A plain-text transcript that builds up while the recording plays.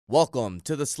Welcome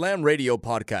to the Slam Radio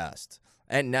Podcast.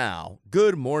 And now,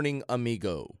 good morning,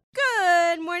 amigo.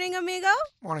 Good morning, amigo.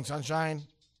 Morning, sunshine.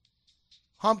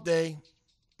 Hump day,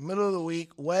 middle of the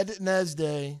week,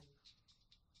 Wednesday,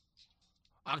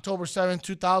 October 7th,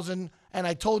 2000. And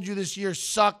I told you this year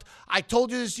sucked. I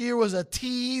told you this year was a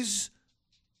tease.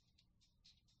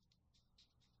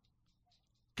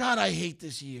 God, I hate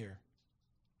this year.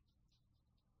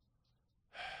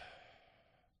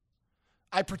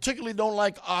 I particularly don't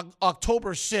like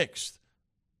October 6th.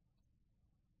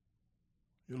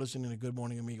 You're listening to Good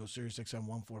Morning Amigo, Sirius XM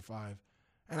 145.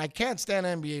 And I can't stand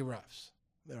NBA refs.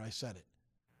 There, I said it.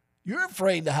 You're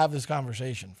afraid to have this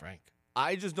conversation, Frank.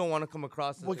 I just don't want to come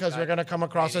across as Because we're going to come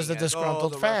across as the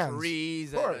disgruntled fans.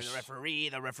 Referees, of course.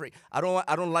 The referee. I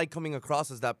don't like coming across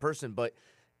as that person, but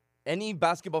any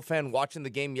basketball fan watching the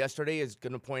game yesterday is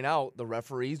going to point out the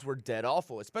referees were dead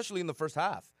awful, especially in the first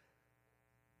half.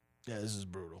 Yeah, this is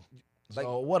brutal.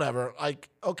 So whatever.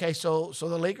 So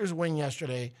the Lakers win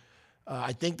yesterday.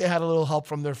 I think they had a little help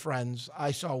from their friends.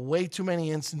 I saw way too many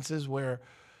instances where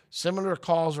similar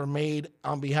calls were made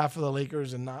on behalf of the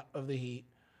Lakers and not of the Heat.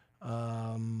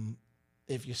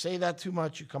 If you say that too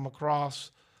much, you come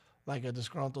across like a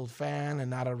disgruntled fan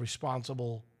and not a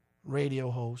responsible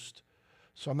radio host.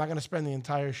 So I'm not going to spend the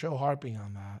entire show harping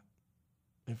on that,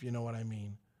 if you know what I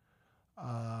mean.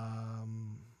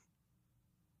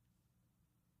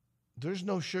 There's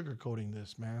no sugarcoating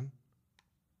this, man.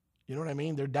 You know what I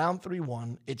mean? They're down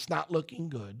 3-1. It's not looking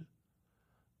good.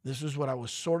 This is what I was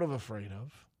sort of afraid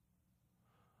of.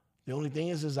 The only thing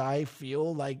is I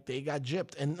feel like they got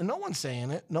gypped. And no one's saying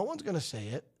it. No one's going to say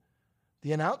it.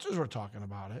 The announcers were talking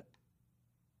about it.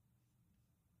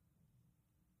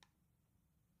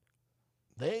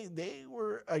 They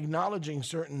were acknowledging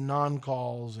certain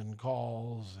non-calls and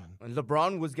calls. And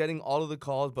LeBron was getting all of the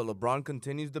calls, but LeBron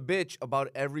continues to bitch about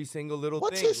every single little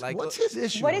thing. What's his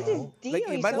issue? What is his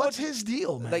deal? What's his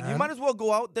deal, man? Like, you might as well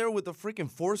go out there with a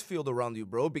freaking force field around you,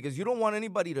 bro, because you don't want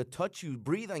anybody to touch you,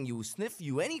 breathe on you, sniff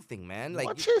you, anything, man. Like,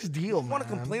 what's his deal, man? You want to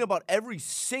complain about every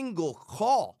single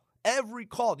call. Every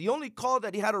call. The only call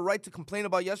that he had a right to complain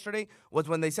about yesterday was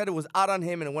when they said it was out on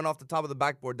him and it went off the top of the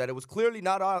backboard, that it was clearly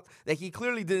not out, that he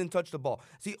clearly didn't touch the ball.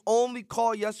 It's the only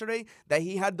call yesterday that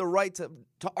he had the right to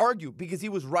argue because he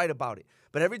was right about it.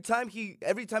 But every time he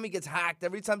gets hacked,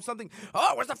 every time something,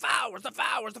 where's the foul? Where's the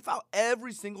foul? Where's the foul?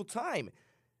 Every single time.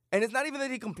 And it's not even that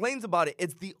he complains about it.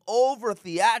 It's the over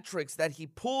theatrics that he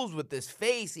pulls with this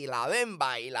face, y la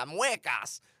bemba, y la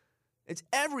muecas. It's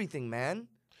everything, man.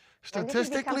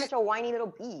 Statistically, such a whiny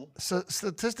little bee. So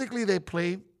statistically, they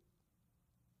play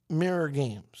mirror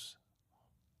games.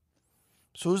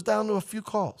 So it was down to a few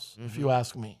calls, if you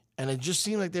ask me. And it just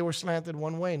seemed like they were slanted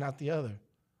one way, not the other.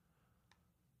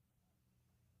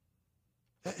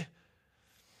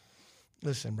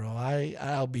 Listen, bro,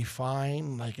 I'll be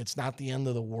fine. Like, it's not the end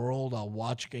of the world. I'll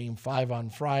watch Game 5 on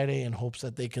Friday in hopes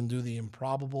that they can do the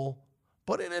improbable.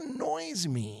 But it annoys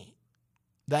me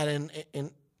that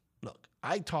look,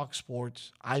 I talk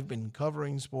sports. I've been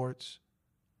covering sports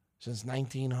since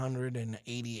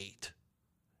 1988.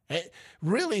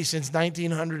 Really, since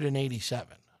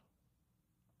 1987.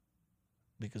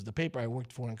 Because the paper I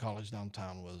worked for in college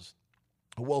downtown was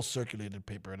a well-circulated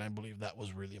paper, and I believe that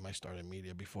was really my start in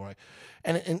media before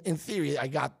and in theory, I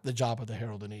got the job at the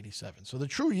Herald in 87. So the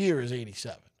true year is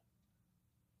 87.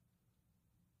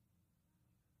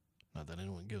 Not that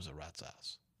anyone gives a rat's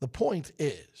ass. The point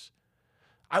is,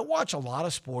 I watch a lot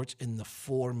of sports in the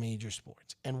four major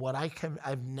sports. And what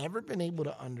I've never been able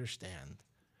to understand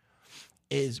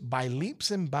is by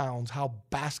leaps and bounds how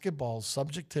basketball's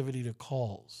subjectivity to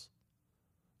calls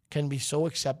can be so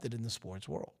accepted in the sports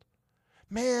world.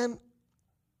 Man,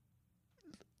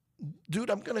 dude,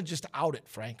 I'm going to just out it,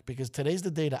 Frank, because today's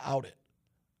the day to out it.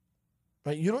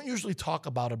 Right? You don't usually talk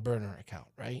about a burner account,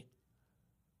 right?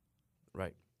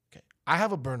 Right. Okay. I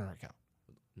have a burner account.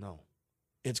 No.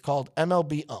 It's called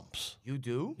MLB Umps. You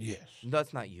do? Yes.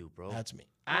 That's not you, bro. That's me.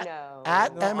 No.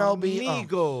 At MLB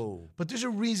Amigo. Umps. But there's a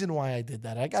reason why I did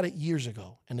that. I got it years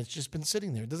ago, and it's just been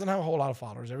sitting there. It doesn't have a whole lot of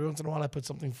followers. Every once in a while, I put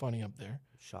something funny up there.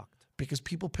 Shocked. Because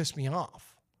people piss me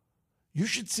off. You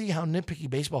should see how nitpicky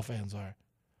baseball fans are.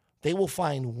 They will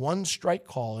find one strike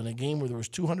call in a game where there was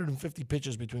 250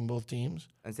 pitches between both teams.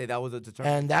 And say that was a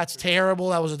determining And that's terrible.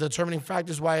 That was a determining factor.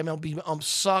 This is why MLB umps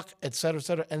suck, et cetera, et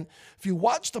cetera. And if you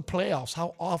watch the playoffs,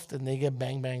 how often they get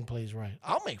bang-bang plays right.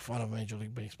 I'll make fun of Major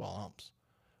League Baseball umps.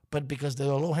 But because they're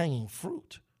the low-hanging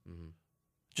fruit. Mm-hmm.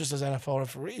 Just as NFL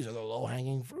referees are the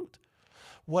low-hanging fruit.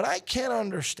 What I can't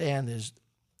understand is,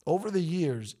 over the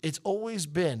years, it's always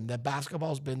been that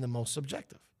basketball's been the most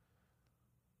subjective.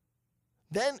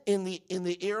 Then in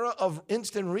the era of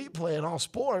instant replay in all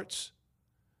sports,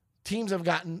 sports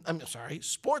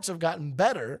have gotten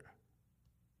better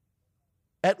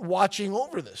at watching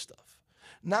over this stuff.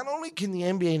 Not only can the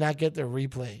NBA not get their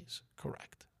replays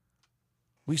correct,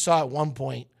 we saw at one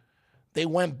point they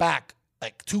went back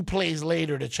like 2 plays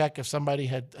later to check if somebody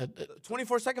had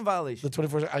 24-second violation. The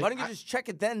 24. Why don't you just check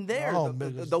it then there? No,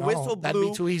 the whistle blew. That'd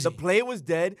be too easy. The play was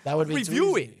dead. That would be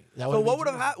review too easy. it. So what would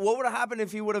have happened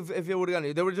if it would have done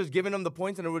it? They would have just given him the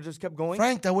points and it would have just kept going.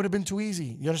 Frank, that would have been too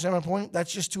easy. You understand my point?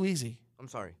 That's just too easy. I'm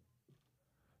sorry.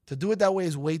 To do it that way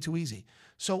is way too easy.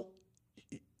 So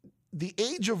the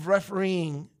age of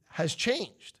refereeing has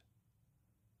changed.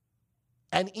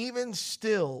 And even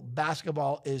still,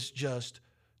 basketball is just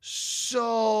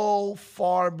so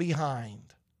far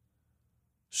behind.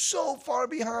 So far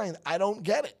behind. I don't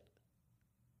get it.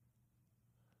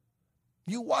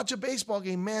 You watch a baseball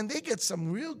game, man, they get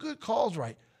some real good calls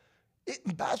right.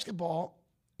 In basketball,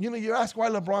 you ask why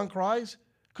LeBron cries?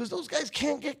 Because those guys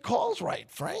can't get calls right,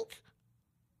 Frank.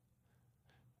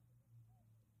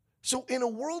 So in a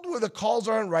world where the calls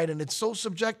aren't right and it's so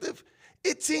subjective,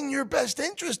 it's in your best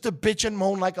interest to bitch and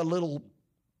moan like a little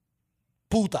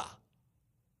puta.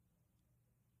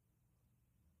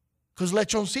 Because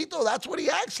Lechoncito, that's what he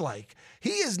acts like. He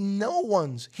is no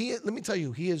one's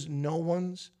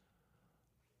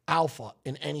alpha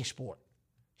in any sport.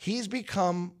 He's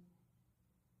become,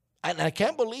 and I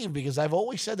can't believe, because I've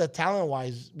always said that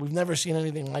talent-wise, we've never seen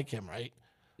anything like him, right?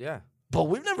 Yeah. But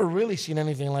we've never really seen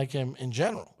anything like him in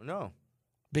general. No.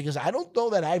 Because I don't know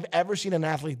that I've ever seen an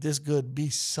athlete this good be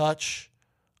such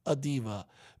a diva,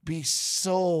 be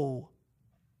so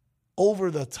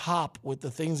over the top with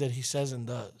the things that he says and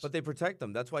does. But they protect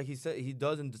him. That's why he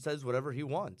does and says whatever he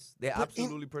wants. They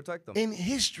absolutely protect him. In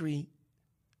history,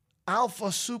 alpha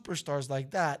superstars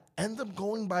like that end up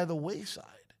going by the wayside.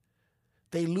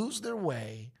 They lose their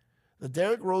way. The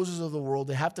Derrick Roses of the world,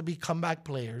 they have to be comeback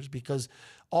players because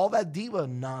all that diva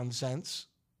nonsense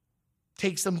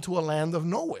takes them to a land of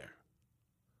nowhere.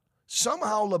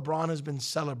 Somehow LeBron has been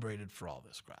celebrated for all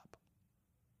this crap.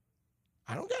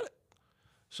 I don't get it.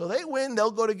 So they win.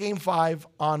 They'll go to Game 5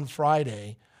 on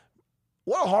Friday.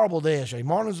 What a horrible day yesterday.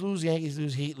 Marlins lose, Yankees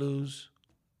lose, Heat lose.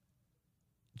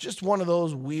 Just one of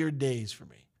those weird days for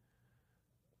me.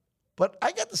 But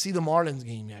I got to see the Marlins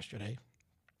game yesterday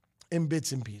in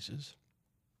bits and pieces.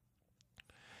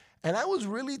 And I was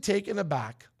really taken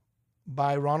aback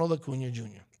by Ronald Acuna Jr.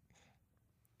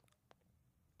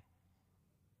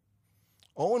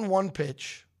 0-1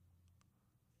 pitch.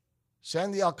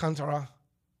 Sandy Alcantara.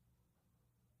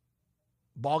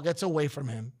 Ball gets away from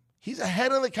him. He's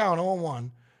ahead of the count, 0-1,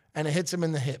 and it hits him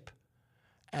in the hip.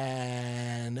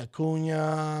 And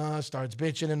Acuna starts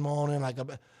bitching and moaning.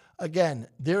 Again,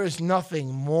 there is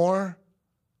nothing more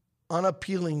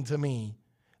unappealing to me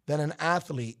than an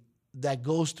athlete that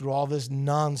goes through all this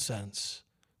nonsense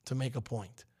to make a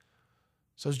point.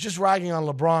 So it's just ragging on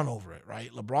LeBron over it,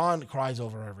 right? LeBron cries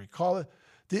over every call.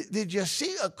 Did you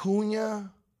see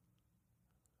Acuna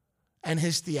and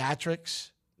his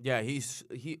theatrics? Yeah,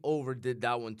 he overdid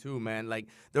that one too, man. Like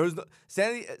there was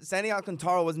Sandy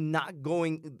Alcantara was not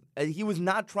going. He was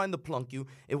not trying to plunk you.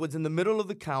 It was in the middle of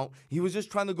the count. He was just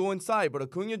trying to go inside. But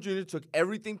Acuna Jr. took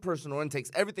everything personal and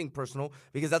takes everything personal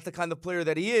because that's the kind of player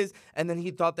that he is. And then he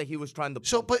thought that he was trying to.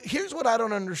 So, but here's what I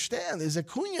don't understand: is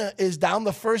Acuna is down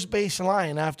the first base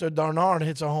line after Darnard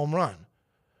hits a home run.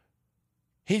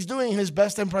 He's doing his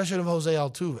best impression of Jose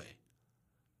Altuve.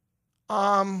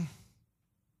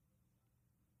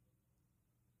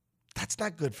 That's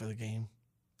not good for the game.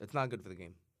 It's not good for the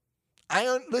game.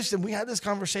 Listen, we had this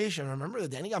conversation. Remember that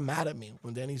Danny got mad at me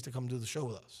when Danny used to come do the show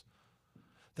with us.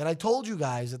 That I told you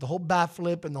guys that the whole bat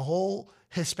flip and the whole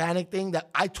Hispanic thing,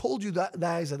 that I told you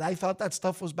guys that I thought that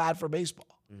stuff was bad for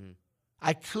baseball. Mm-hmm.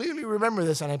 I clearly remember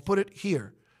this, and I put it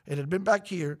here. It had been back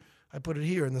here. I put it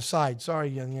here in the side. Sorry,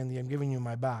 Young Andy, I'm giving you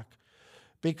my back.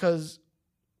 Because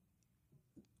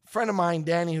a friend of mine,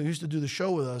 Danny, who used to do the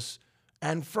show with us,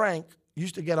 and Frank,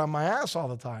 used to get on my ass all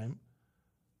the time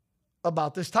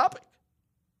about this topic.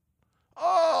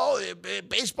 Oh,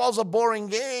 baseball's a boring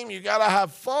game. You got to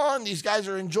have fun. These guys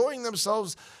are enjoying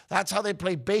themselves. That's how they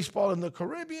play baseball in the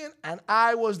Caribbean. And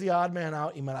I was the odd man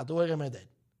out. Y me la tuve que meter.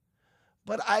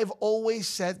 But I've always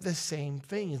said the same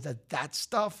thing, is that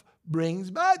stuff brings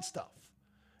bad stuff.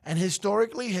 And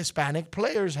historically, Hispanic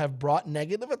players have brought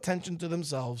negative attention to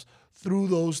themselves through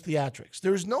those theatrics.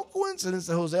 There's no coincidence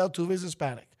that Jose Altuve is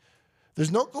Hispanic. There's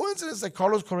no coincidence that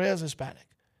Carlos Correa is Hispanic.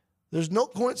 There's no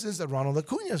coincidence that Ronald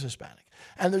Acuna is Hispanic.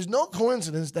 And there's no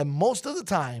coincidence that most of the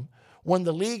time when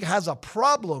the league has a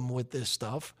problem with this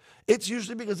stuff, it's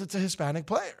usually because it's a Hispanic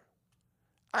player.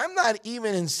 I'm not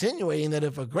even insinuating that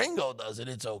if a gringo does it,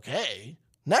 it's okay.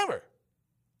 Never.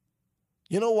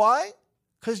 You know why?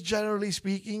 Because generally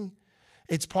speaking,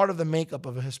 it's part of the makeup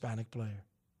of a Hispanic player.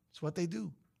 It's what they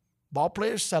do. Ball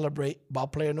players celebrate. Ball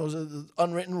player knows the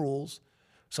unwritten rules.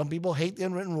 Some people hate the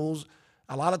unwritten rules.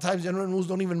 A lot of times the unwritten rules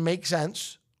don't even make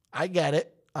sense. I get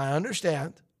it. I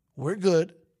understand. We're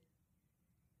good.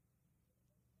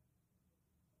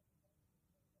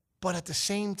 But at the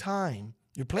same time,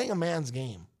 you're playing a man's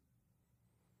game.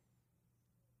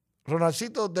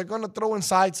 Ronaldcito, they're going to throw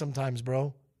inside sometimes,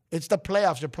 bro. It's the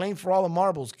playoffs. You're playing for all the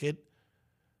marbles, kid.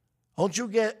 Don't you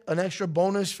get an extra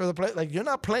bonus for the play? Like, you're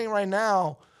not playing right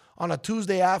now on a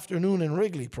Tuesday afternoon in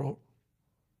Wrigley, bro.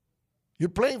 You're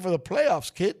playing for the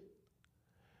playoffs, kid.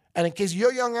 And in case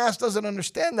your young ass doesn't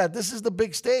understand that, this is the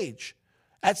big stage.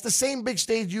 That's the same big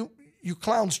stage you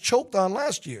clowns choked on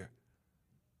last year.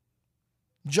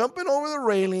 Jumping over the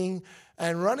railing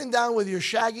and running down with your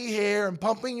shaggy hair and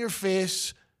pumping your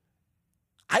fists.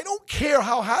 I don't care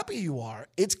how happy you are.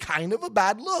 It's kind of a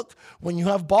bad look when you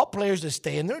have ball players that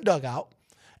stay in their dugout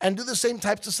and do the same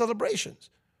types of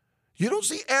celebrations. You don't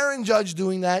see Aaron Judge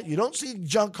doing that. You don't see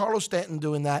Giancarlo Stanton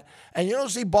doing that. And you don't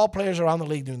see ball players around the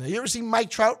league doing that. You ever see Mike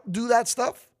Trout do that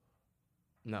stuff?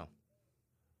 No.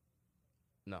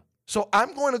 So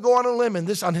I'm going to go on a limb, and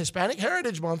this on Hispanic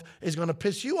Heritage Month is going to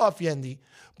piss you off, Yendi.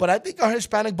 But I think our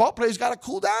Hispanic ball players got to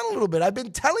cool down a little bit. I've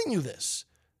been telling you this.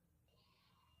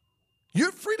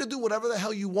 You're free to do whatever the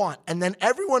hell you want, and then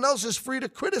everyone else is free to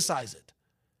criticize it.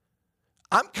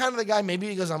 I'm kind of the guy, maybe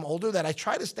because I'm older, that I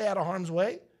try to stay out of harm's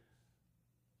way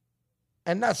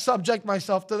and not subject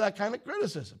myself to that kind of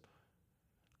criticism.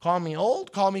 Call me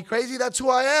old, call me crazy, that's who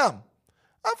I am.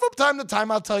 And from time to time,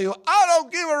 I'll tell you, I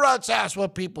don't give a rat's ass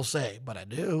what people say, but I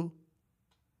do.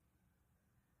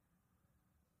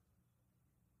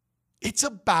 It's a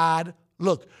bad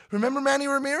look. Remember Manny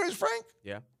Ramirez, Frank?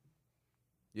 Yeah.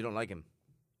 You don't like him.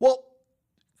 Well,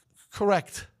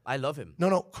 correct. I love him.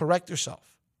 No, correct yourself.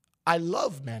 I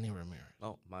love Manny Ramirez.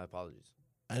 Oh, my apologies.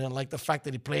 I didn't like the fact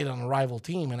that he played on a rival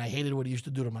team, and I hated what he used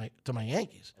to do to my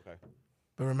Yankees. Okay.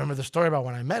 But remember the story about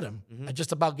when I met him? I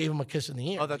just about gave him a kiss in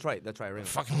the ear. Oh, that's right. I remember.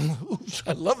 Fucking,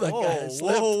 I love that guy.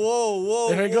 Whoa.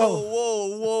 There you go.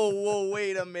 Whoa.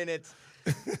 Wait a minute.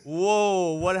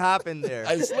 Whoa, what happened there?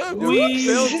 I slipped.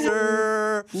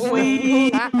 Filter. Put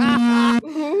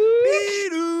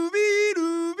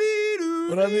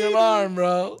on the alarm,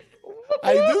 bro.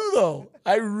 I do, though.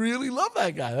 I really love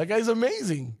that guy. That guy's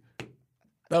amazing.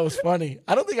 That was funny.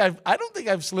 I don't think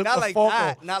I've slipped Not a like focal.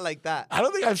 that. Not like that. I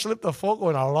don't think I've slipped a focal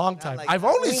in a long time. like I've that.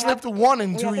 only slipped one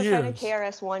in 2 We have to years. find a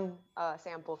KRS-One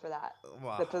sample for that.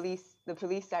 Wow. The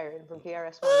police siren from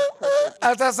KRS-One. Perfect.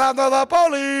 At the sound of the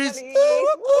police. Police.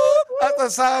 At the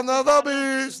sound of the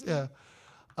beast. Yeah.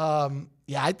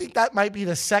 Yeah, I think that might be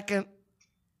the second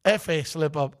FA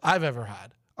slip up I've ever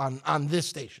had on this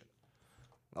station.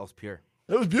 That was pure.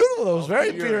 It was beautiful. It was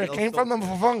very pure. pure. It That came was from so the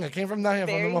Mofongo. It came from down here,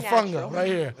 Very from the Mofongo, natural. right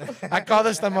here. I call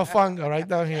this the Mofongo, right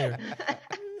down here.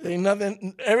 Ain't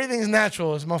nothing. Everything's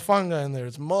natural. It's Mofongo in there.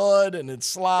 It's mud and it's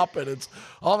slop and it's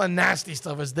all the nasty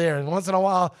stuff is there. And once in a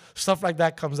while, stuff like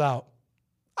that comes out.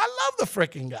 I love the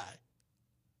freaking guy.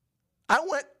 I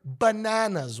went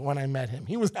bananas when I met him.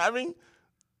 He was having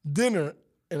dinner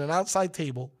at an outside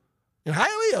table in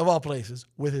Hialeah, of all places,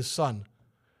 with his son.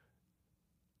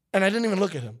 And I didn't even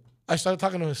look at him. I started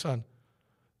talking to his son.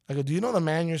 I go, do you know the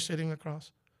man you're sitting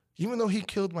across? Even though he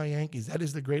killed my Yankees, that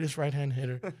is the greatest right-hand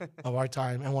hitter of our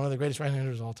time and one of the greatest right-hand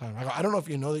hitters of all time. I go, I don't know if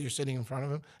you know that you're sitting in front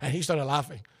of him. And he started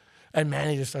laughing. And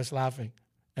Manny just starts laughing.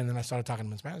 And then I started talking to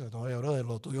him in Spanish. I go, oye, brother,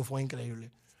 lo tuyo fue increíble.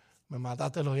 Me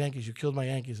mataste los Yankees. You killed my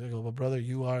Yankees. I go, but brother,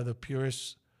 you are the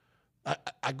purest.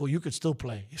 I go, you could still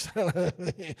play. He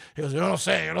goes, yo no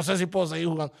sé si puedo seguir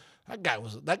jugando. That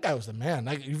guy was the man.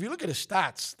 Like, if you look at his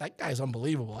stats, that guy's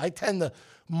unbelievable. I tend to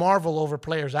marvel over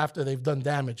players after they've done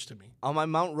damage to me. On my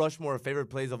Mount Rushmore of favorite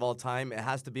plays of all time, it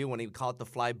has to be when he caught the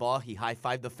fly ball, he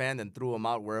high-fived the fan and threw him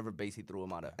out wherever base he threw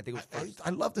him out at. I think it was first. I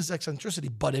love this eccentricity,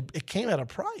 but it came at a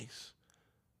price.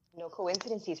 No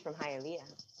coincidence he's from Hialeah.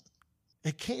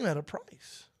 It came at a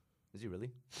price. Is he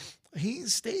really? He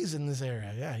stays in this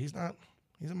area. Yeah, he's a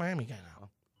Miami guy now.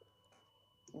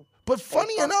 But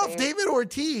funny enough, David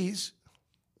Ortiz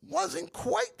wasn't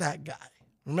quite that guy.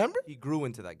 Remember? He grew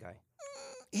into that guy.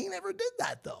 He never did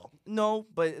that, though. No,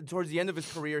 but towards the end of his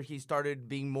career, he started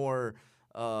being more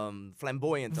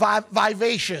flamboyant.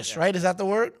 Vivacious, right? Is that the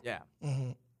word? Yeah.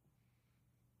 Mm-hmm.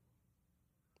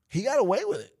 He got away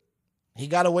with it. He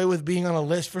got away with being on a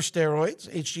list for steroids,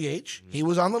 HGH. Mm-hmm. He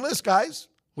was on the list, guys.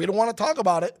 We don't want to talk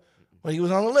about it, but he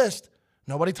was on the list.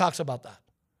 Nobody talks about that.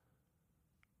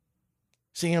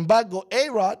 Sin embargo,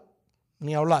 A-Rod,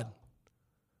 ni hablar.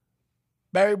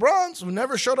 Barry Bonds, who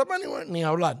never showed up anywhere, ni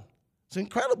hablar. It's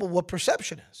incredible what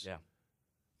perception is. Yeah.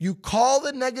 You call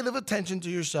the negative attention to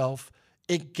yourself,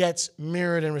 it gets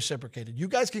mirrored and reciprocated. You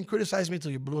guys can criticize me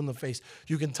till you're blue in the face.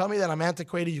 You can tell me that I'm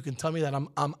antiquated. You can tell me that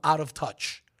I'm out of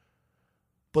touch.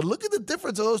 But look at the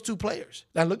difference of those two players.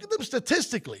 Now look at them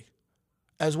statistically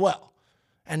as well.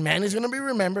 And Manny's going to be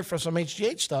remembered for some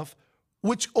HGH stuff,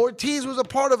 which Ortiz was a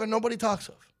part of and nobody talks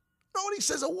of. Nobody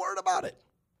says a word about it.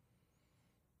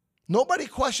 Nobody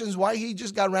questions why he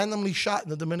just got randomly shot in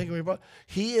the Dominican Republic.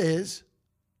 He is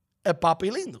a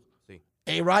papi lindo.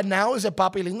 A-Rod now is a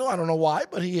papi lindo. I don't know why,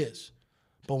 but he is.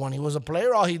 But when he was a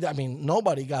player,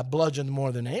 nobody got bludgeoned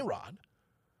more than A-Rod.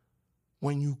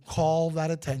 When you call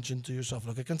that attention to yourself,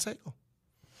 look at Canseco.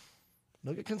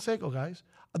 Look at Canseco, guys.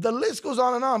 The list goes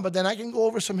on and on, but then I can go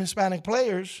over some Hispanic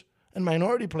players and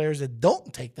minority players that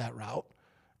don't take that route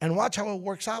and watch how it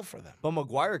works out for them. But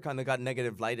Maguire kind of got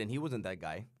negative light, and he wasn't that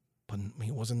guy. But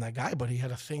he wasn't that guy, but he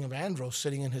had a thing of Andros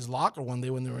sitting in his locker one day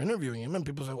when they were interviewing him, and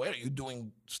people said, wait, are you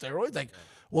doing steroids? Like,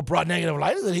 what brought negative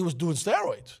light is that he was doing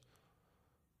steroids.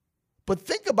 But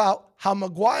think about how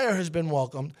Maguire has been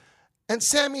welcomed, and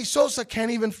Sammy Sosa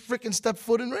can't even freaking step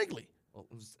foot in Wrigley. Well,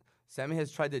 Sammy has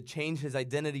tried to change his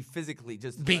identity physically.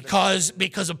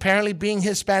 Because apparently being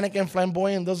Hispanic and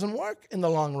flamboyant doesn't work in the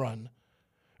long run.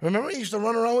 Remember he used to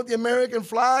run around with the American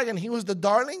flag, and he was the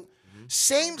darling?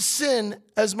 Same sin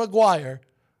as Maguire.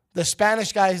 The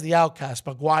Spanish guy is the outcast.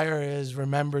 Maguire is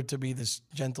remembered to be this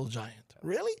gentle giant.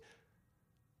 Really?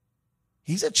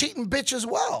 He's a cheating bitch as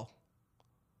well.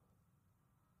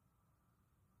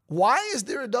 Why is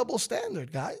there a double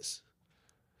standard, guys?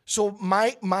 So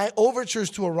my overtures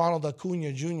to a Ronald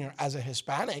Acuna Jr. as a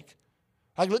Hispanic,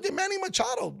 like look at Manny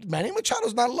Machado. Manny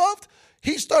Machado's not loved.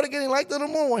 He started getting liked a little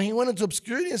more when he went into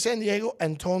obscurity in San Diego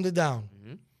and toned it down.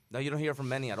 Mm-hmm. Now you don't hear from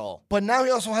Manny at all. But now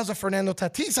he also has a Fernando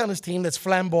Tatis on his team that's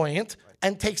flamboyant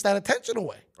and takes that attention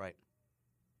away. Right.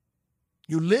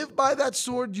 You live by that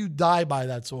sword, you die by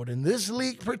that sword. In this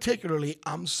league particularly,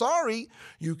 I'm sorry,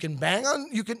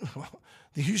 the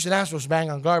Houston Astros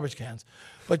bang on garbage cans,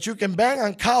 but you can bang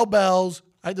on cowbells.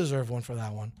 I deserve one for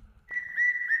that one.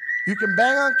 You can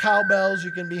bang on cowbells.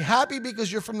 You can be happy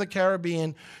because you're from the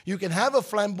Caribbean. You can have a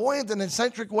flamboyant and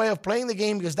eccentric way of playing the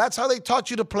game because that's how they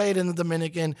taught you to play it in the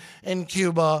Dominican, in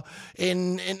Cuba,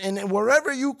 in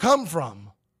wherever you come from.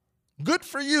 Good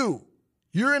for you.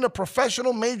 You're in a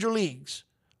professional major leagues,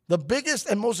 the biggest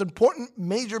and most important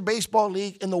major baseball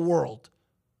league in the world.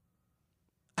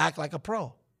 Act like a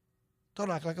pro.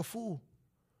 Don't act like a fool.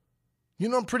 You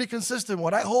know I'm pretty consistent.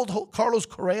 What I hold Carlos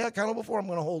Correa accountable for, I'm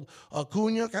going to hold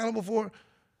Acuna accountable for.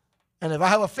 And if I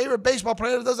have a favorite baseball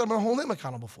player that does it, I'm going to hold him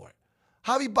accountable for it.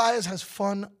 Javi Baez has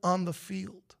fun on the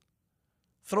field.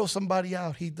 Throw somebody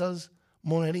out. He does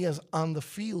monerias on the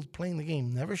field playing the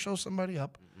game. Never show somebody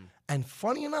up. Mm-hmm. And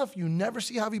funny enough, you never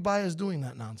see Javi Baez doing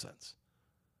that nonsense.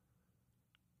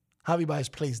 Javi Baez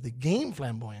plays the game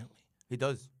flamboyantly. He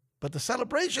does. But the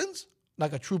celebrations,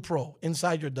 like a true pro,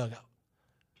 inside your dugout.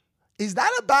 Is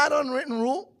that a bad unwritten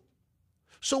rule?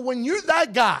 So when you're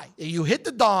that guy, you hit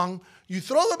the dong, you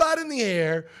throw the bat in the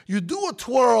air, you do a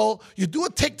twirl, you do a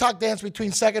TikTok dance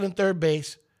between second and third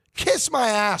base, kiss my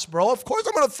ass, bro. Of course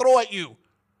I'm going to throw at you.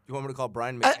 You want me to call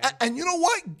Brian McCann? And you know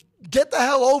what? Get the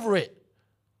hell over it.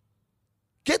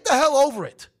 Get the hell over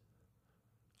it.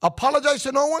 Apologize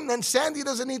to no one, then Sandy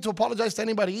doesn't need to apologize to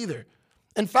anybody either.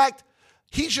 In fact,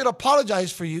 he should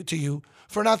apologize to you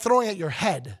for not throwing at your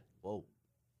head. Whoa.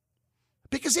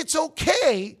 Because it's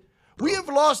okay. We have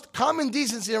lost common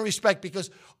decency and respect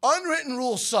because unwritten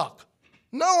rules suck.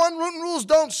 No, unwritten rules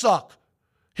don't suck.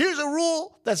 Here's a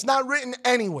rule that's not written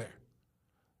anywhere.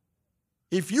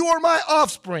 If you are my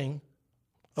offspring,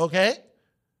 okay,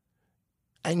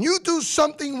 and you do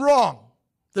something wrong,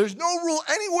 there's no rule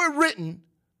anywhere written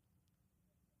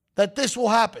that this will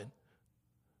happen.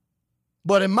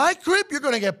 But in my crib, you're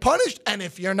going to get punished, and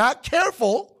if you're not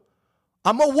careful,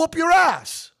 I'm going to whoop your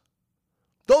ass.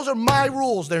 Those are my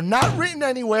rules. They're not written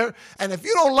anywhere, and if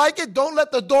you don't like it, don't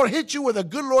let the door hit you or the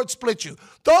good Lord split you.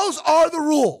 Those are the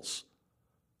rules.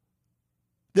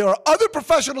 There are other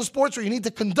professional sports where you need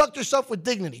to conduct yourself with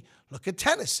dignity. Look at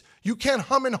tennis. You can't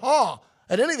hum and haw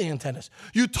at anything in tennis.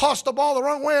 You toss the ball the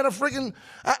wrong way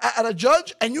at a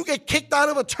judge, and you get kicked out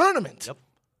of a tournament. Yep.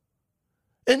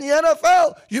 In the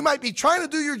NFL, you might be trying to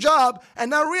do your job and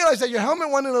now realize that your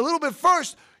helmet went in a little bit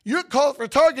first. You're called for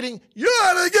targeting. You're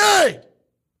out of the game.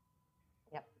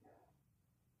 Yep.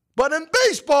 But in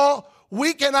baseball,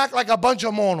 we can act like a bunch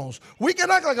of monos. We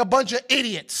can act like a bunch of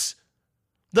idiots.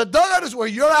 The dugout is where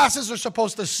your asses are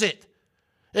supposed to sit.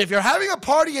 If you're having a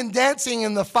party and dancing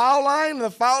in the foul line, in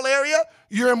the foul area,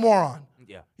 you're a moron.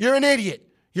 Yeah. You're an idiot.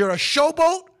 You're a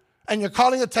showboat, and you're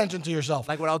calling attention to yourself.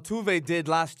 Like what Altuve did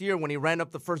last year when he ran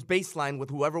up the first baseline with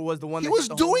whoever was the one He that was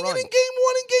hit the home doing it run. in game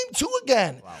 1 and game 2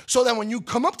 again. Wow. So that when you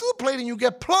come up to the plate and you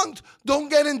get plunked, don't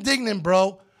get indignant,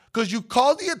 bro. Because you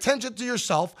called the attention to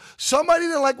yourself. Somebody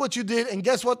didn't like what you did, and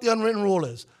guess what the unwritten rule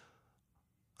is?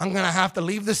 I'm going to have to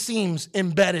leave the seams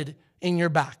embedded in your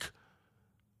back.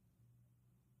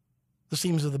 The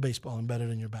seams of the baseball embedded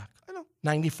in your back. I know.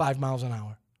 95 miles an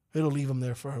hour. It'll leave them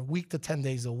there for a week to 10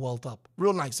 days. They'll welt up.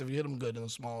 Real nice if you hit them good in the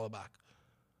small of the back.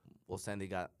 Well, Sandy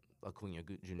got Acuna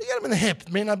Jr. You get him in the hip.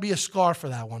 It may not be a scar for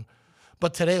that one.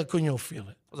 But today, Acuna will feel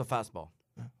it. It was a fastball.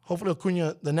 Hopefully,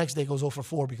 Acuna the next day goes 0 for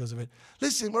 4 because of it.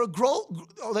 Listen, we're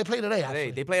they play today,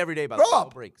 actually. They play every day, by the way. Grow No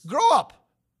up. breaks. Grow up.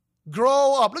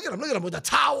 Grow up. Look at him with the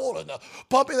towel and the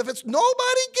pumping the fist.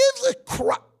 Nobody gives a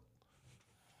crap.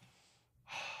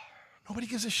 Nobody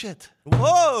gives a shit.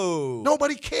 Whoa!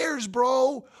 Nobody cares,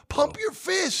 bro. Pump your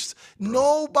fist.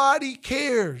 Nobody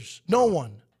cares. No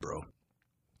one. Bro.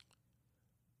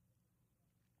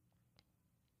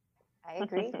 I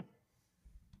agree.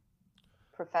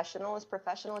 Professional is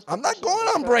professional is I'm not professional. going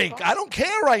on break. I don't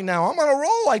care right now. I'm on a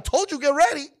roll. I told you, get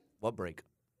ready. What break?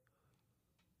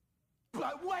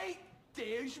 But wait,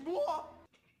 there's more.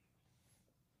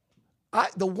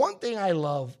 The one thing I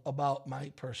love about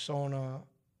my persona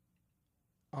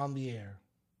on the air,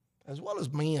 as well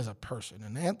as me as a person,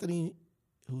 and Anthony,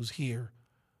 who's here,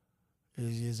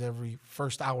 is every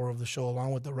first hour of the show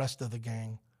along with the rest of the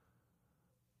gang.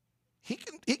 He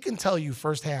can tell you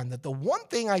firsthand that the one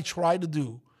thing I try to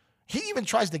do, he even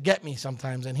tries to get me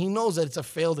sometimes, and he knows that it's a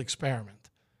failed experiment.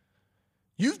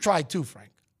 You've tried too,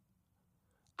 Frank.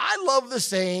 I love the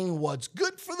saying, what's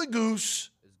good for the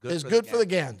goose is good for the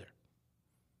gander.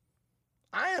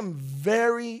 I am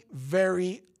very,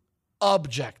 very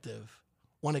objective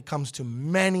when it comes to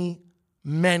many,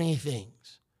 many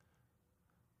things.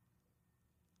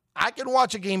 I can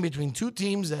watch a game between two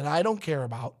teams that I don't care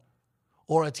about,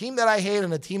 or a team that I hate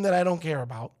and a team that I don't care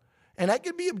about, and I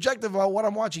can be objective about what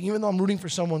I'm watching, even though I'm rooting for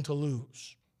someone to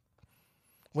lose.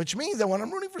 Which means that when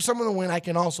I'm rooting for someone to win, I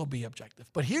can also be objective.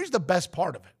 But here's the best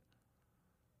part of it.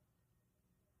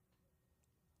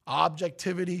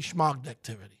 Objectivity,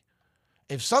 schmogdectivity.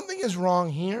 If something is wrong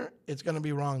here, it's going to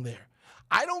be wrong there.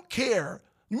 I don't care.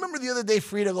 You remember the other day,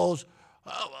 Frida goes,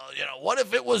 oh, well, what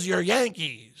if it was your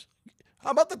Yankees?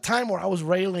 How about the time where I was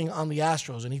railing on the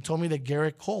Astros and he told me that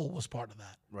Garrett Cole was part of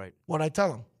that? Right. What'd I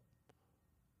tell him?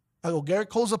 I go, Garrett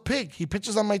Cole's a pig. He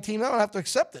pitches on my team now. I have to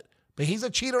accept it. But he's a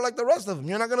cheater like the rest of them.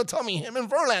 You're not going to tell me him and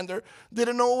Verlander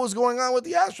didn't know what was going on with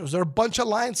the Astros. They're a bunch of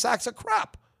lying sacks of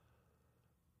crap.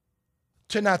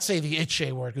 To not say the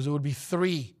Itche word, because it would be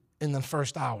 3 in the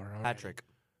first hour. Already. Hat trick.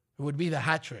 It would be the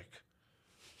hat trick.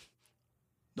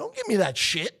 Don't give me that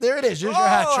shit. There it is. Here's your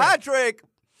hat trick. Hat trick.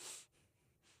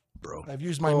 Bro. I've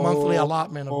used my monthly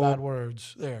allotment of bad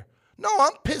words. There. No,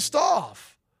 I'm pissed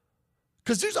off.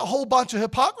 Because there's a whole bunch of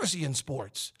hypocrisy in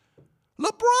sports.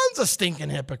 LeBron's a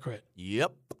stinking hypocrite.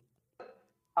 Yep.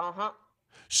 Uh-huh.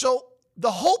 So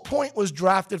the whole point was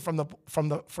drafted from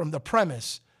the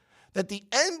premise that the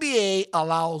NBA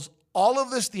allows all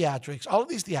of these theatrics,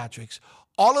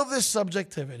 all of this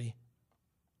subjectivity,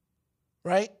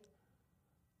 right?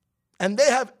 And they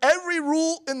have every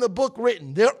rule in the book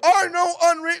written. There are no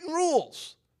unwritten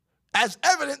rules. As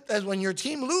evident as when your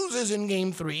team loses in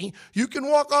game 3, you can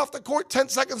walk off the court 10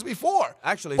 seconds before.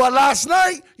 Actually. But last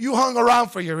night, you hung around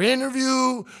for your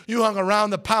interview. You hung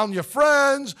around to pound your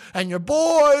friends and your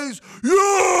boys.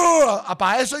 Yeah!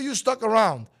 Para eso you stuck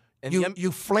around. And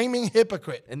You flaming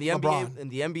hypocrite. In the LeBron.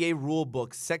 NBA rule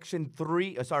book,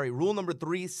 rule number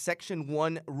 3, section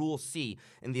 1, rule C.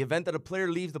 In the event that a player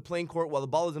leaves the playing court while the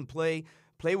ball is in play,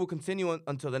 play will continue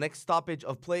until the next stoppage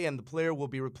of play, and the player will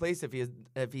be replaced if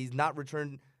he's not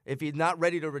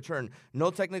ready to return.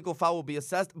 No technical foul will be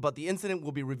assessed, but the incident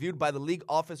will be reviewed by the league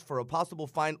office for a possible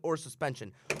fine or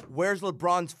suspension. Where's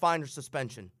LeBron's fine or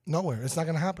suspension? Nowhere. It's not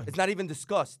going to happen. It's not even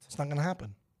discussed. It's not going to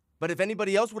happen. But if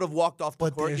anybody else would have walked off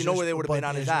the court, you know where they would have been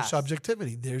on his ass.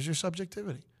 Subjectivity. There's your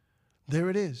subjectivity.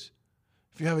 There it is.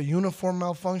 If you have a uniform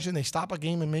malfunction, they stop a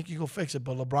game and make you go fix it.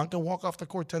 But LeBron can walk off the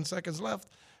court 10 seconds left,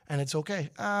 and it's okay.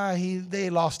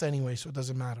 They lost anyway, so it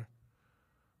doesn't matter.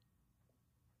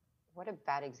 What a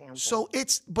bad example. So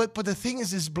but the thing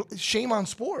is shame on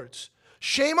sports.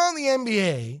 Shame on the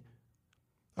NBA.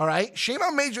 All right? Shame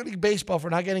on Major League Baseball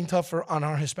for not getting tougher on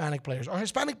our Hispanic players. Our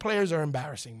Hispanic players are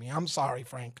embarrassing me. I'm sorry,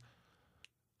 Frank.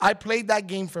 I played that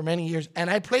game for many years, and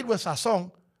I played with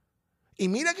Sazón. Y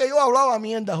mira que yo hablaba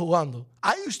mierda jugando.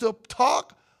 I used to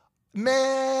talk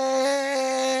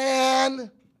Man,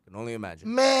 Can only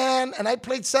imagine. man. And I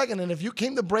played second. And if you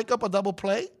came to break up a double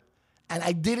play and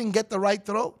I didn't get the right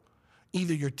throw,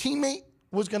 either your teammate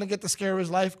was going to get the scare of his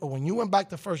life, or when you went back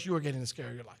to first, you were getting the scare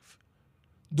of your life.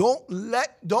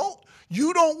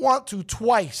 You don't want to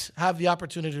twice have the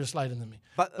opportunity to slide into me.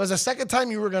 Because the second time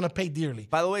you were going to pay dearly.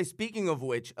 By the way, speaking of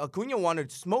which, Acuna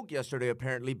wanted smoke yesterday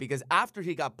apparently because after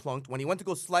he got plunked, when he went to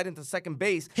go slide into second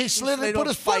base, He slid and put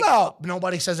his spike foot out.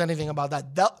 Nobody says anything about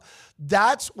that.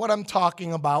 That's what I'm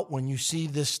talking about when you see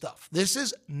this stuff. This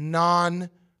is nonsense.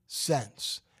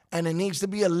 And it needs to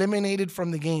be eliminated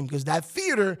from the game because that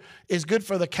theater is good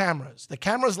for the cameras. The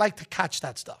cameras like to catch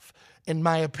that stuff. In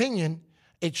my opinion,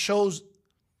 it shows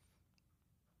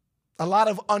a lot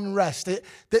of unrest.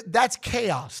 That's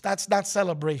chaos. That's not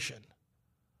celebration.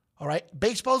 All right?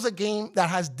 Baseball's a game that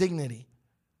has dignity.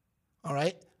 All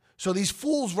right? So these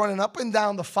fools running up and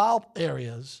down the foul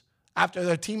areas after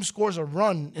their team scores a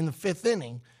run in the fifth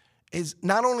inning is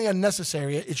not only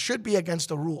unnecessary, it should be against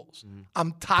the rules.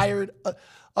 I'm tired.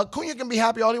 Acuna can be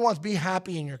happy all he wants. Be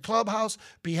happy in your clubhouse.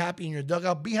 Be happy in your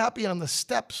dugout. Be happy on the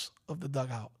steps of the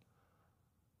dugout.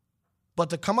 But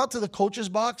to come out to the coach's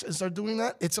box and start doing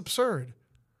that, it's absurd.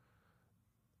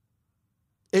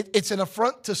 It's an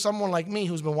affront to someone like me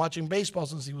who's been watching baseball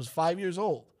since he was 5 years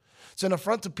old. It's an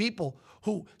affront to people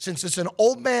who, since it's an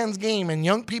old man's game and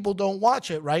young people don't watch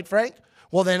it, right, Frank?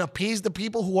 Well, then appease the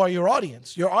people who are your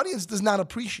audience. Your audience does not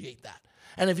appreciate that.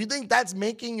 And if you think that's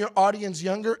making your audience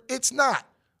younger, it's not.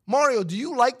 Mario, do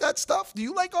you like that stuff? Do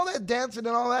you like all that dancing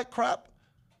and all that crap?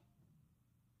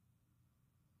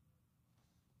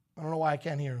 I don't know why I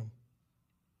can't hear him.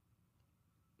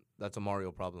 That's a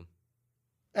Mario problem.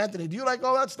 Anthony, do you like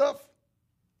all that stuff?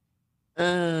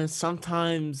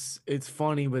 Sometimes it's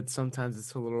funny, but sometimes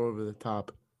it's a little over the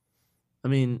top. I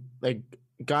mean, like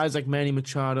guys like Manny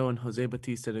Machado and Jose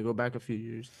Bautista, to go back a few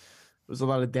years, there was a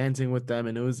lot of dancing with them,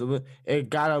 and it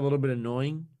got a little bit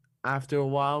annoying after a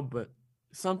while. But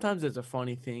sometimes it's a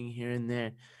funny thing here and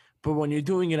there. But when you're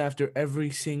doing it after every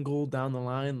single down the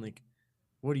line, like,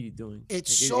 what are you doing?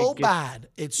 It's like, so bad.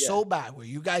 It's so bad where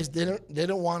you guys didn't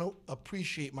want to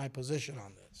appreciate my position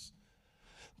on this.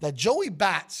 That Joey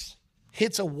Bats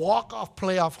hits a walk-off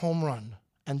playoff home run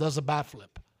and does a bat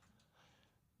flip.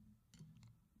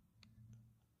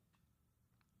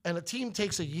 And a team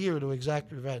takes a year to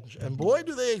exact revenge. And boy,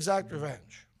 do they exact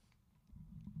revenge.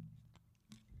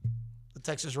 The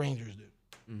Texas Rangers do.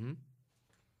 Mm-hmm.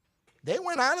 They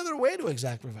went out of their way to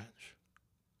exact revenge.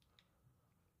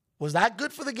 Was that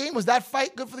good for the game? Was that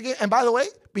fight good for the game? And by the way,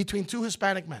 between two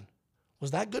Hispanic men, was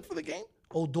that good for the game?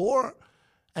 Odor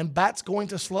and Bats going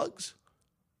to slugs?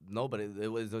 No, but it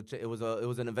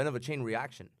was an event of a chain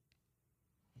reaction.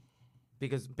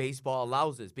 Because baseball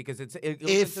allows this. Because it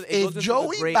goes into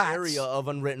Joey the gray Bats, area of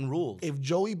unwritten rules. If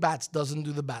Joey Bats doesn't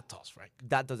do the bat toss, Frank,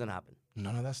 That doesn't happen.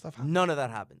 none of that stuff happens. None of that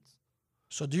happens.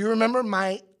 So do you remember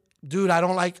dude, I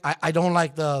don't like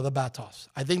the bat toss.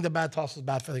 I think the bat toss is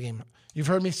bad for the game. You've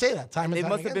heard me say that time and They time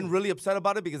must have again. been really upset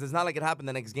about it because it's not like it happened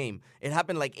the next game. It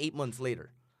happened like 8 months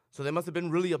later. So they must have been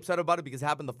really upset about it because it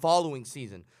happened the following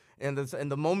season. And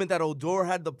the moment that Odor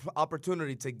had the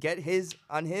opportunity to get his,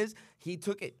 he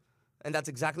took it. And that's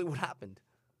exactly what happened.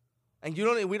 And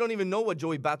we don't even know what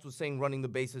Joey Bats was saying running the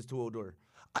bases to Odor.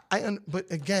 But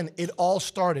again, it all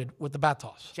started with the bat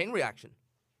toss. Chain reaction.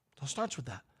 It all starts with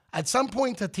that. At some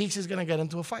point, Tatis is going to get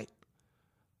into a fight.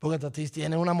 Porque Tatis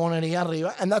tiene una monería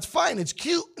arriba, and that's fine. It's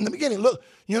cute in the beginning. Look,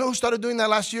 you know who started doing that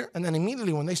last year? And then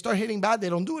immediately when they start hitting bad, they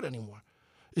don't do it anymore.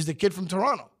 Is the kid from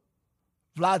Toronto.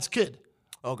 Vlad's kid.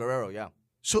 Oh, Guerrero, yeah.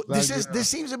 So this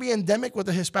seems to be endemic with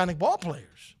the Hispanic ball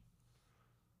players.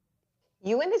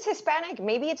 Ewan is Hispanic.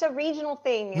 Maybe it's a regional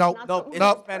thing. It's No, not no, something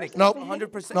no, that's Hispanic. no,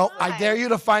 100%. No, I dare you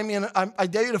to find me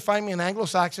an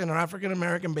Anglo-Saxon or African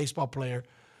American baseball player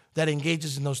that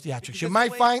engages in those theatrics. You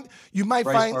might find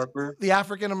Bryce Harper. the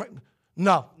African American.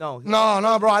 No, No.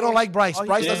 bro. I don't like Bryce. Oh, he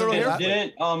Bryce did. doesn't do that.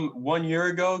 Didn't 1 year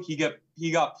ago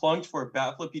he got plunked for a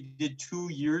bat flip he did 2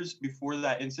 years before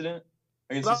that incident?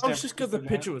 against the That San was just because the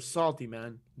Francisco pitcher Giants? was salty,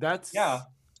 man. That's Yeah.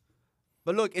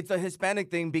 But look, it's a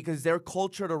Hispanic thing because they're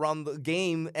cultured around the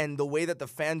game and the way that the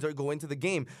fans are going to the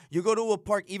game. You go to a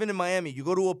park, even in Miami, you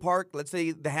go to a park, let's say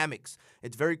the Hammocks.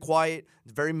 It's very quiet,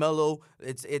 it's very mellow,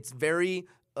 it's very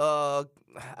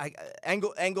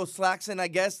Anglo-Saxon, I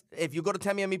guess. If you go to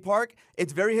Tamiami Park,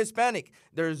 it's very Hispanic.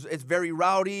 It's very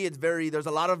rowdy. There's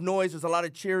a lot of noise. There's a lot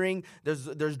of cheering.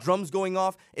 There's drums going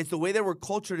off. It's the way they were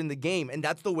cultured in the game, and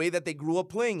that's the way that they grew up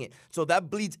playing it. So that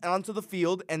bleeds onto the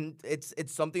field, and it's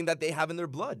something that they have in their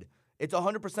blood. It's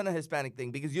 100% a Hispanic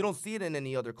thing because you don't see it in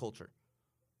any other culture.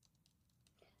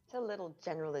 It's a little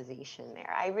generalization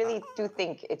there. I really do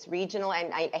think it's regional,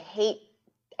 and I hate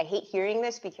hearing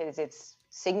this because it's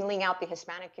signaling out the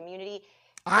Hispanic community.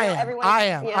 I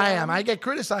am. You know? I get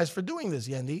criticized for doing this,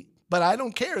 Yendi, but I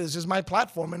don't care. This is my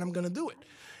platform, and I'm going to do it.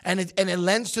 And it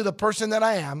lends to the person that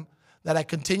I am, that I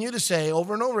continue to say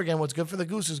over and over again, what's good for the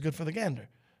goose is good for the gander.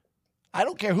 I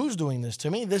don't care who's doing this. To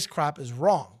me, this crap is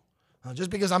wrong. Now,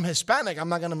 just because I'm Hispanic, I'm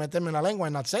not going to meterme en la lengua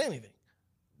and not say anything.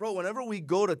 Bro, whenever we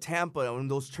go to Tampa in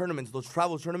those tournaments, those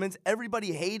travel tournaments,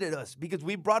 everybody hated us because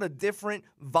we brought a different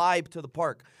vibe to the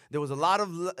park. There was a lot of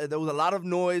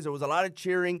noise, there was a lot of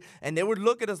cheering, and they would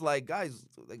look at us like, guys,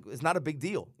 like, it's not a big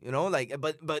deal, you know? Like,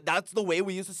 but that's the way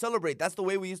we used to celebrate. That's the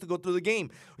way we used to go through the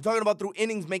game. We're talking about through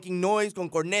innings making noise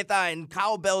con corneta and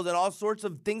cowbells and all sorts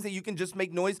of things that you can just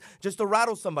make noise just to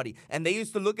rattle somebody. And they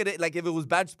used to look at it like if it was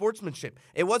bad sportsmanship.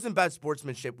 It wasn't bad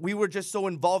sportsmanship. We were just so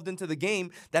involved into the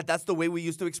game that's the way we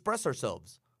used to express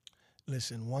ourselves.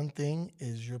 Listen, one thing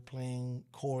is you're playing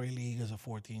Corey League as a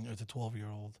 14 or as a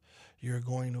 12-year-old. You're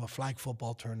going to a flag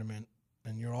football tournament,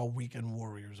 and you're all weekend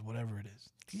warriors, whatever it is.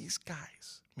 These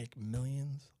guys make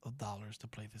millions of dollars to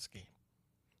play this game.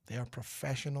 They are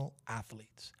professional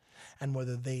athletes. And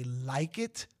whether they like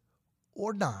it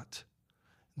or not,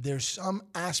 there's some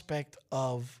aspect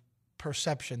of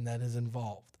perception that is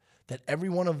involved that every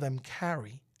one of them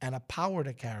carry and a power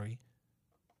to carry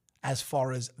as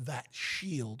far as that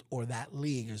shield or that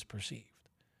league is perceived.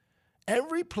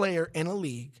 Every player in a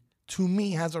league, to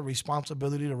me, has a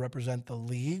responsibility to represent the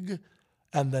league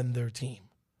and then their team.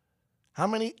 How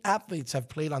many athletes have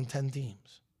played on 10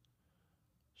 teams?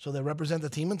 So they represent the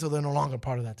team until they're no longer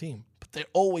part of that team. But they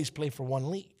always play for one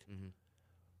league. Mm-hmm.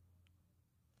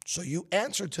 So you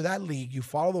answer to that league, you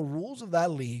follow the rules of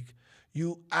that league,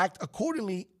 you act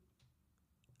accordingly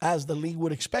as the league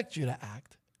would expect you to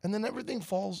act, and then everything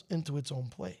falls into its own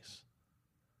place.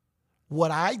 What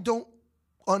I don't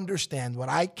understand, what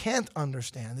I can't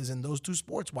understand is in those two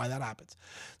sports why that happens.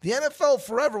 The NFL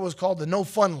forever was called the no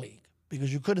fun league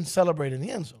because you couldn't celebrate in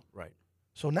the end zone. Right.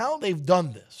 So now they've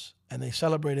done this and they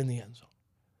celebrate in the end zone.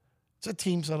 It's a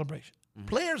team celebration. Mm-hmm.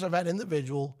 Players have had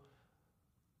individual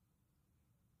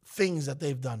things that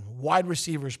they've done, wide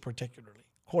receivers particularly.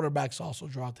 Quarterbacks also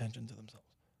draw attention to themselves.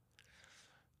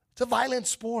 It's a violent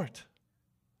sport.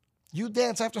 You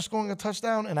dance after scoring a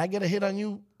touchdown and I get a hit on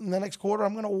you in the next quarter,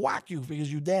 I'm going to whack you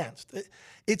because you danced.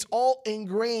 It's all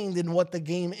ingrained in what the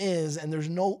game is, and there's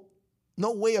no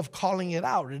way of calling it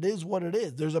out. It is what it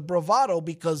is. There's a bravado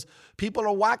because people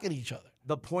are whacking each other.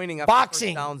 The pointing after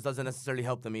boxing first downs doesn't necessarily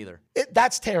help them either.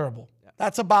 That's terrible. Yeah.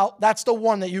 That's the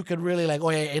one that you could really like, oh,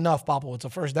 yeah, enough, Papo. It's a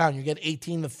first down. You get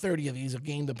 18 to 30 of these a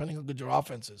game depending on how good your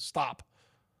offense is. Stop.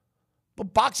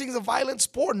 But boxing is a violent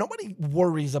sport. Nobody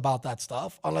worries about that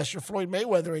stuff unless you're Floyd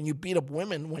Mayweather and you beat up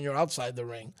women when you're outside the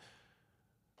ring.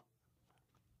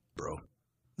 Bro.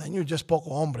 Then you're just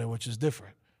poco hombre, which is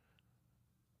different.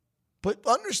 But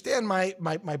understand my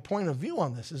point of view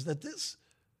on this is that this,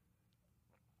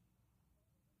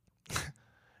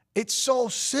 it's so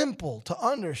simple to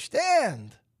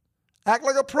understand. Act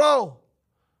like a pro.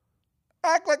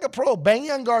 Act like a pro.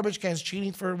 Banging on garbage cans,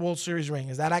 cheating for a World Series ring.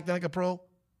 Is that acting like a pro?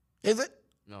 Is it?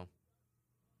 No.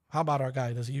 How about our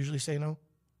guy? Does he usually say no?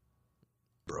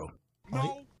 Bro.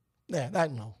 No. Yeah,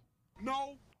 that no.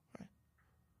 No. Right.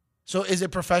 So is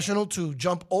it professional to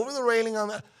jump over the railing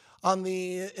in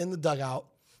the dugout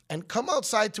and come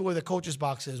outside to where the coach's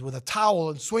box is with a towel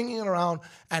and swinging it around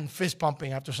and fist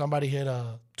pumping after somebody hit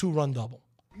a 2-run double?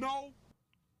 No.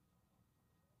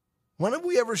 When have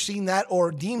we ever seen that or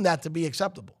deemed that to be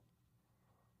acceptable?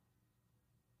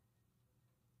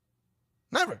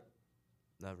 Never.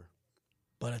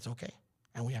 But it's okay,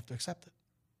 and we have to accept it.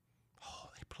 Oh,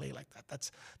 they play like that.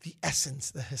 That's the essence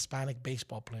the Hispanic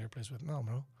baseball player plays with. No,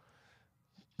 bro.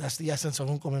 That's the essence of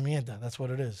un come mierda. That's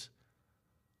what it is.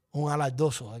 Un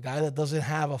alardoso, a guy that doesn't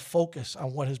have a focus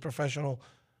on what his professional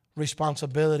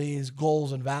responsibilities,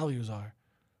 goals, and values are.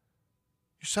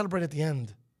 You celebrate at the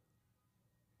end.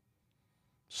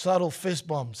 Subtle fist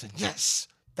bumps, and yes,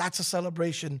 that's a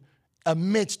celebration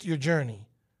amidst your journey.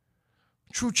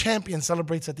 True champion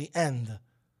celebrates at the end.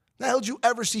 The hell did you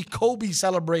ever see Kobe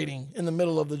celebrating in the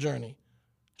middle of the journey?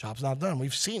 Job's not done.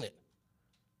 We've seen it.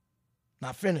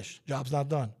 Not finished. Job's not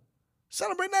done.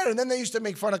 Celebrate that. And then they used to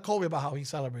make fun of Kobe about how he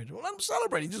celebrated. Well, let him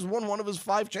celebrate. He just won one of his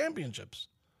 5 championships.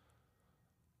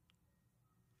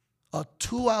 A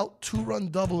 2-out, 2-run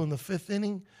double in the 5th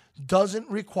inning doesn't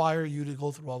require you to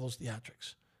go through all those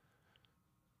theatrics.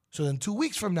 So then 2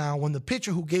 weeks from now, when the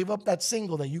pitcher who gave up that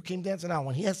single that you came dancing out,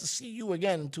 when he has to see you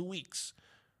again in 2 weeks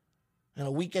in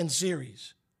a weekend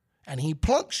series, and he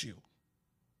plunks you,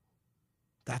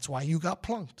 that's why you got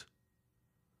plunked.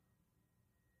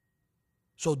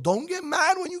 So don't get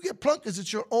mad when you get plunked because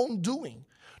it's your own doing.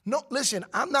 No, listen,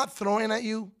 I'm not throwing at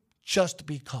you just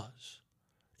because.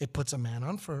 It puts a man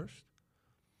on first.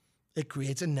 It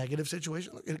creates a negative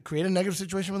situation. It created a negative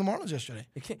situation with the Marlins yesterday.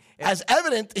 As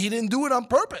evident, he didn't do it on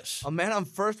purpose. A man on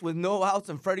first with no outs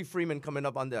and Freddie Freeman coming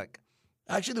up on deck.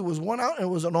 Actually, there was one out and it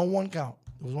was an 0-1 count.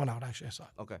 It was one out, actually, I saw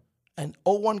it. Okay. An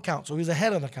 0-1 count, so he's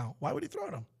ahead of the count. Why would he throw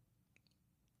at him?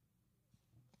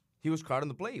 He was crowding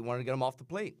the plate. He wanted to get him off the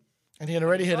plate. And he had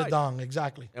already hit a Inside. dong,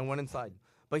 exactly. And went inside.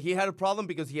 But he had a problem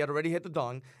because he had already hit the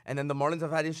dong, and then the Marlins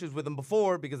have had issues with him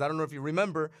before because I don't know if you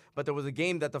remember, but there was a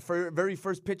game that the very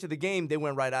first pitch of the game, they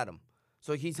went right at him.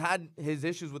 So he's had his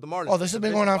issues with the Marlins. Oh, this has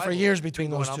been going on for years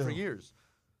between those two. Going on for years.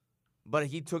 But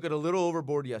he took it a little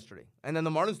overboard yesterday. And then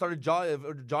the Marlins started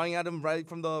jawing at him right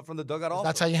from the dugout also.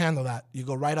 That's how you handle that. You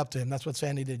go right up to him. That's what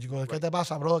Sandy did. You go, ¿Qué te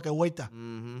pasa, bro? ¿Qué vuelta?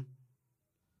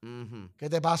 ¿Qué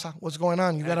te pasa? What's going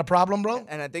on? You got a problem, bro?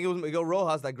 And I think it was Miguel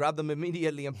Rojas that grabbed him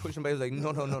immediately and pushed him back. He was like,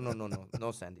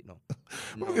 no, Sandy, no.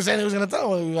 Because Sandy was going to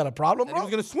tell him, you got a problem, And bro? he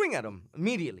was going to swing at him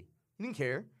immediately. He didn't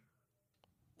care.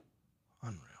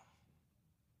 Unreal.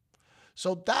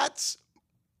 So that's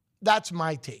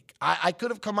my take. I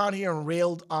could have come out here and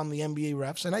railed on the NBA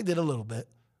refs, and I did a little bit.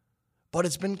 But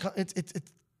it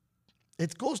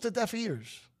goes to deaf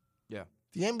ears. Yeah.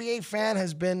 The NBA fan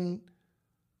has been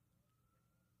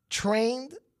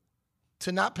trained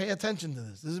to not pay attention to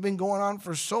this. This has been going on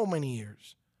for so many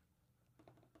years.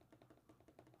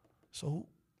 So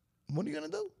what are you going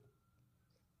to do?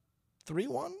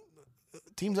 3-1?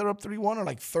 Teams that are up 3-1 are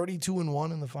like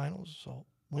 32-1 in the finals. So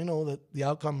we know that the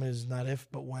outcome is not if,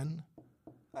 but when.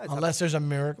 Unless there's a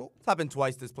miracle. It's happened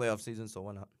twice this playoff season, so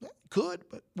why not? Yeah, could,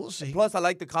 but we'll see. Plus, I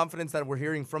like the confidence that we're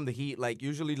hearing from the Heat. Like,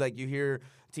 usually, like, you hear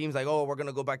teams like, oh, we're going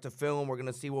to go back to film. We're going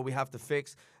to see what we have to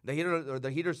fix. The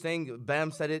Heaters saying,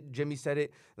 Bam said it, Jimmy said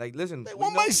it. Like, listen. They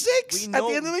won by 6 at the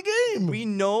end of the game. We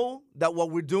know that what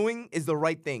we're doing is the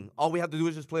right thing. All we have to do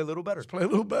is just play a little better. Just play a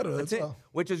little better. That's it. All.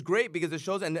 Which is great because it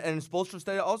shows, and Spoelstra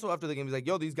said it also after the game. He's like,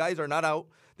 yo, these guys are not out.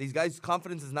 These guys'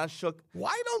 confidence is not shook.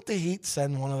 Why don't the Heat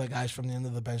send one of the guys from the end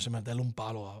of the bench to meterle un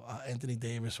palo Anthony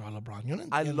Davis or LeBron? You know,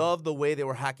 I love the way they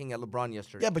were hacking at LeBron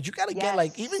yesterday. Yeah, but you got to get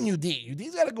like, even UD.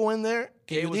 UD's got to go in there.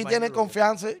 Que UD tiene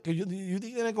confianza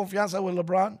with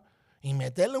LeBron. Y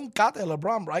meterle un cate a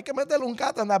LeBron, bro. Hay que meterle un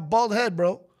cate on that bald head,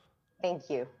 bro. Thank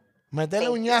you.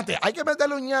 Meterle un ñate. Hay que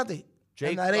meterle un ñate.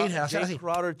 Jake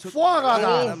Crowder took Fuego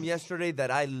at him yesterday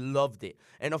that I loved it.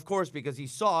 And of course, because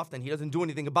he's soft and he doesn't do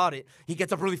anything about it, he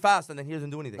gets up really fast and then he doesn't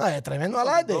do anything. Ay, tremendo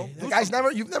alarde. The guy's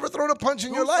you've never thrown a punch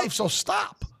in your life, so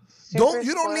stop. You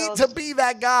don't need to be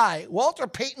that guy. Walter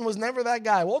Payton was never that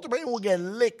guy. Walter Payton will get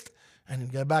licked and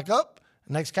he'd get back up.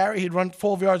 Next carry, he'd run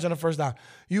 12 yards on a first down.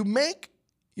 You make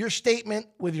your statement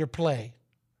with your play.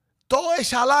 Todo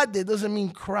es alarde doesn't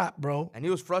mean crap, bro. And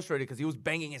he was frustrated because he was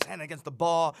banging his hand against the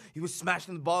ball. He was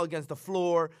smashing the ball against the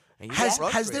floor. And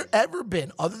Has there ever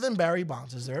been, other than Barry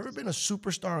Bonds, has there ever been a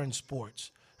superstar in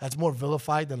sports that's more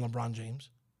vilified than LeBron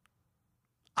James?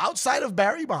 Outside of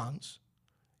Barry Bonds,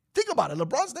 think about it.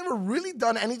 LeBron's never really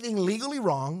done anything legally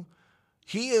wrong.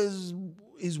 He's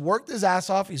worked his ass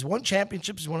off. He's won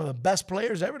championships. He's one of the best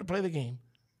players ever to play the game.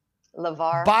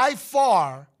 LeVar. By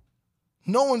far,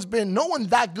 no one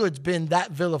that good's been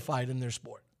that vilified in their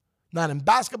sport. Not in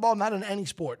basketball, not in any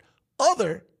sport,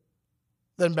 other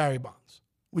than Barry Bonds.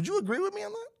 Would you agree with me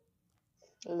on that?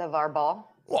 LeVar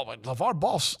Ball. Well, but LeVar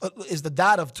Ball is the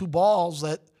dad of two balls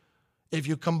that, if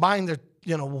you combine their,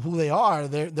 who they are,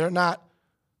 they're not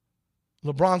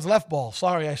LeBron's left ball.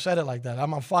 Sorry, I said it like that.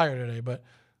 I'm on fire today, but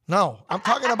no, I'm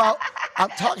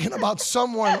talking about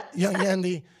someone, young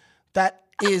Yandy, that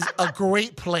is a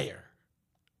great player.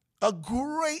 A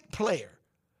great player.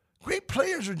 Great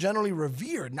players are generally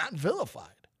revered, not vilified.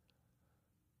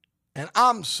 And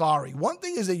I'm sorry. One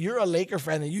thing is that you're a Laker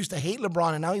fan that used to hate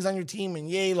LeBron, and now he's on your team, and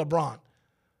yay, LeBron.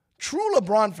 True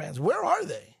LeBron fans, where are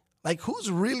they? Like,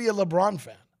 who's really a LeBron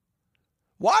fan?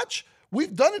 Watch.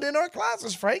 We've done it in our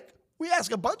classes, Frank. We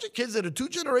ask a bunch of kids that are 2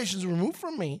 generations removed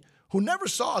from me who never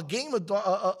saw a game of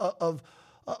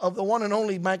the one and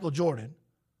only Michael Jordan.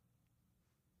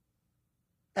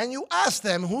 And you ask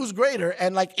them who's greater,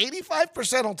 and like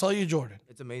 85% will tell you Jordan.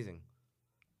 It's amazing.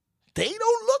 They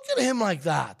don't look at him like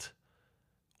that.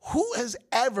 Who has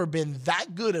ever been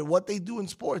that good at what they do in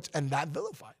sports and that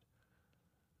vilified?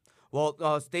 Well,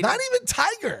 not even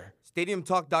Tiger.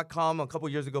 StadiumTalk.com a couple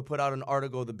years ago put out an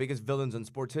article, The Biggest Villains in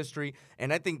Sports History,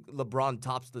 and I think LeBron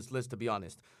tops this list, to be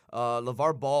honest.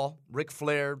 LeVar Ball, Ric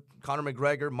Flair, Conor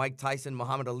McGregor, Mike Tyson,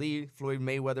 Muhammad Ali, Floyd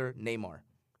Mayweather, Neymar.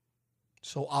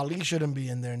 So Ali shouldn't be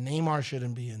in there. Neymar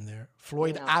shouldn't be in there.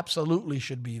 Floyd absolutely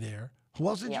should be there. Who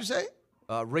else did you say?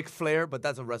 Ric Flair, but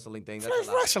that's a wrestling thing. That's Flair's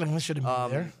allowed. wrestling. This shouldn't be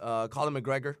there. Colin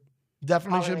McGregor,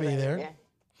 Definitely should be there. Yeah.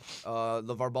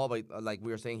 LeVar Ball, but like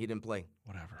we were saying, he didn't play.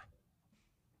 Whatever.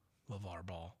 LeVar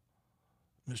Ball.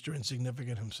 Mr.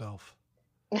 Insignificant himself.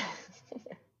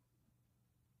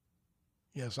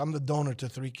 Yes, I'm the donor to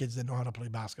 3 kids that know how to play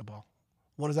basketball.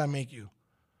 What does that make you?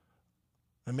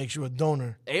 That makes you a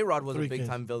donor. A-Rod was a 3 kids.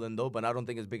 big-time villain, though, but I don't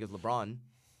think as big as LeBron.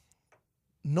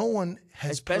 No one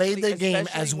has Especially- played the game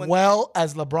especially as when- well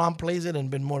as LeBron plays it and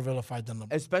been more vilified than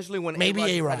LeBron. Especially when Maybe A-Rod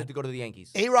A-Rod. decided to go to the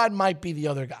Yankees. A-Rod might be the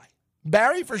other guy.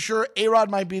 Barry for sure. A-Rod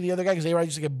might be the other guy because A-Rod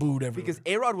used to get booed everywhere. Because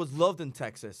A-Rod was loved in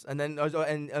Texas, and then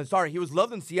he was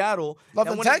loved in Seattle. Loved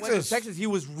and in when he went Texas. to Texas, he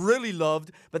was really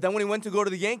loved. But then when he went to go to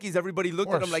the Yankees, everybody looked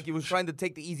at him course. like he was trying to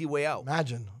take the easy way out.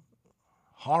 Imagine.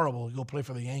 Horrible. You go play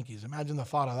for the Yankees. Imagine the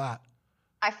thought of that.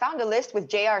 I found a list with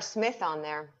J.R. Smith on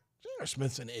there. J.R.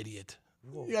 Smith's an idiot.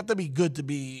 You have to be good to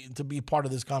be part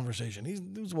of this conversation.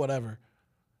 He's whatever.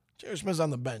 J.R. Smith's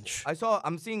on the bench.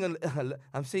 I'm seeing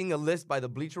a list by the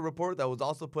Bleacher Report that was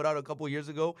also put out a couple years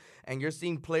ago, and you're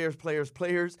seeing players.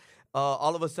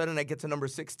 All of a sudden, I get to number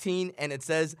 16, and it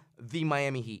says the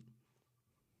Miami Heat.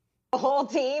 The whole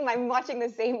team. I'm watching the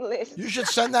same list. You should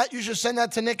send that. You should send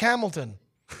that to Nick Hamilton.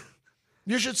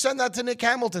 You should send that to Nick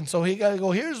Hamilton. So he gotta go.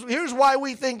 Here's why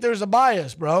we think there's a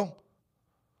bias, bro.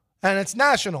 And it's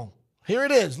national. Here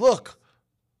it is. Look,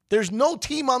 there's no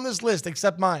team on this list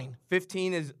except mine.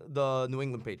 15 is the New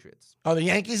England Patriots. Are the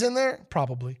Yankees in there?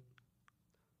 Probably.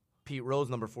 Pete Rose,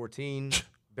 number 14.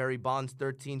 Barry Bonds,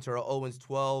 13. Terrell Owens,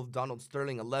 12. Donald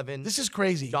Sterling, 11. This is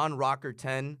crazy. John Rocker,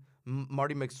 10.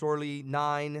 Marty McSorley,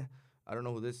 9. I don't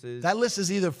know who this is. That list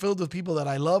is either filled with people that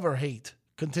I love or hate.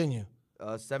 Continue.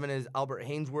 7 is Albert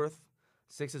Hainsworth.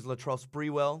 6 is Latrell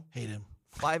Sprewell. Hate him.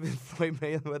 5 is Floyd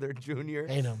Mayweather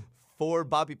Jr. Hate him. 4,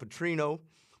 Bobby Petrino.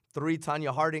 3,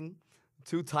 Tanya Harding.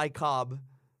 2, Ty Cobb.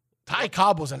 Ty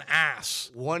Cobb was an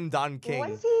ass. 1, Don King.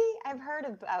 Was he? I've heard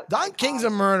about Don Ty King's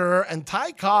Cobb. a murderer, and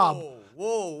Ty Cobb,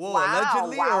 Whoa. Wow,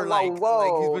 Allegedly wow, or like, whoa,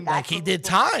 like he's been like he did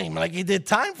time. Like he did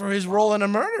time for his role in a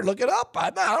murder. Look it up. I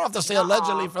don't have to say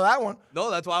allegedly for that one. No,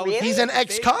 that's why I was. Really? He's an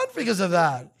ex-con because of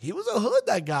that. He was a hood,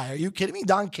 that guy. Are you kidding me?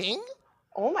 Don King?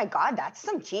 Oh my God, that's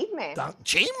some cheap man.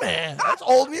 Cheap man. That's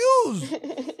old news.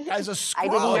 Guy's a I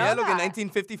didn't Oh, scrub. know yeah, look, in that.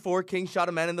 1954, King shot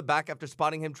a man in the back after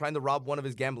spotting him trying to rob one of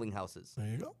his gambling houses. There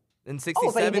you go. In Oh, but he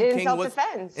 67, did it in King was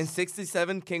self-defense. in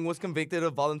 67, King was convicted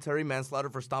of voluntary manslaughter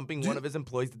for stomping one of his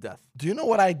employees to death. Do you know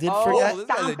what I did Oh, forget? this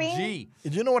guy's a stomping? G. Do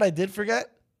you know what I did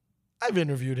forget? I've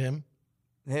interviewed him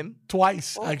Him?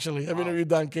 twice, actually. I've interviewed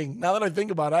Don King. Now that I think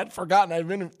about it, I'd forgotten.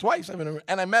 I've interviewed twice. And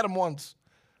I met him once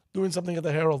doing something at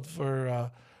the Herald for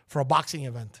a boxing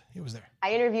event. He was there.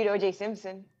 I interviewed O.J.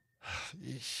 Simpson.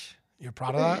 Yeesh. You're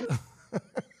proud of that?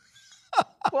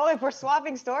 Well, if we're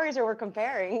swapping stories or we're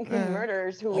comparing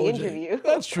murderers who we OJ. interview.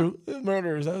 That's true.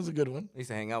 Murderers. That was a good one. I used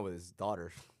to hang out with his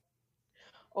daughter.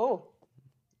 Oh,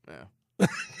 Yeah.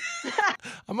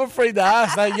 I'm afraid to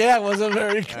ask. That wasn't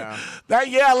very good. Yeah.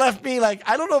 That left me like,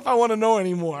 I don't know if I want to know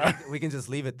anymore. We can just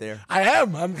leave it there. I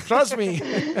am. Trust me.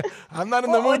 I'm not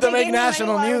in the Well, mood to OJ make gave me money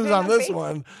national while I was news in on the this face.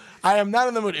 one. I am not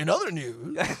in the mood. In other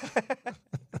news,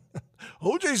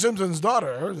 O.J. Simpson's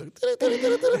daughter.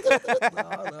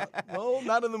 No,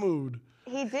 not in the mood.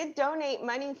 he did donate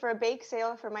money for a bake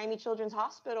sale for Miami Children's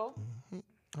Hospital.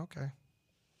 Okay.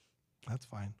 That's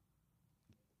fine.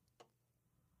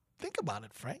 Think about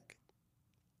it, Frank.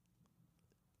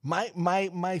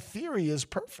 My theory is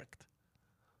perfect.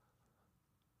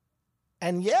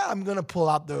 And yeah, I'm gonna pull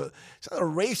out it's not a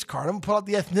race card. I'm gonna pull out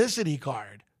the ethnicity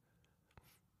card.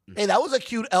 Hey, that was a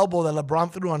cute elbow that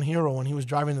LeBron threw on Hero when he was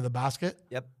driving to the basket.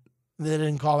 Yep. They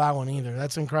didn't call that one either.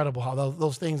 That's incredible how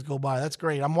those things go by. That's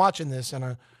great. I'm watching this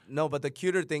and No, but the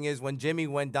cuter thing is when Jimmy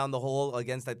went down the hole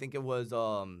against, I think it was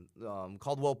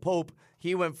Caldwell Pope.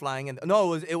 He went flying, and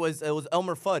no, it was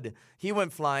Elmer Fudd. He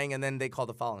went flying, and then they called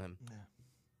a foul on him. Yeah.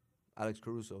 Alex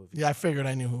Caruso. yeah, I figured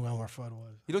I knew who Elmer Fudd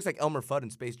was. He looks like Elmer Fudd in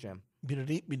Space Jam. Beat a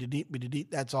deep, beat a deep, beat a deep.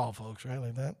 That's all, folks, right?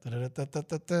 Like that.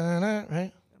 Da-da-da-da-da-da-da,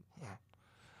 right?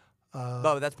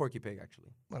 No, that's Porky Pig, actually.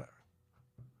 Whatever.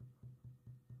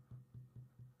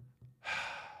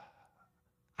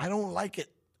 I don't like it.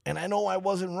 And I know I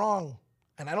wasn't wrong.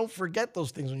 And I don't forget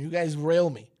those things when you guys rail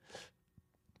me.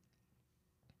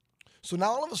 So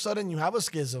now all of a sudden you have a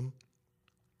schism.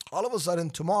 All of a sudden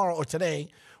tomorrow or today,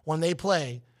 when they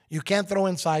play, you can't throw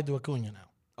inside to Acuna now.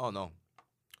 Oh, no.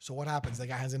 So what happens? The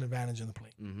guy has an advantage in the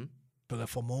plate. Mm-hmm. Pero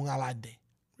formó un alarde.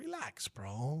 Relax,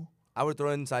 bro. I would throw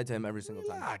it inside to him every single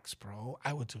time. Relax, bro.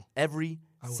 I would too. Every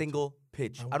would single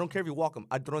pitch. I don't care if you walk him.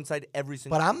 I'd throw inside every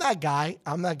single But I'm that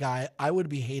guy. I would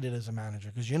be hated as a manager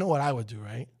because you know what I would do,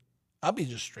 right? I'll be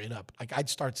just straight up. Like, I'd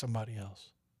start somebody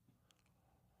else.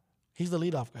 He's the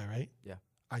leadoff guy, right? Yeah.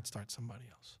 I'd start somebody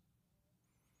else.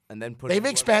 And then They've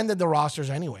expanded the rosters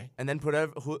anyway. And then put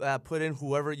in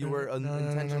whoever you were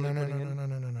intentionally putting in.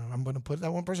 No. I'm going to put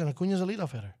that one person. Acuna's a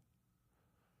leadoff hitter.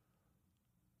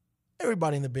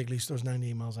 Everybody in the big leagues throws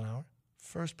 98 miles an hour.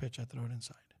 First pitch, I throw it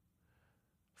inside.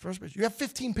 First pitch. You have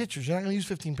 15 pitchers. You're not going to use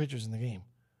 15 pitchers in the game.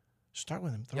 Start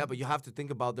with him. Yeah, but you have to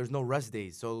think about there's no rest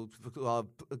days. So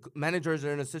managers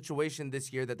are in a situation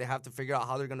this year that they have to figure out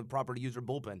how they're going to properly use their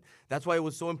bullpen. That's why it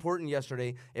was so important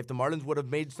yesterday. If the Marlins would have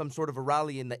made some sort of a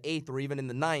rally in the 8th or even in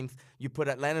the 9th, you put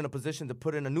Atlanta in a position to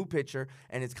put in a new pitcher,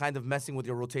 and it's kind of messing with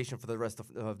your rotation for the rest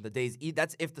of the days.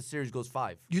 That's if the series goes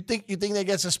 5. You think they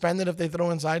get suspended if they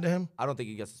throw inside to him? I don't think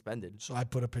he gets suspended. So I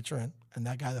put a pitcher in, and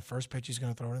that guy, the first pitch, he's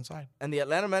going to throw it inside. And the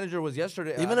Atlanta manager was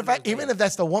yesterday. Even if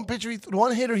that's the one pitcher,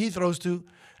 one hitter he throws to,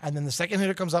 and then the second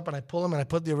hitter comes up and I pull him and I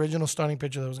put the original starting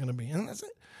pitcher that was going to be, and that's it.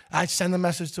 I send the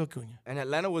message to Acuna. And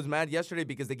Atlanta was mad yesterday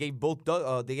because they gave both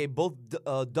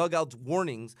dugouts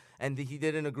warnings, and he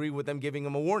didn't agree with them giving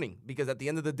him a warning because at the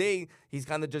end of the day, he's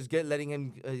kind of just letting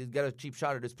him get a cheap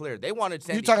shot at his player. They wanted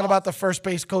Sandy. You talking Koufax. about the first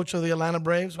base coach of the Atlanta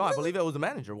Braves? No, I believe it was the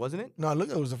manager, wasn't it? No, look,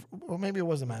 it was maybe it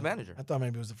was the manager. Manager. I thought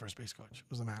maybe it was the first base coach. It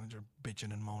was the manager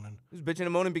bitching and moaning. He was bitching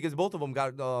and moaning because both of them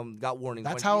got warnings.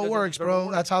 That's When how he it doesn't works, deserve a bro.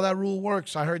 warning. That's how that rule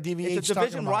works. I heard DVH It's a talking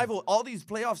division about rival. All these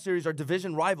playoff series are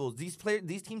division rivals. These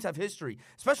teams have history,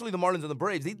 especially the Marlins and the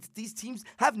Braves. These teams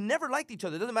have never liked each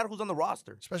other. It doesn't matter who's on the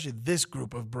roster. Especially this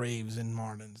group of Braves and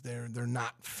Marlins. They're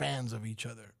not fans of each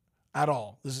other at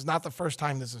all. This is not the first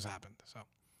time this has happened. So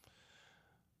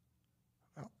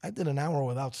well, I did an hour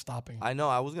without stopping I know.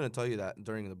 I was going to tell you that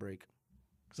during the break.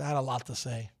 because I had a lot to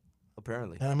say.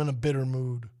 Apparently. And I'm in a bitter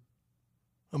mood.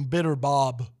 I'm bitter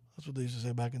Bob. That's what they used to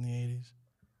say back in the 80s.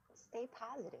 Stay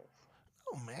positive.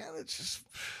 Oh, man, it's just...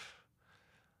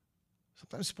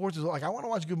 Sometimes sports is like, I want to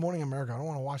watch Good Morning America. I don't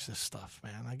want to watch this stuff,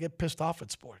 man. I get pissed off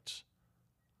at sports.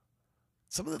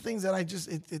 Some of the things that I just,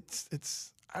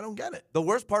 I don't get it. The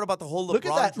worst part about the whole LeBron Look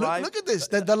at that. drive. Look at this.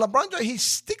 The LeBron drive, he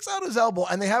sticks out his elbow,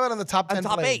 and they have it on the top 10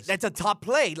 top plays. 8. That's a top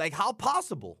play. Like, how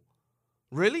possible?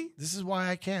 Really? This is why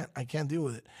I can't deal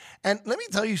with it. And let me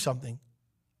tell you something.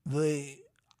 I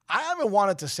haven't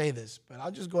wanted to say this, but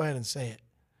I'll just go ahead and say it.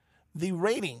 The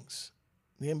ratings,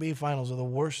 the NBA Finals, are the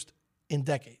worst in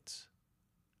decades.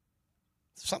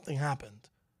 Something happened.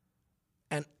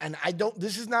 And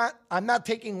I'm not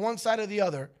taking one side or the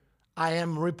other. I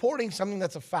am reporting something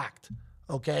that's a fact,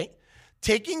 okay?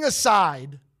 Taking a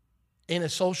side in a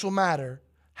social matter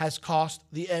has cost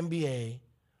the NBA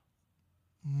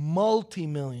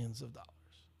multi-millions of dollars,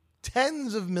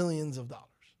 tens of millions of dollars.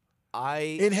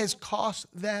 It has cost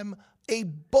them a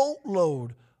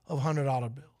boatload of $100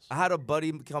 bills. I had a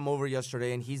buddy come over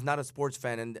yesterday, and he's not a sports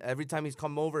fan. And every time he's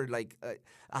come over, like,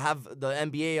 I have the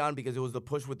NBA on because it was the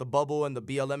push with the bubble and the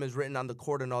BLM is written on the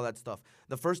court and all that stuff.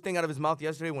 The first thing out of his mouth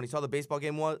yesterday when he saw the baseball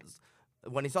game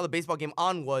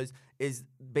is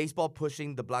baseball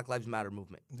pushing the Black Lives Matter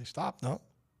movement. They stopped, no?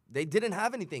 They didn't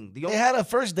have anything. They had a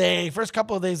first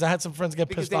couple of days, I had some friends get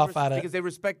pissed off at it. Because they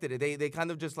respected it. They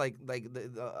kind of just like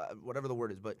whatever the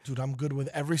word is. But dude, I'm good with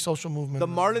every social movement. The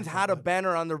Marlins had a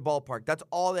banner on their ballpark. That's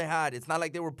all they had. It's not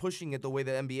like they were pushing it the way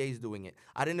the NBA is doing it.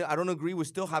 I don't agree with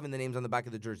still having the names on the back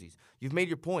of the jerseys. You've made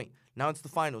your point. Now it's the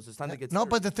finals. It's time to get No, serious.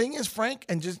 but the thing is, Frank,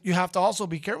 and just you have to also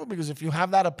be careful because if you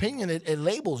have that opinion, it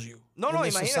labels you. No, in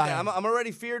this imagínate. society. I'm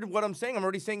already feared what I'm saying. I'm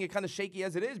already saying it kind of shaky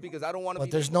as it is because I don't want to.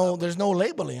 But there's no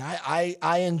labeling.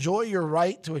 I enjoy your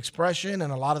right to expression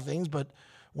and a lot of things, but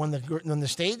when the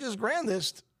stage is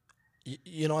grandest,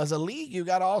 you know, as a league, you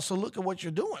got to also look at what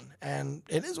you're doing, and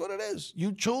it is what it is.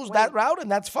 You choose that route, and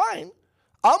that's fine.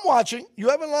 I'm watching. You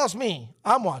haven't lost me.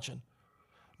 I'm watching,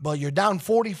 but you're down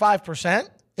 45%.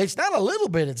 It's not a little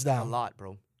bit. It's down a lot,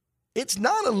 bro. It's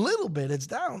not a little bit. It's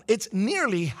down. It's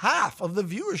nearly half of the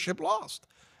viewership lost.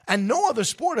 And no other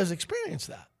sport has experienced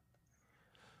that.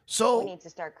 So We need to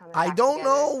start coming I back don't together.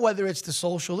 know whether it's the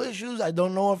social issues. I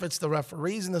don't know if it's the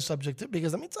referees and the subject.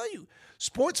 Because let me tell you,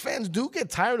 sports fans do get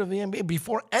tired of the NBA.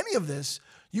 Before any of this,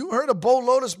 you heard a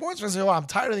boatload of sports fans say, oh, I'm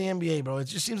tired of the NBA, bro. It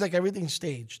just seems like everything's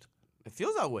staged. It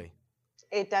feels that way.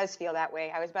 It does feel that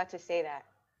way. I was about to say that.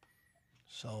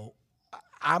 So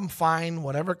I'm fine.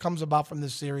 Whatever comes about from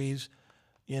this series,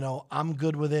 you know, I'm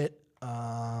good with it.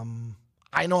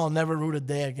 I know I'll never root a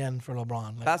day again for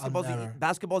LeBron. Like,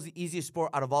 Basketball's the easiest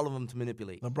sport out of all of them to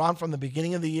manipulate. LeBron, from the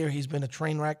beginning of the year, he's been a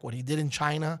train wreck. What he did in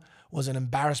China was an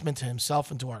embarrassment to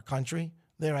himself and to our country.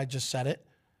 There, I just said it.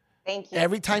 Thank you.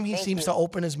 Every time he Thank seems you. to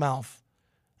open his mouth,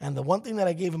 and the one thing that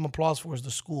I gave him applause for is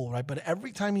the school, right? But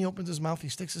every time he opens his mouth, he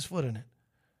sticks his foot in it.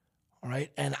 All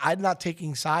right. And I'm not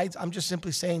taking sides. I'm just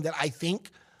simply saying that I think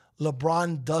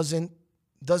LeBron doesn't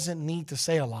need to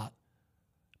say a lot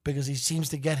because he seems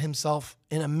to get himself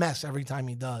in a mess every time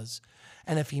he does.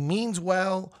 And if he means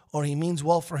well or he means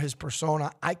well for his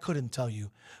persona, I couldn't tell you.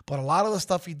 But a lot of the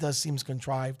stuff he does seems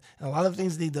contrived. And a lot of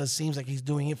things that he does seems like he's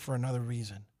doing it for another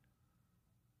reason.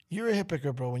 You're a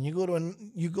hypocrite, bro. When you go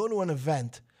to an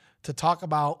event to talk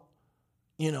about,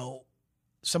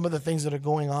 some of the things that are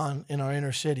going on in our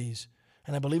inner cities,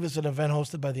 and I believe it's an event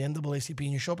hosted by the NAACP,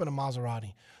 and you show up in a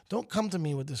Maserati, don't come to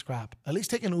me with this crap. At least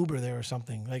take an Uber there or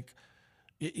something. Like,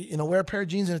 wear a pair of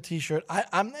jeans and a T-shirt.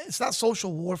 It's not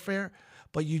social warfare,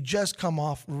 but you just come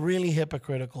off really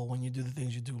hypocritical when you do the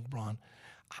things you do, LeBron.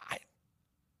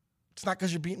 It's not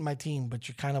because you're beating my team, but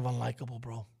you're kind of unlikable,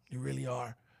 bro. You really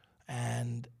are.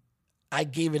 And I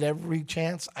gave it every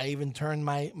chance. I even turned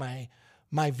my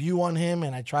view on him,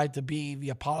 and I tried to be the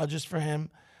apologist for him.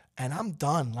 And I'm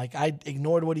done. Like, I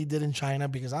ignored what he did in China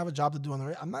because I have a job to do on the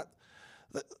radio.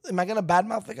 Am I going to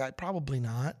badmouth the guy? Probably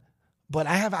not. But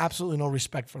I have absolutely no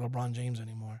respect for LeBron James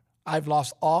anymore. I've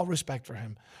lost all respect for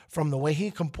him, from the way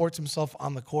he comports himself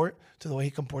on the court to the way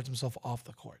he comports himself off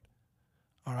the court.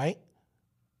 All right?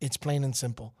 It's plain and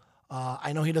simple.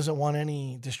 I know he doesn't want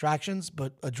any distractions,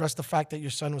 but address the fact that your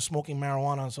son was smoking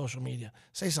marijuana on social media.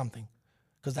 Say something,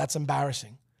 because that's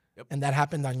embarrassing. Yep. And that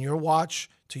happened on your watch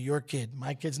to your kid.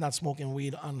 My kid's not smoking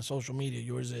weed on social media.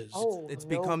 Yours is. Oh, It's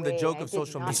no become the way. joke I of did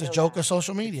social not media. It's a know joke that. of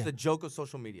social media. It's the joke of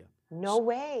social media. No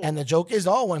way. And the joke is,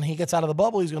 when he gets out of the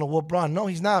bubble, he's going to whoop Bron. No,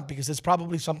 he's not, because it's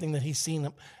probably something that he's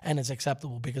seen and it's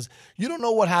acceptable, because you don't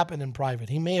know what happened in private.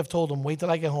 He may have told him, wait till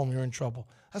I get home, you're in trouble.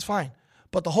 That's fine.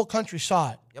 But the whole country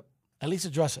saw it. Yep. At least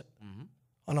address it. Mm-hmm.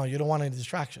 Oh, no, you don't want any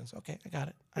distractions. Okay, I got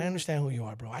it. I understand who you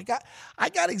are, bro. I got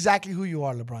exactly who you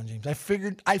are, LeBron James. I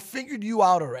figured you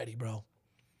out already, bro.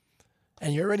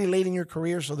 And you're already late in your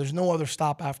career, so there's no other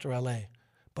stop after LA.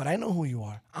 But I know who you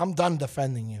are. I'm done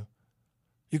defending you.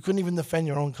 You couldn't even defend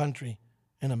your own country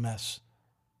in a mess.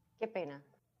 Qué pena.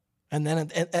 And then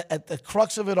at the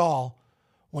crux of it all,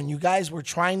 when you guys were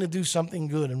trying to do something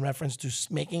good in reference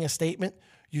to making a statement,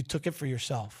 you took it for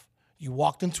yourself. You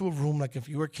walked into a room like if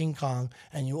you were King Kong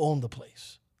and you owned the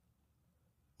place.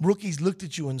 Rookies looked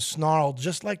at you and snarled,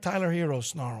 just like Tyler Hero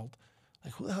snarled.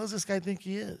 Like, who the hell does this guy think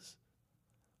he is?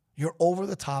 You're over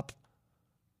the top.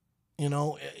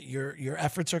 Your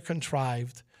efforts are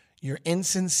contrived. You're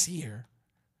insincere.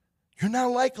 You're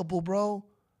not likable, bro.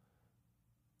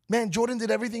 Man, Jordan did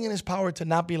everything in his power to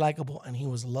not be likable, and he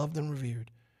was loved and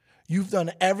revered. You've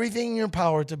done everything in your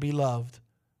power to be loved,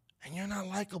 and you're not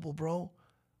likable, bro.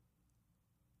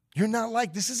 You're not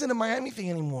liked. This isn't a Miami thing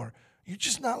anymore. You're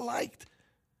just not liked.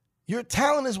 Your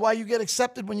talent is why you get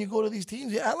accepted when you go to these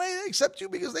teams. LA, they accept you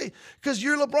because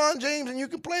you're LeBron James and you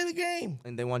can play the game.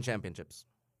 And they won championships.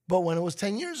 But when it was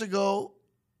 10 years ago,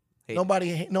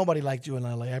 Hated. nobody liked you in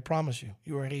LA. I promise you.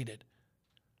 You were hated.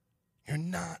 You're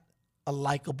not a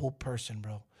likable person,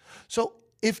 bro. So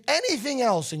if anything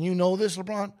else, and you know this,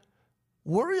 LeBron,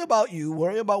 worry about you,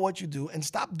 worry about what you do, and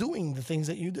stop doing the things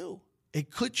that you do. It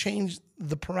could change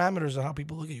the parameters of how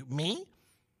people look at you. Me,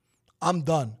 I'm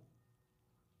done.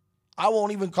 I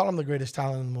won't even call him the greatest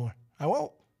talent anymore. I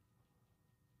won't.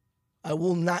 I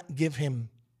will not give him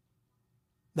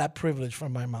that privilege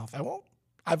from my mouth. I won't.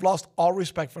 I've lost all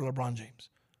respect for LeBron James.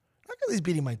 Not because he's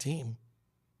beating my team,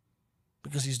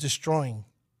 because he's destroying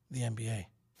the NBA.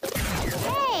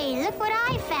 Hey, look what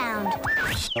I found.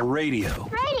 A radio.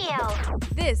 Radio.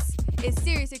 This is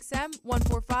SiriusXM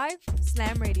 145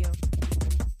 Slam Radio.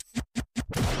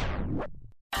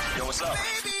 Yo, what's up?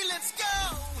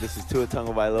 This is Tua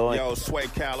Tagovailoa. Yo, Sway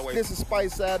Calloway. This is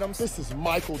Spice Adams. This is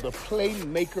Michael, the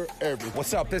playmaker everything.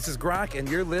 What's up? This is Gronk, and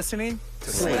you're listening to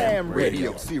Slam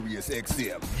Radio. Sirius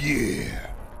XM.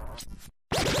 Yeah.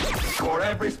 For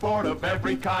every sport of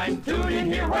every kind, tune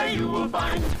in here where you will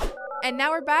find. And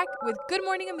now we're back with Good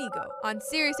Morning Amigo on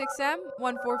SiriusXM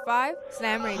 145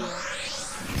 Slam Radio.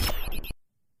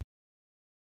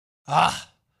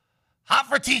 Hot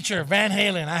for Teacher, Van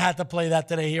Halen. I had to play that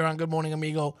today here on Good Morning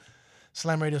Amigo,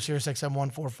 Slam Radio, SiriusXM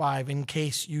 145. In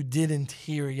case you didn't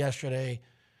hear yesterday,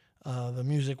 the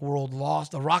music world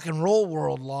lost, the rock and roll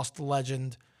world lost the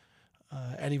legend.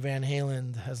 Eddie Van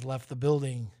Halen has left the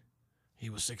building. He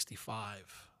was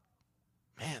 65.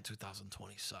 Man,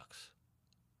 2020 sucks.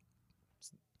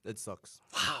 It sucks.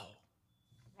 Wow.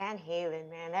 Van Halen,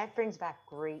 man, that brings back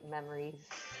great memories.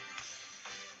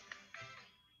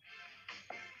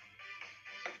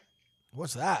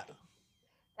 What's that?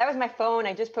 That was my phone.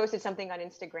 I just posted something on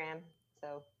Instagram.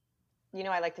 So,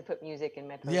 I like to put music in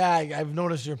my post. Yeah, I've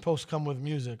noticed your posts come with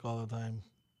music all the time.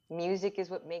 Music is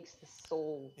what makes the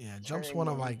soul. Yeah, Jump's turn one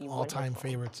of and my be all-time wonderful.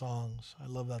 favorite songs. I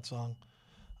love that song.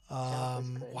 Jump is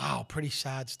good. Wow, pretty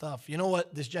sad stuff. You know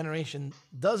what? This generation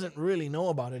doesn't really know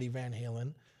about Eddie Van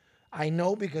Halen. I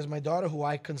know because my daughter, who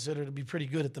I consider to be pretty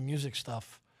good at the music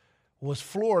stuff, was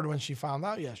floored when she found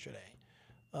out yesterday.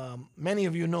 Many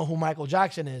of you know who Michael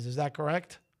Jackson is. Is that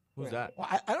correct? Who's that? Well,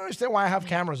 I don't understand why I have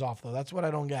cameras off, though. That's what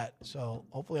I don't get. So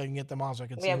hopefully I can get them on so I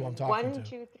can We see have who I'm talking 1, to.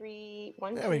 2, 3,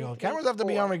 1, There we 2, go. 3, Cameras have to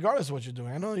be on 4. regardless of what you're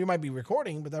doing. I know you might be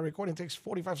recording, but that recording takes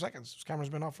 45 seconds. This camera's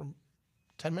been off for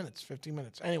 10 minutes, 15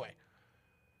 minutes. Anyway,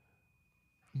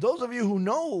 those of you who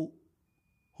know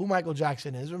who Michael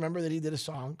Jackson is, remember that he did a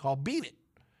song called Beat It.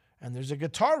 And there's a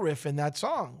guitar riff in that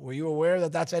song. Were you aware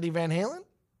that that's Eddie Van Halen?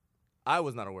 I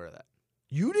was not aware of that.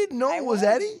 You didn't know it was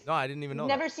Eddie? No, I didn't even know.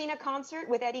 Never seen a concert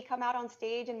with Eddie come out on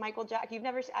stage and Michael Jackson. You've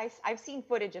never. I've seen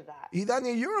footage of that.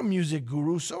 Idania, you're a music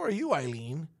guru. So are you,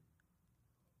 Eileen.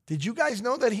 Did you guys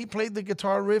know that he played the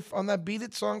guitar riff on that Beat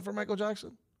It song for Michael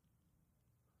Jackson?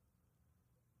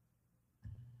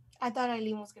 I thought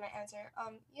Eileen was gonna answer.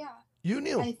 Yeah. You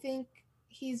knew. I think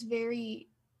he's very.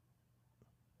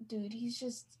 Dude, he's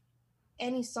just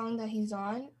any song that he's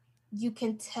on, you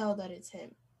can tell that it's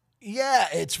him. Yeah,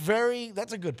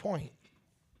 that's a good point.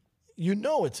 You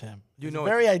know it's him. You know it's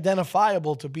very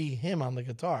identifiable to be him on the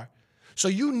guitar. So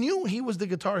you knew he was the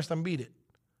guitarist on Beat It.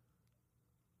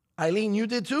 Eileen, you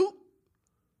did too?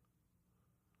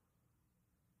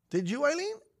 Did you,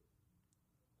 Eileen?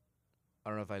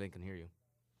 I don't know if Eileen can hear you.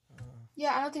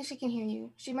 Yeah, I don't think she can hear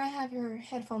you. She might have her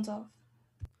headphones off.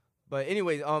 But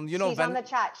anyway, you know, She's on the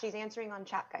chat. She's answering on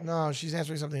chat, guys. No, she's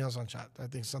answering something else on chat. I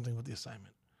think something with the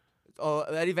assignment.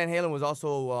 Eddie Van Halen was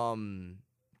also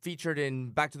featured in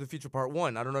Back to the Future Part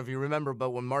 1. I don't know if you remember,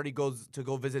 but when Marty goes to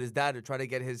go visit his dad to try to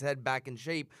get his head back in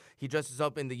shape, he dresses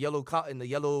up in the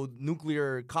yellow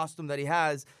nuclear costume that he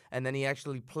has, and then he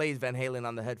actually plays Van Halen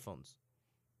on the headphones.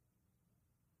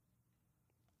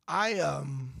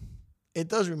 It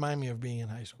does remind me of being in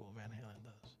high school. Van Halen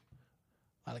does.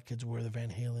 A lot of kids wear the Van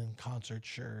Halen concert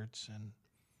shirts, and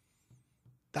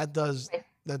that does,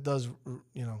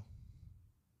 you know.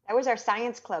 That was our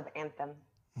science club anthem.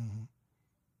 Mm-hmm.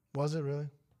 Was it really?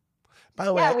 By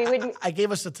the way, Yeah, we wouldn't. I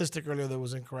gave a statistic earlier that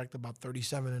was incorrect about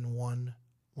 37-1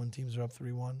 when teams are up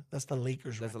 3-1. That's the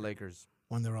Lakers. That's the Lakers.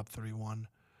 When they're up 3-1.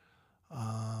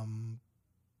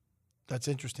 That's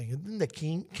interesting. Didn't the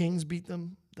Kings beat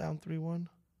them down 3-1?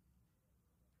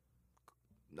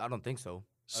 I don't think so.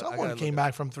 Someone came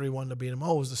back from 3-1 to beat them.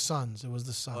 Oh, it was the Suns. It was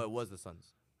the Suns. Oh, it was the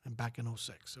Suns. And back in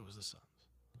 06, it was the Suns.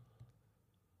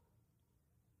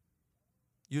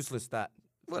 Useless stat.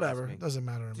 Whatever. It doesn't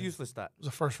matter. It's a useless stat. It was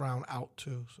a first round out,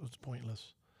 too, so it's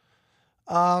pointless.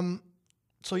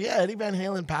 So, yeah, Eddie Van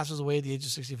Halen passes away at the age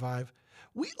of 65.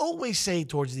 We always say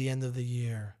towards the end of the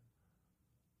year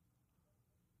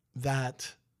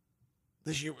that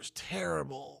this year was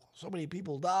terrible. So many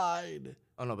people died.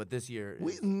 Oh, no, but this year...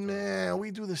 We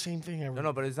do the same thing every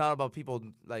No, but it's not about people,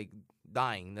 like,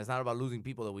 dying. That's not about losing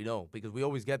people that we know, because we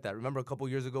always get that. Remember a couple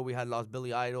years ago we had lost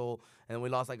Billy Idol, and then we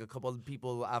lost, like, a couple of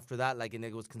people after that, like, and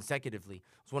it was consecutively.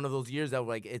 It's one of those years that,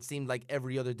 like, it seemed like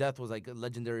every other death was, like, a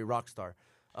legendary rock star.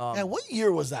 And what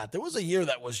year was that? There was a year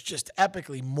that was just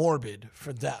epically morbid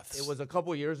for deaths. It was a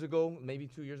couple years ago, maybe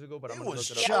 2 years ago, but I'm going to look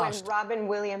it up. Yeah, when Robin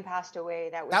Williams passed away,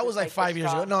 that was That just, was like the 5 years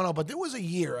ago. straw. No, but there was a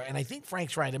year, and I think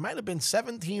Frank's right. It might have been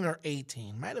 17 or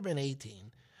 18. Might have been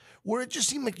 18, where it just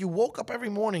seemed like you woke up every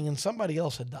morning and somebody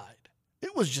else had died.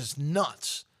 It was just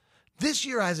nuts. This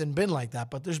year hasn't been like that,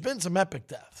 but there's been some epic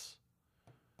deaths.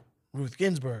 Ruth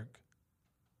Ginsburg.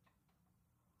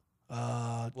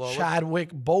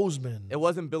 Chadwick Boseman. It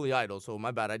wasn't Billy Idol, so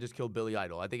my bad. I just killed Billy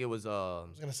Idol. I think it was... I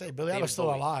was going to say, Billy Idol's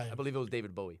still alive. I believe it was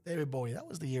David Bowie. David Bowie. That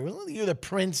was the year. Wasn't it the year that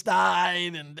Prince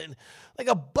died? And then, like,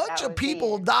 a bunch of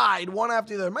people died one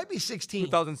after the other. It might be 16.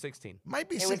 2016. Might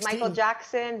be It 16. was Michael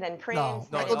Jackson, then Prince. No,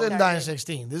 then Michael Michael didn't die in Jackson.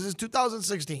 16. This is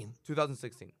 2016.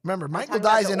 2016. Remember, Michael talking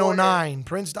about dies the in order. 09.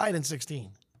 Prince died in 16.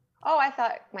 Oh, I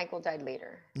thought Michael died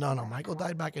later. No, Michael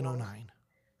died back in 09.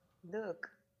 Look.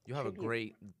 You have a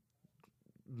great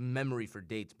memory for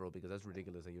dates, bro, because that's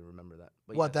ridiculous that you remember that.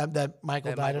 But What, yeah. that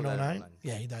Michael That died Michael in died 09? in 09.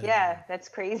 Yeah, he died Yeah, that's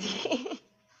crazy.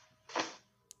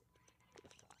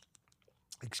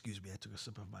 Excuse me, I took a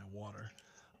sip of my water.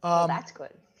 Well, that's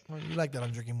good. Well, you like that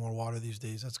I'm drinking more water these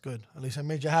days. That's good. At least I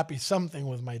made you happy something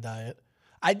with my diet.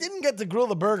 I didn't get to grill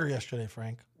the burger yesterday,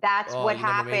 Frank. That's what you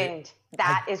never made it? happened.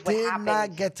 That is what Did happened.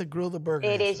 not get to grill the burger.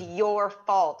 It is your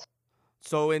fault.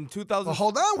 So in 2000... Well,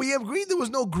 hold on. We agreed there was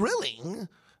no grilling.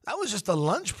 That was just a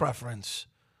lunch preference.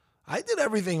 I did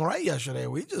everything right yesterday.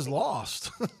 We just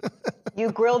lost.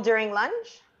 You grilled during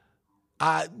lunch?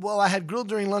 Well, I had grilled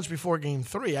during lunch before Game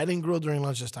 3. I didn't grill during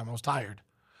lunch this time. I was tired.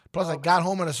 Plus, I got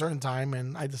home at a certain time,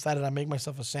 and I decided I'd make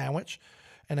myself a sandwich,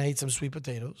 and I ate some sweet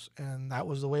potatoes, and that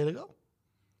was the way to go.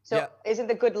 So isn't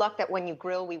the good luck that when you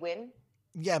grill, we win?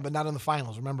 Yeah, but not in the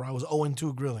finals. Remember, I was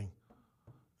 0-2 grilling.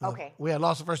 Okay. We had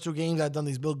lost the first 2 games. I'd done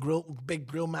these big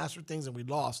grill master things, and we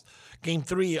lost. Game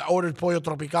 3, I ordered pollo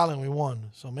tropical, and we won.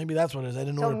 So maybe that's what it is. I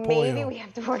didn't order pollo. So maybe we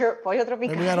have to order pollo tropical.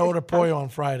 Maybe we got to order pollo on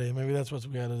Friday. Maybe that's what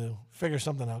we got to do. Figure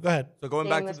something out. Go ahead. So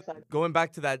going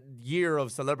back to that year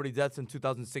of celebrity deaths in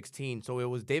 2016. So it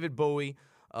was David Bowie,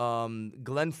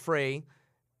 Glenn Frey,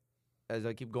 as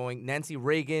I keep going, Nancy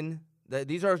Reagan.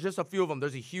 These are just a few of them.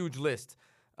 There's a huge list.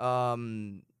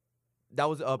 That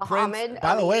was Prince.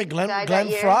 By the way, Glenn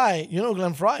Frey. You know who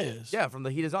Glenn Frey is? Yeah, from The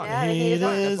Heat Is On. Yeah, The Heat Is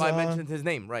On. That's why I mentioned his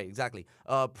name. Right, exactly.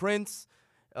 Prince,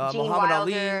 Gene Muhammad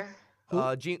Wilder.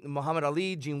 Ali, Muhammad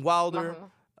Ali, Gene Wilder,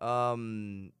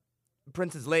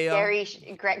 Princess Leia,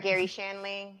 Gary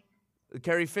Shandling,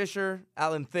 Carrie Fisher,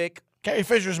 Alan Thicke. Carrie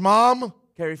Fisher's mom.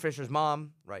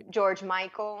 Right. George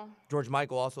Michael. George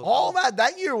Michael also. All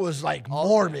that year was like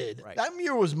morbid. Right. That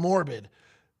year was morbid.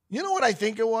 You know what I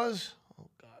think it was? Oh,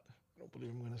 God. I don't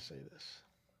believe I'm going to say this.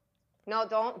 No,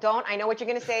 don't. I know what you're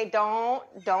going to say. Don't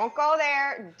go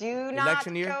there. Do not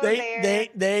Election year? go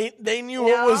there. They knew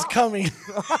what was coming.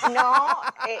 No,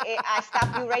 I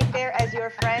stopped you right there as your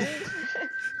friend.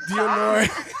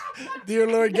 Dear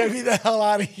Lord, get me the hell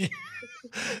out of here.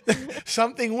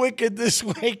 Something wicked this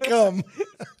way come.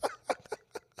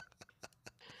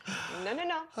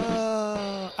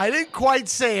 No. I didn't quite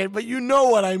say it, but you know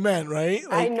what I meant, right?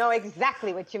 I know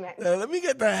exactly what you meant. Let me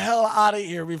get the hell out of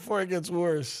here before it gets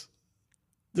worse.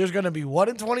 There's going to be what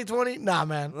in 2020? Nah,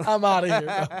 man. I'm out of here.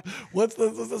 No. What's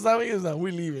the time is now?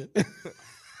 We leaving.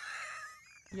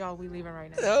 Y'all, we leaving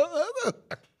right now.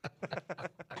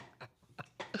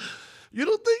 You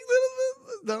don't think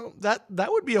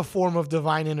that would be a form of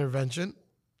divine intervention?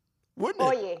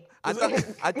 Wouldn't it? I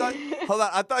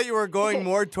thought you were going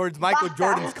more towards Michael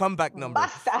Jordan's comeback number.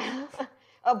 Basta.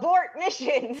 Abort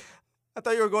mission. I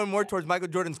thought you were going more towards Michael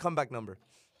Jordan's comeback number.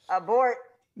 Abort.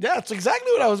 Yeah, that's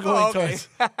exactly what I was going towards.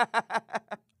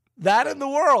 That in the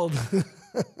world.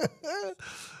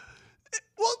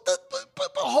 Well,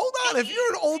 but hold on. If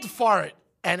you're an old fart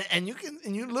and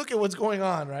you look at what's going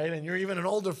on, right? And you're even an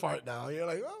older fart now. You're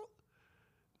like, well,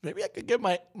 maybe I could get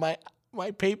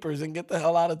my papers and get the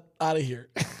hell out of here.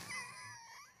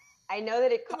 I know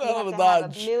that you have to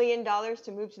have $1 million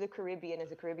to move to the Caribbean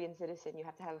as a Caribbean citizen. You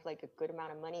have to have like a good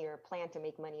amount of money or a plan to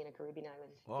make money in a Caribbean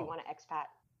island if you want to expat.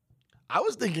 I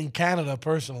was thinking Canada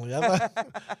personally. I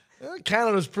thought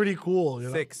Canada's pretty cool.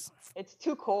 You know? It's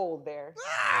too cold there.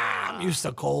 I'm used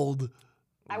to cold.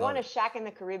 I want a shack in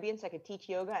the Caribbean so I could teach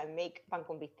yoga and make pan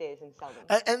con bités and sell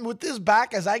them. And with this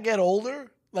back, as I get older,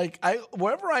 like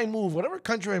wherever I move, whatever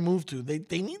country I move to,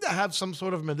 they need to have some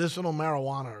sort of medicinal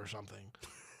marijuana or something.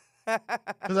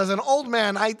 Because as an old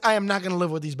man, I am not going to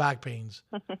live with these back pains.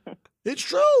 It's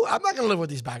true. I'm not going to live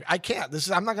with these back. I can't.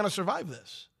 I'm not going to survive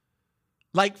this.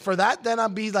 Like for that, then I'll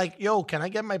be like, yo, can I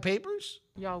get my papers?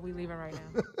 Y'all, we leaving right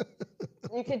now.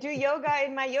 You could do yoga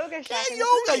in my yoga shack. Yeah,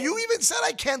 yoga. You even said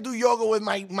I can't do yoga with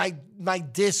my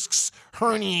discs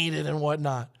herniated and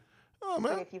whatnot. Oh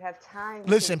man. So if you have time.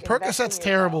 Listen, Percocet's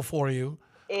terrible for you.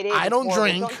 It is. I don't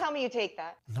drink. Don't tell me you take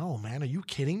that. No, man. Are you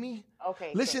kidding me?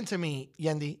 Okay. Listen to me,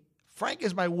 Yendi. Frank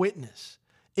is my witness.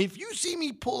 If you see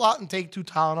me pull out and take 2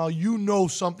 Tylenol, you know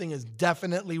something is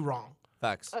definitely wrong.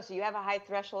 Facts. Oh, so you have a high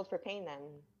threshold for pain then?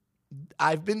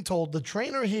 I've been told the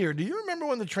trainer here. Do you remember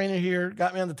when the trainer here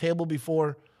got me on the table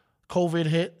before COVID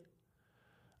hit?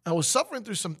 I was suffering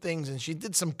through some things, and she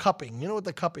did some cupping. You know what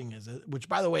the cupping is? Which,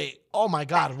 by the way, oh my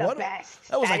God, That's the best.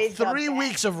 That was That like is the 3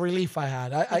 weeks of relief I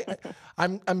had.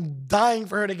 I'm dying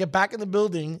for her to get back in the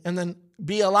building and then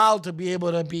be allowed to be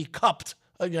able to be cupped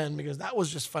again because that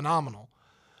was just phenomenal.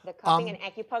 The cupping and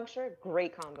acupuncture,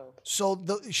 great combo. So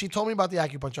she told me about the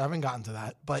acupuncture. I haven't gotten to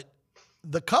that, but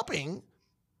the cupping,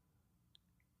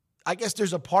 I guess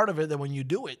there's a part of it that when you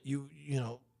do it, you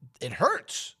know, it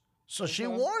hurts. So she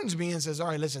warns me and says, all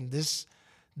right, listen, this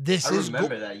I is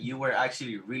remember that. You were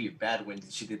actually really bad when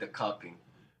she did the cupping.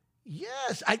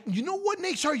 Yes. You know what,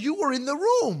 Naysar? You were in the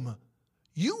room.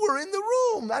 You were in the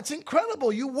room. That's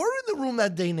incredible. You were in the room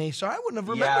that day, Naysar. I wouldn't have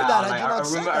remembered that.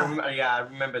 I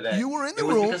remember that. You were in the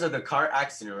room. It room. was because of the car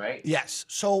accident, right? Yes.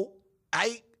 So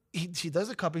she does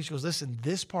a cupping. She goes, listen,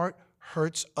 this part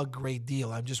hurts a great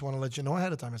deal. I just want to let you know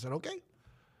ahead of time. I said, okay.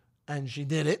 And she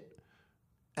did it.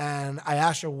 And I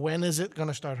asked her, when is it going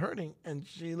to start hurting? And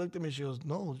she looked at me. She goes,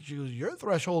 no. She goes, your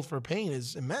threshold for pain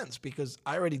is immense because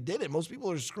I already did it. Most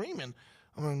people are screaming.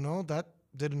 I'm like, no,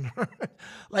 Didn't hurt.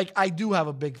 Like, I do have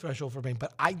a big threshold for pain,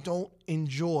 but I don't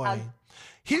enjoy.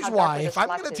 Here's why. If I'm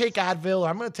going to take Advil or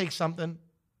I'm going to take something,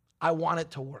 I want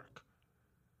it to work.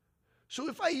 So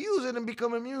if I use it and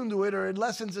become immune to it or it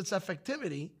lessens its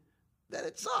effectivity, then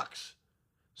it sucks.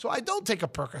 So I don't take a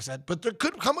Percocet, but there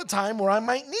could come a time where I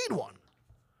might need one.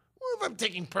 Well, if I'm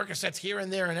taking Percocets here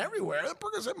and there and everywhere, the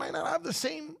Percocet might not have the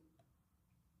same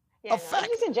effect. No,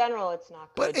 just in general, it's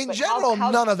not good. But in general,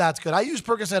 none of that's good. I use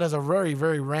Percocet as a very,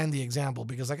 very randy example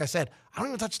because, like I said, I don't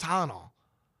even touch Tylenol.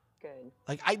 Good.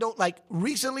 Like, I don't, like,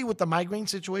 recently with the migraine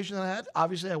situation that I had,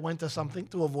 obviously I went to something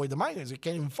to avoid the migraines. It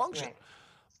can't even function. Right.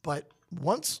 But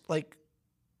once, like,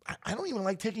 I don't even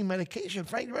like taking medication.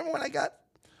 Frank, remember when I got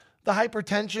the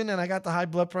hypertension and I got the high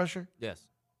blood pressure? Yes.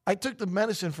 I took the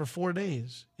medicine for 4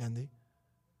 days, Andy.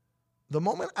 The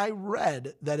moment I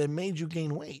read that it made you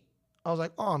gain weight, I was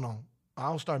like, oh, no.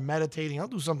 I'll start meditating. I'll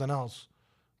do something else.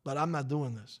 But I'm not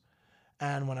doing this.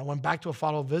 And when I went back to a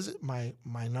follow-up visit, my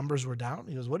numbers were down.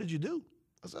 He goes, what did you do?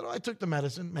 I said, oh, I took the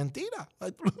medicine. Mentira. I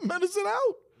threw the medicine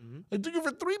out. Mm-hmm. I took it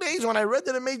for 3 days. When I read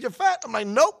that it made you fat, I'm like,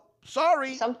 nope,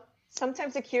 sorry.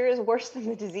 Sometimes the cure is worse than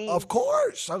the disease. Of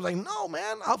course. I was like, no,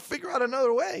 man, I'll figure out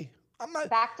another way. I'm not.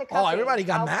 Back to cupping. Oh, everybody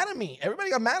got mad at me.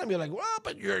 Everybody got mad at me. Like, well,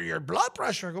 but your blood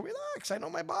pressure. I go, relax. I know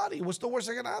my body. What's the worst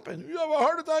that can happen? You have a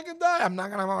heart attack and die. I'm not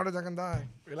going to have a heart attack and die.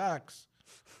 Relax.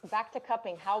 Back to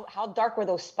cupping. How dark were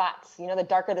those spots? You know, the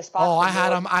darker the spots. Oh, I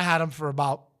had them for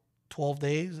about 12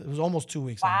 days. It was almost 2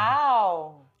 weeks.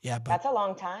 Wow. Yeah, but that's a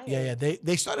long time. Yeah.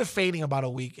 They started fading about a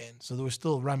weekend, so there were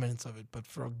still remnants of it. But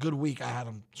for a good week, I had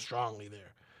them strongly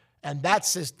there, and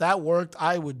that worked.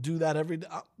 I would do that every day.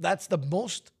 That's the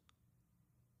most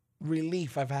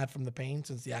relief I've had from the pain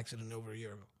since the accident over a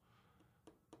year ago.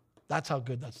 That's how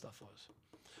good that stuff was.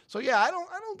 So yeah, I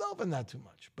don't delve in that too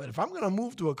much. But if I'm gonna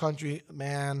move to a country,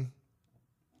 man,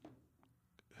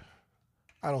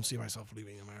 I don't see myself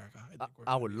leaving America.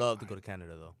 I would love to go to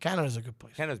Canada, though. Canada's a good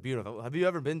place. Canada's beautiful. Have you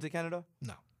ever been to Canada?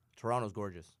 No. Toronto's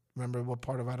gorgeous. Remember what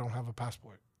part of I don't have a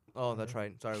passport? Oh, that's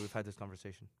right. Sorry, we've had this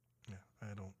conversation. Yeah,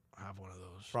 I don't have one of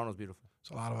those. Toronto's beautiful.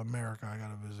 It's a lot of America I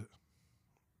gotta visit.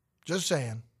 Just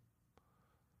saying.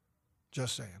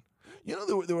 Just saying. You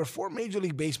know, there were 4 Major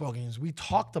League Baseball games. We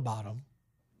talked about them,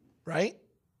 right?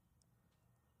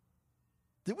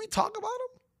 Did we talk about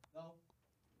them? No.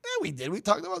 Yeah, we did. We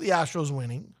talked about the Astros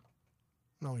winning.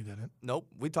 No, we didn't. Nope.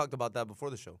 We talked about that before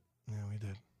the show. Yeah, we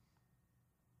did.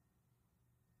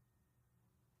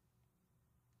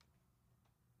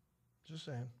 Just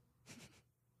saying.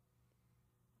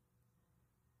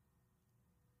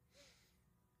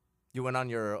 You went on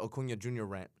your Acuna Jr.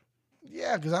 rant.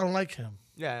 Yeah, because I don't like him.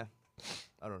 Yeah,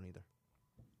 I don't either.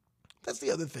 That's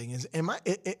the other thing is, am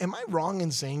I wrong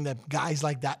in saying that guys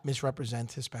like that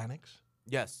misrepresent Hispanics?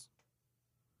 Yes.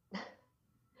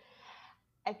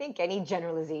 I think any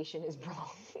generalization is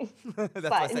wrong. That's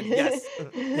why I said yes.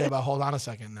 Yeah, but hold on a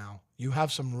second now. You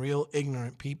have some real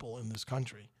ignorant people in this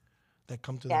country that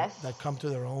come to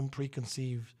their own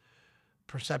preconceived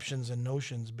perceptions and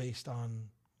notions based on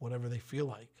whatever they feel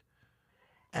like.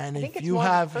 And if you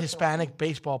have Hispanic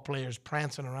baseball players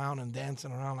prancing around and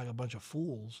dancing around like a bunch of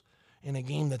fools in a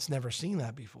game that's never seen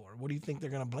that before, what do you think they're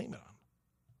going to blame it on?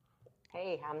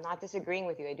 Hey, I'm not disagreeing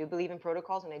with you. I do believe in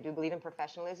protocols and I do believe in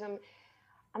professionalism.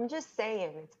 I'm just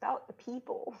saying it's about the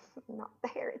people, not the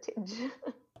heritage.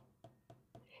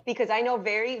 Because I know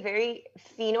very, very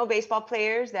fino baseball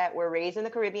players that were raised in the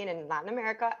Caribbean and Latin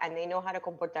America, and they know how to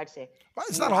comportarse. Well,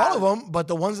 it's not all of them, but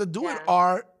the ones that do it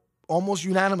are almost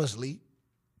unanimously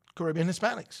Caribbean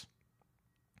Hispanics.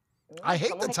 I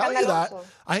hate to tell you that.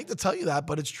 I hate to tell you that,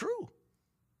 but it's true.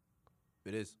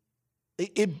 It is.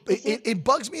 It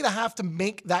bugs me to have to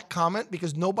make that comment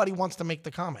because nobody wants to make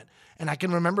the comment. And I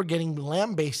can remember getting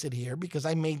lambasted here because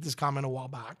I made this comment a while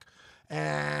back.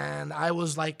 And I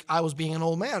was like, I was being an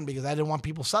old man because I didn't want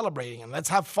people celebrating. And let's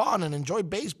have fun and enjoy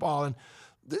baseball. And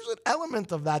there's an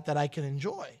element of that I can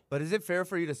enjoy. But is it fair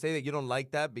for you to say that you don't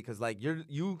like that because like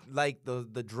you like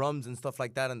the drums and stuff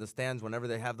like that in the stands whenever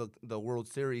they have the World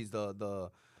Series,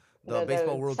 the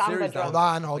baseball World Series? Hold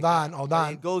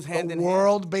on. It goes hand in hand.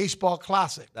 World Baseball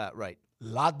Classic. Right.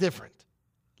 Lot different.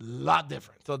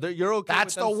 So you're okay.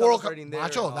 That's with the them World Cup. celebrating there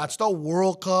Nacho, that's the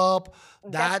World Cup.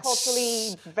 That's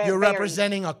you're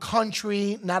representing a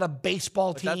country, not a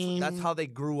baseball team. That's how they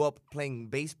grew up playing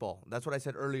baseball. That's what I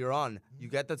said earlier on. You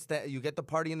get the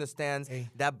party in the stands.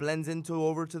 That blends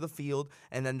over to the field,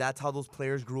 and then that's how those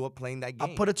players grew up playing that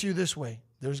game. I'll put it to you this way: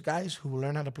 there's guys who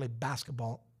learn how to play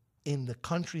basketball in the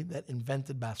country that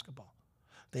invented basketball.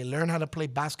 They learn how to play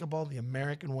basketball the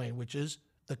American way, which is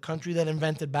the country that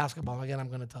invented basketball. Again, I'm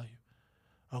going to tell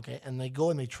you. Okay, and they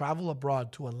go and they travel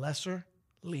abroad to a lesser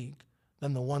league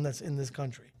than the one that's in this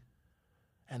country.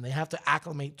 And they have to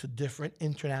acclimate to different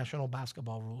international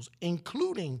basketball rules,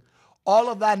 including all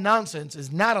of that nonsense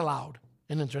is not allowed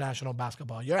in international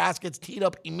basketball. Your ass gets teed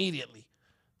up immediately.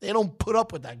 They don't put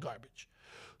up with that garbage.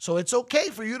 So it's okay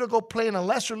for you to go play in a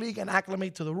lesser league and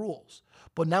acclimate to the rules.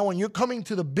 But now when you're coming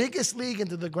to the biggest league and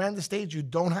to the grandest stage, you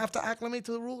don't have to acclimate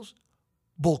to the rules?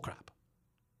 Bullcrap.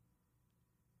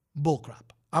 Bullcrap.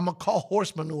 I'm going to call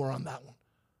horse manure on that one.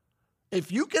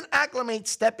 If you can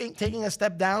acclimate taking a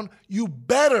step down, you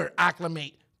better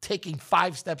acclimate taking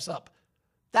 5 steps up.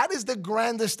 That is the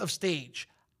grandest of stage.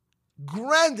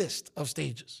 Grandest of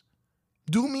stages.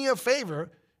 Do me a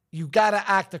favor, you got to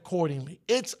act accordingly.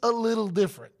 It's a little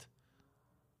different.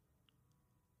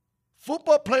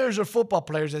 Football players are football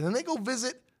players, and then they go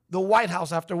visit the White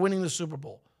House after winning the Super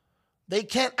Bowl. They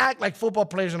can't act like football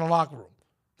players in a locker room.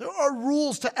 There are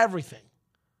rules to everything.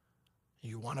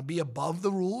 You want to be above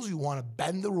the rules, you want to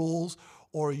bend the rules,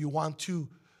 or you want to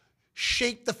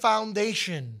shake the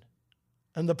foundation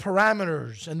and the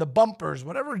parameters and the bumpers,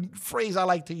 whatever phrase I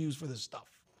like to use for this stuff.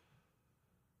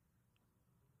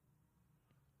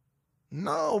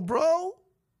 No, bro.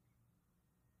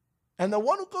 And the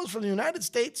one who goes from the United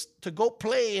States to go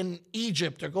play in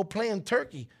Egypt or go play in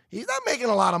Turkey, he's not making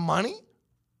a lot of money.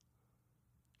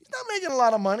 He's not making a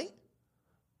lot of money.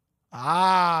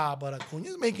 But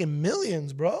Acuña's making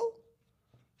millions, bro.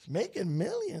 He's making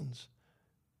millions.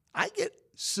 I get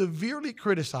severely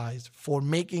criticized for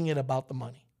making it about the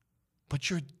money. But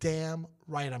you're damn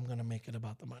right I'm going to make it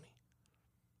about the money.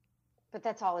 But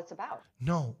that's all it's about.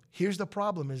 No. Here's the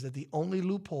problem is that the only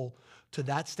loophole to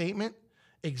that statement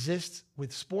exists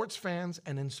with sports fans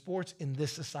and in sports in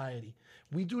this society.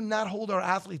 We do not hold our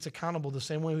athletes accountable the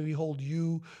same way we hold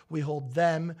you, we hold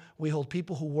them, we hold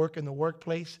people who work in the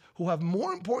workplace, who have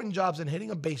more important jobs than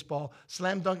hitting a baseball,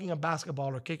 slam dunking a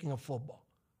basketball, or kicking a football.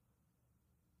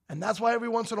 And that's why every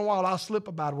once in a while I'll slip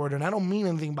a bad word, and I don't mean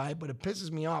anything by it, but it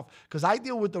pisses me off because I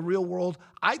deal with the real world.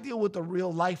 I deal with the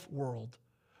real life world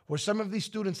where some of these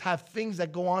students have things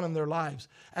that go on in their lives.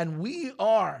 And we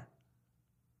are,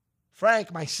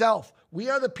 Frank, myself, we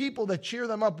are the people that cheer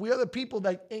them up. We are the people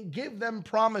that give them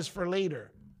promise for later.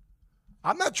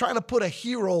 I'm not trying to put a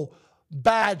hero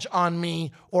badge on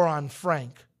me or on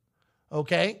Frank,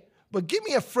 okay? But give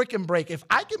me a freaking break. If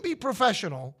I can be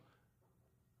professional,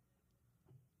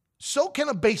 so can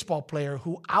a baseball player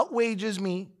who outwages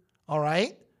me, all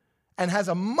right, and has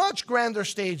a much grander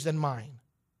stage than mine.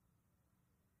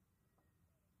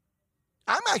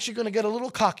 I'm actually going to get a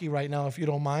little cocky right now, if you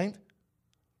don't mind.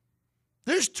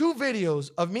 There's 2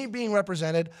 videos of me being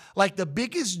represented like the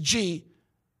biggest G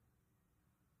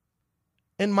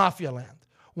in Mafia land.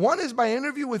 One is my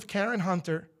interview with Karen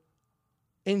Hunter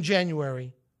in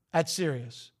January at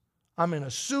Sirius. I'm in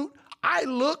a suit. I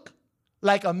look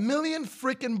like $1 million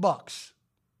freaking bucks.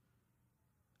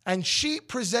 And she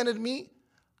presented me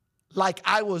like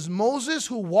I was Moses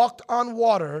who walked on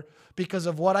water because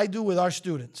of what I do with our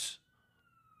students.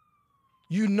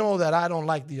 You know that I don't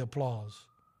like the applause,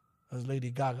 as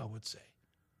Lady Gaga would say.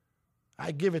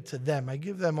 I give it to them. I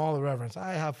give them all the reverence.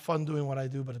 I have fun doing what I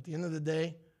do, but at the end of the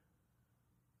day,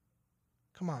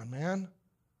 come on, man.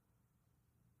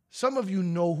 Some of you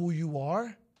know who you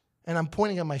are, and I'm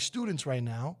pointing at my students right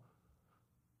now,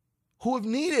 who have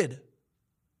needed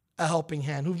a helping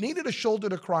hand, who've needed a shoulder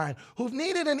to cry on, who've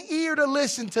needed an ear to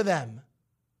listen to them.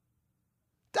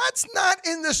 That's not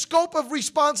in the scope of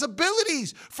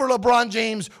responsibilities for LeBron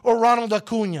James or Ronald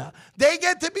Acuña. They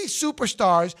get to be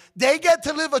superstars. They get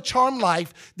to live a charmed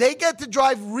life. They get to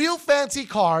drive real fancy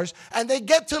cars, and they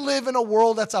get to live in a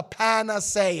world that's a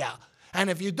panacea. And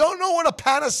if you don't know what a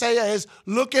panacea is,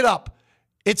 look it up.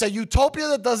 It's a utopia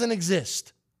that doesn't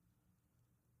exist.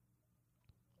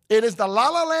 It is the La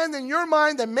La Land in your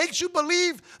mind that makes you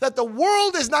believe that the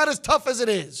world is not as tough as it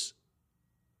is.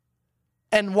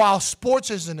 And while sports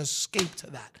is an escape to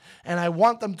that, and I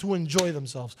want them to enjoy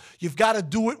themselves, you've got to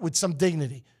do it with some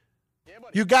dignity.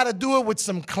 You got to do it with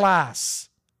some class.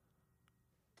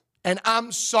 And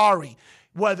I'm sorry,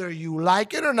 whether you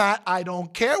like it or not, I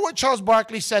don't care what Charles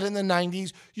Barkley said in the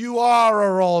 90s, you are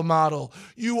a role model.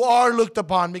 You are looked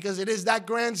upon because it is that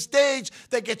grand stage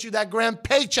that gets you that grand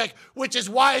paycheck, which is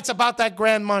why it's about that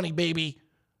grand money, baby.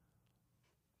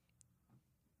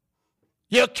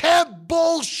 You can't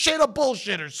bullshit a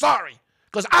bullshitter. Sorry.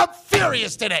 Because I'm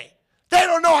furious today. They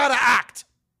don't know how to act.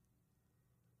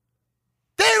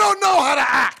 They don't know how to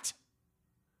act.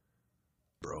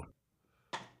 Bro.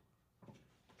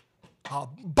 A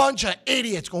bunch of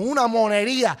idiots con una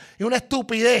monería y una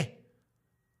estupidez.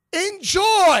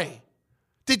 Enjoy.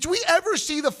 Did we ever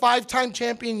see the 5-time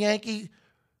champion Yankee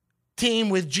team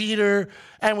with Jeter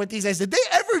and with these guys. Did they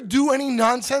ever do any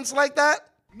nonsense like that?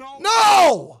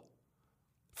 No.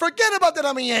 Forget about that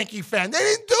I'm a Yankee fan. They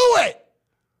didn't do it.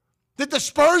 Did the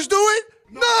Spurs do it?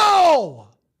 No.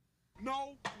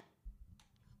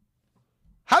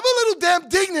 Have a little damn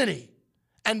dignity.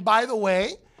 And by the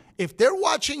way, if they're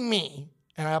watching me,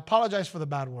 and I apologize for the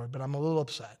bad word, but I'm a little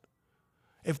upset.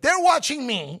 If they're watching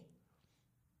me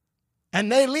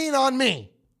and they lean on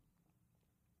me,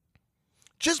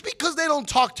 just because they don't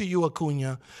talk to you,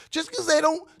 Acuna, just because they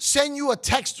don't send you a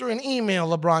text or an email,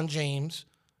 LeBron James,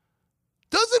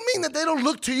 doesn't mean that they don't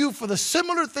look to you for the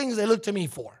similar things they look to me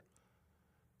for.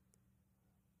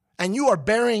 And you are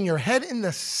burying your head in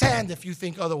the sand if you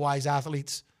think otherwise,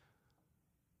 athletes.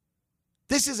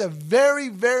 This is a very,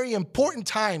 very important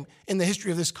time in the history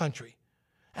of this country.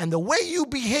 And the way you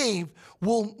behave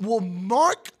will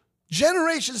mark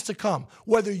generations to come,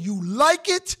 whether you like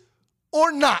it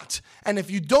or not. And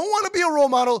if you don't want to be a role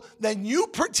model, then you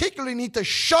particularly need to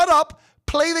shut up,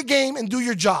 play the game, and do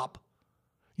your job.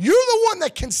 You're the one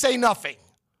that can say nothing.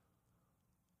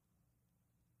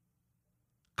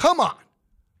 Come on.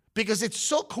 Because it's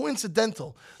so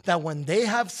coincidental that when they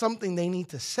have something they need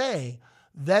to say,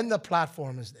 then the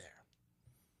platform is there.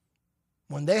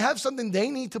 When they have something they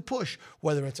need to push,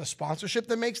 whether it's a sponsorship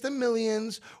that makes them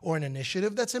millions or an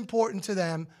initiative that's important to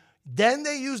them, then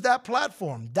they use that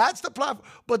platform. That's the platform.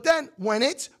 But then when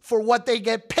it's for what they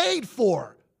get paid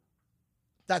for,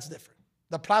 that's different.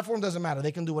 The platform doesn't matter.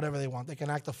 They can do whatever they want. They can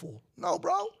act a fool. No,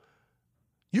 bro.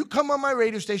 You come on my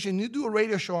radio station, you do a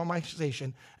radio show on my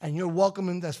station, and you're welcome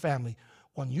in this family.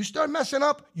 When you start messing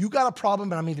up, you got a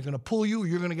problem, and I'm either going to pull you or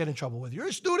you're going to get in trouble. Whether you're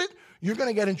a student, you're going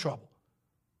to get in trouble.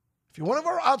 If you're one of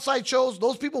our outside shows,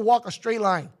 those people walk a straight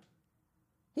line.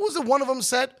 Who was it one of them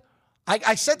said?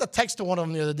 I sent a text to one of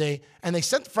them the other day, and they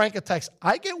sent Frank a text.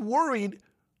 I get worried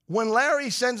when Larry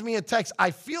sends me a text.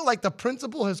 I feel like the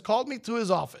principal has called me to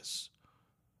his office.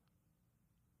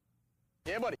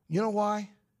 Yeah, buddy. You know why?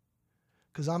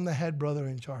 Because I'm the head brother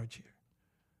in charge here.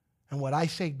 And what I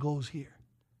say goes here.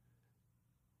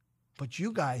 But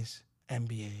you guys,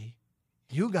 NBA,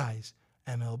 you guys,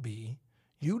 MLB,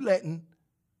 you letting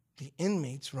the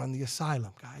inmates run the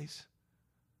asylum, guys.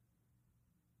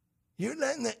 You're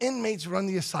letting the inmates run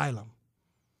the asylum.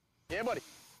 Yeah, buddy.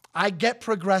 I get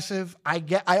progressive. I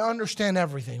understand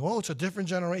everything. Well, it's a different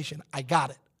generation. I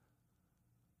got it.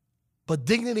 But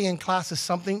dignity in class is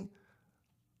something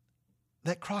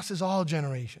that crosses all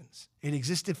generations. It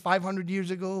existed 500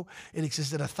 years ago. It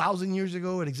existed 1,000 years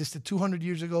ago. It existed 200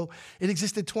 years ago. It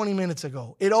existed 20 minutes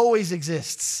ago. It always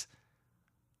exists.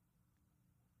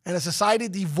 And a society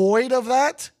devoid of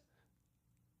that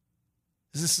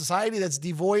is a society that's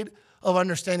devoid of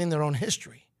understanding their own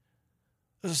history.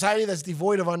 A society that's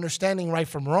devoid of understanding right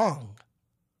from wrong.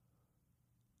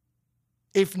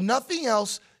 If nothing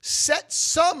else, set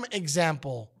some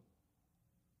example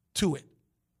to it.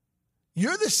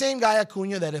 You're the same guy,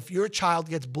 Acuna, that if your child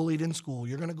gets bullied in school,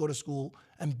 you're going to go to school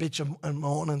and bitch and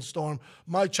moan and storm.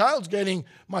 My child's getting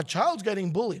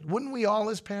bullied. Wouldn't we all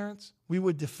as parents? We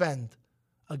would defend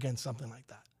against something like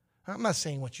that. I'm not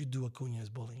saying what you do, Acuna, is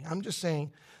bullying. I'm just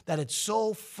saying that it's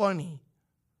so funny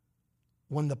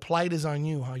when the plight is on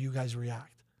you, how you guys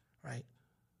react, right?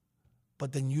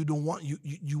 But then you don't want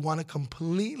you want to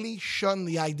completely shun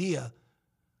the idea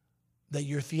that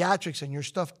your theatrics and your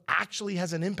stuff actually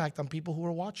has an impact on people who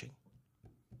are watching.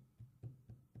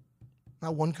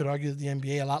 Now, one could argue that the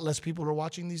NBA, a lot less people are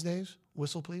watching these days.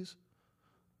 Whistle, please.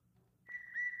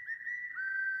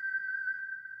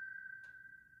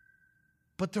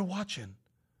 But they're watching.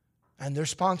 And there's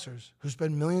sponsors who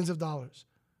spend millions of dollars.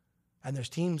 And there's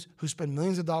teams who spend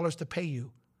millions of dollars to pay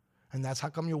you. And that's how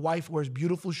come your wife wears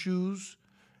beautiful shoes,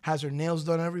 has her nails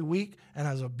done every week, and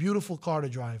has a beautiful car to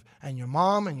drive. And your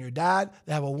mom and your dad,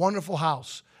 they have a wonderful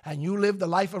house. And you live the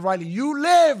life of Riley. You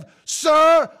live,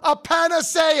 sir, a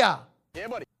panacea. Yeah,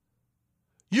 buddy.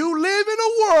 You live in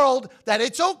a world that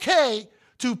it's okay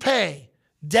to pay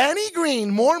Danny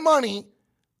Green more money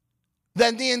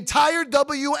than the entire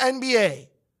WNBA.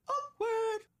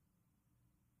 Awkward.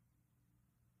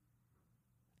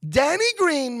 Danny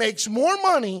Green makes more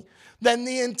money than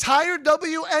the entire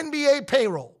WNBA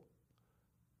payroll.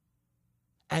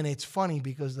 And it's funny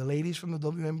because the ladies from the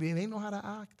WNBA, they know how to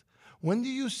act. When do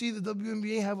you see the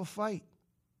WNBA have a fight?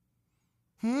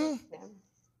 They're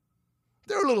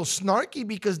a little snarky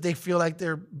because they feel like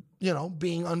they're,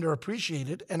 being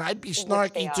underappreciated. And I'd be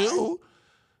snarky too.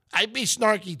 I'd be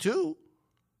snarky too.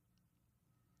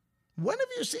 When have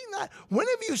you seen that? When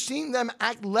have you seen them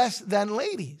act less than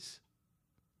ladies?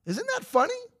 Isn't that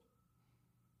funny?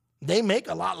 They make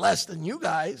a lot less than you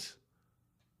guys.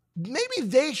 Maybe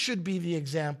they should be the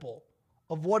example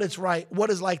of what it's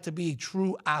like to be a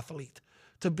true athlete,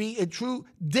 to be a true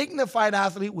dignified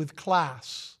athlete with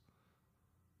class.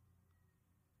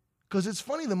 Because it's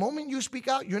funny, the moment you speak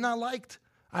out, you're not liked.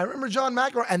 I remember John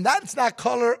McEnroe, and that's not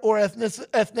color or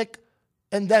ethnic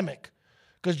endemic.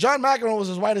 Because John McEnroe was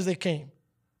as white as they came.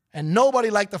 And nobody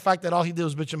liked the fact that all he did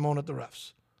was bitch and moan at the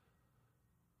refs.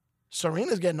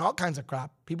 Serena's getting all kinds of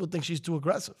crap. People think she's too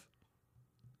aggressive.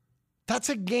 That's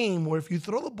a game where if you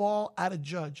throw the ball at a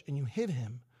judge and you hit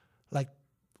him, like,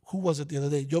 who was it the other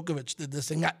day? Djokovic did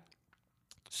this and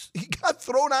he got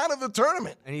thrown out of the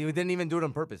tournament. And he didn't even do it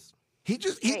on purpose. He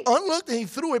unlooked and he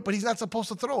threw it, but he's not supposed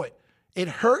to throw it. It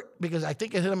hurt because I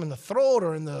think it hit him in the throat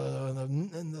or in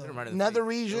the nether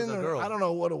region. Or I don't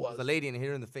know what it was. The lady and hit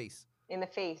her in the face. In the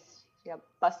face. Yep,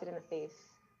 busted in the face.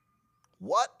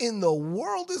 What in the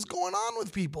world is going on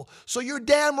with people? So you're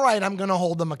damn right I'm going to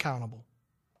hold them accountable.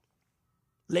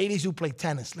 Ladies who play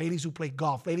tennis, ladies who play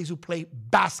golf, ladies who play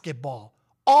basketball,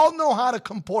 all know how to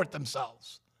comport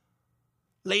themselves.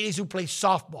 Ladies who play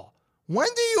softball. When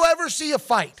do you ever see a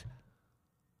fight?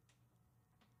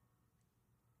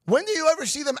 When do you ever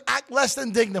see them act less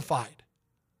than dignified?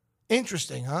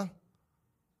 Interesting, huh?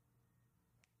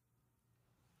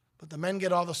 But the men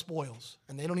get all the spoils,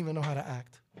 and they don't even know how to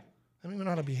act. They don't even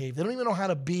know how to behave. They don't even know how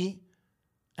to be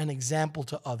an example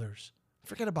to others.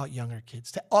 Forget about younger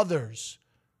kids. To others.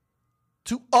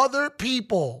 To other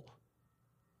people.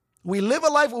 We live a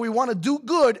life where we want to do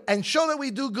good and show that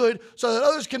we do good so that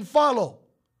others can follow.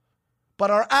 But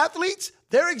our athletes,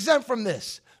 they're exempt from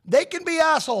this. They can be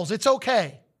assholes. It's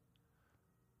okay.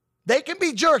 They can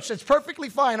be jerks. It's perfectly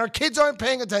fine. Our kids aren't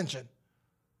paying attention.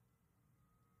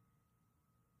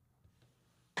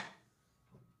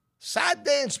 Sad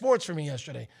day in sports for me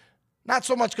yesterday. Not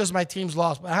so much because my team's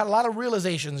lost, but I had a lot of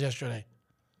realizations yesterday.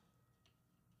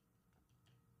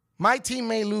 My team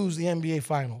may lose the NBA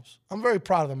Finals. I'm very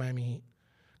proud of the Miami Heat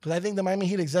because I think the Miami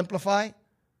Heat exemplify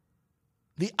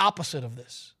the opposite of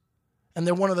this. And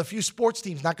they're one of the few sports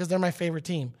teams, not because they're my favorite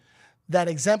team, that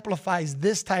exemplifies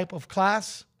this type of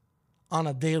class on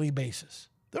a daily basis.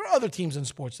 There are other teams in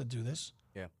sports that do this.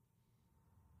 Yeah.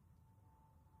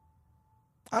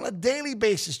 On a daily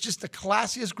basis, just the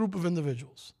classiest group of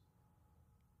individuals.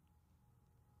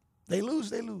 They lose,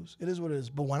 they lose. It is what it is.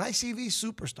 But when I see these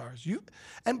superstars,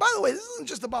 and by the way, this isn't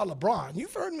just about LeBron.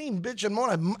 You've heard me bitch and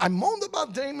moan. I moaned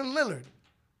about Damian Lillard,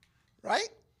 right?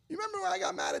 You remember when I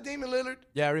got mad at Damian Lillard?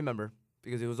 Yeah, I remember.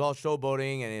 Because it was all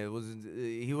showboating and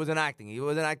he wasn't acting. He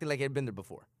wasn't acting like he had been there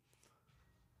before.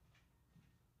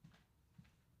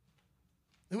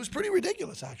 It was pretty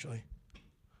ridiculous, actually.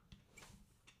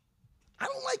 I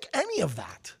don't like any of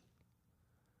that.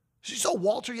 So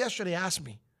Walter yesterday asked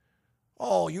me,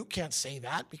 oh, you can't say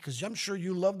that because I'm sure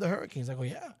you love the Hurricanes. I go,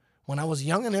 yeah. When I was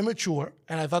young and immature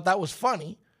and I thought that was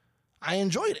funny, I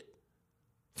enjoyed it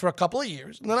for a couple of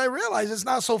years. And then I realized it's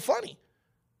not so funny.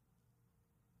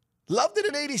 Loved it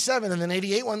in 87 and then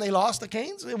 88 when they lost the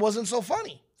Canes, it wasn't so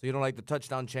funny. So you don't like the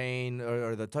touchdown chain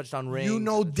or the touchdown ring? You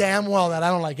know damn well that I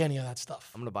don't like any of that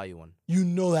stuff. I'm going to buy you one. You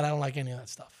know that I don't like any of that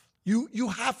stuff. You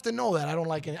have to know that I don't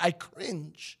like any. I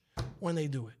cringe when they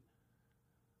do it.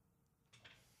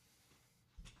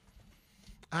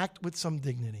 Act with some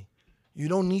dignity. You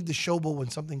don't need the showboat when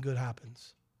something good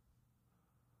happens.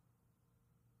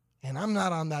 And I'm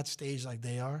not on that stage like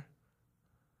they are.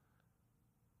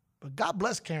 But God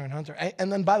bless Karen Hunter.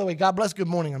 And then, by the way, God bless Good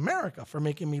Morning America for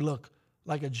making me look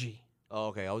like a G. Oh,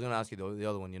 okay. I was going to ask you the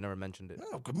other one. You never mentioned it.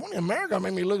 No, Good Morning America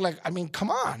made me look like,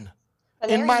 come on.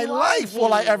 In my life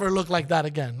will I ever look like that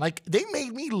again. Like, they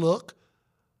made me look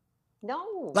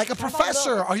like a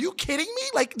professor. Are you kidding me?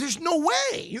 Like, there's no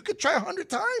way. You could try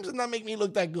 100 times and not make me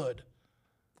look that good.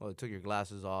 Well, they took your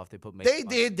glasses off. They put makeup on.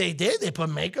 They did. They put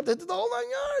makeup. They did the whole 9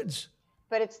 yards.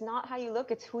 But it's not how you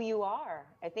look. It's who you are.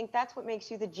 I think that's what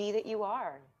makes you the G that you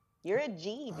are. You're a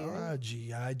G, dude.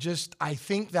 G. I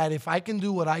think that if I can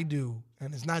do what I do,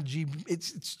 and it's not G,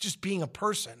 it's just being a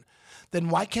person, then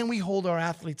why can't we hold our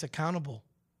athletes accountable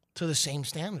to the same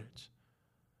standards?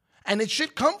 And it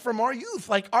should come from our youth.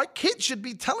 Like, our kids should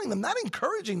be telling them, not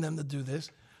encouraging them to do this,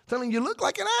 telling you look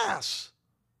like an ass.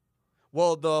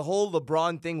 Well, the whole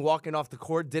LeBron thing walking off the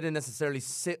court didn't necessarily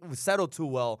settle too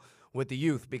well with the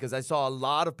youth because I saw a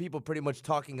lot of people pretty much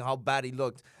talking how bad he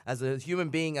looked as a human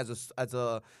being, as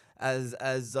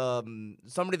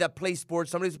somebody that plays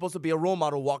sports, somebody supposed to be a role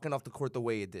model walking off the court the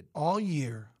way it did. All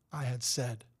year, I had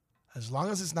said, as long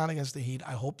as it's not against the Heat,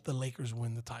 I hope the Lakers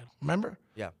win the title. Remember?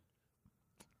 Yeah.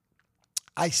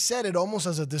 I said it almost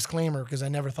as a disclaimer because I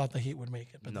never thought the Heat would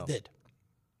make it, but they did.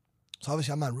 So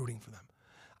obviously I'm not rooting for them.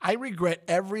 I regret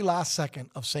every last second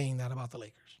of saying that about the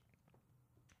Lakers.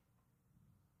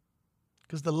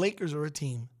 Because the Lakers are a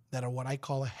team that are what I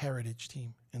call a heritage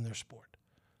team in their sport.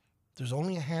 There's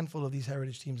only a handful of these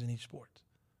heritage teams in each sport.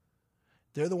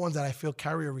 They're the ones that I feel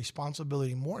carry a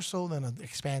responsibility more so than an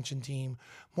expansion team,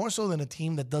 more so than a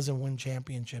team that doesn't win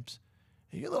championships.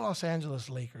 You're the Los Angeles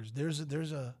Lakers. There's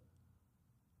a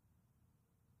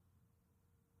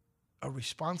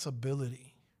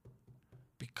responsibility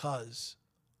because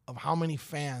of how many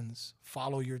fans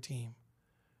follow your team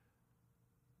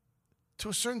to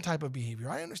a certain type of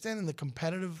behavior. I understand in the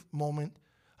competitive moment,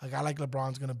 a guy like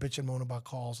LeBron's going to bitch and moan about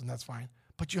calls, and that's fine.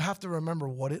 But you have to remember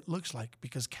what it looks like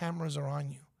because cameras are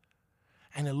on you.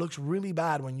 And it looks really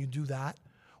bad when you do that,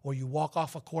 or you walk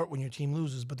off a court when your team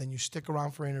loses, but then you stick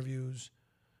around for interviews,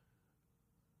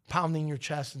 pounding your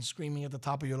chest and screaming at the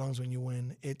top of your lungs when you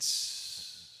win.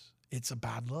 It's a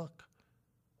bad look.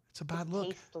 It's a bad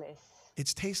look. Tasteless.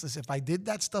 It's tasteless. If I did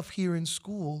that stuff here in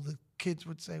school, the kids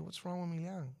would say, "What's wrong with me,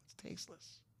 Young? It's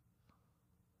tasteless."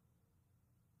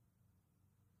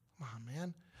 Come on,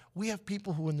 man. We have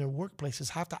people who in their workplaces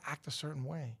have to act a certain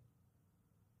way.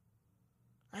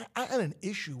 I had an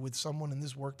issue with someone in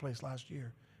this workplace last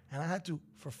year, and I had to,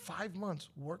 for 5 months,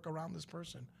 work around this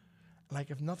person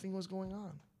like if nothing was going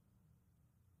on.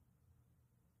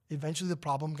 Eventually, the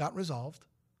problem got resolved,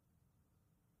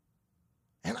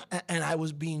 and I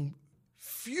was being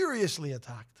furiously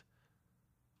attacked,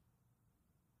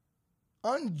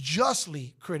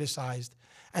 unjustly criticized,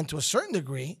 and to a certain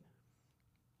degree,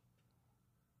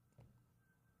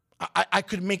 I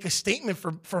could make a statement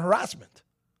for harassment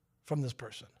from this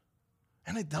person.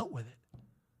 And I dealt with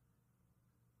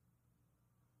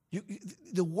it.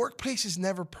 The workplace is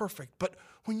never perfect. But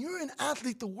when you're an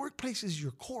athlete, the workplace is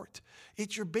your court.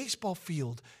 It's your baseball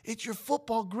field. It's your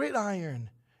football gridiron.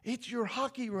 It's your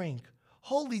hockey rink.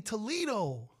 Holy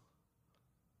Toledo.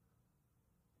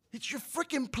 It's your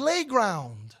freaking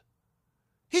playground.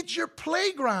 It's your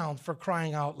playground, for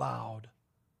crying out loud.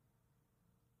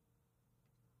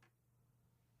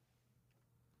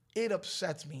 It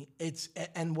upsets me.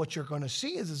 And what you're going to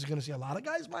see is you're going to see a lot of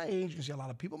guys my age, you're going to see a lot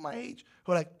of people my age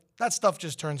who are like, that stuff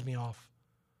just turns me off.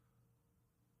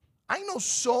 I know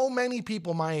so many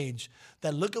people my age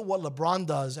that look at what LeBron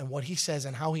does and what he says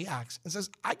and how he acts and says,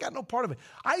 I got no part of it.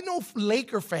 I know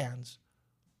Laker fans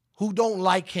who don't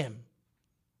like him,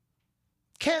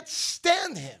 can't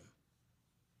stand him.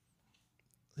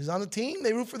 He's on the team.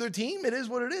 They root for their team. It is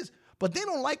what it is. But they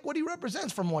don't like what he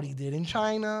represents, from what he did in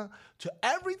China to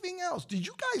everything else. Did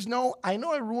you guys know? I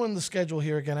know I ruined the schedule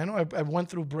here again. I know I went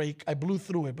through break. I blew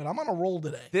through it, but I'm on a roll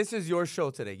today. This is your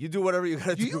show today. You do whatever you got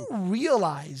to do. Do you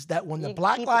realize that when the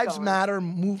Black Lives Matter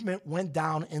movement went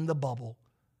down in the bubble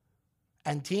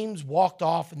and teams walked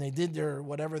off and they did their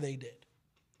whatever they did,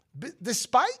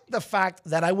 despite the fact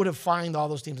that I would have fined all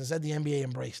those teams and said the NBA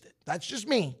embraced it. That's just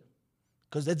me,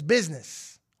 because it's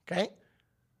business, okay?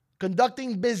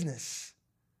 Conducting business.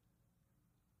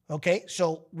 Okay,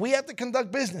 so we have to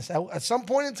conduct business. At some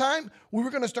point in time, we were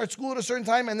going to start school at a certain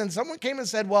time, and then someone came and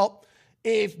said, well,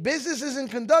 if business isn't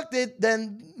conducted,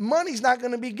 then money's not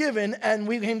going to be given, and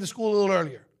we came to school a little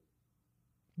earlier.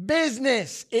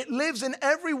 Business. It lives in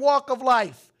every walk of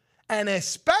life. And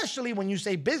especially when you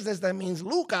say business, that means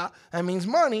lucre, that means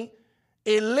money.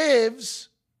 It lives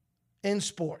in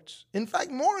sports. In fact,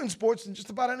 more in sports than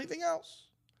just about anything else.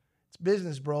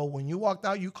 Business, bro. When you walked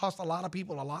out, you cost a lot of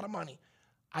people a lot of money.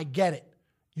 I get it.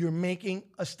 You're making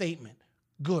a statement.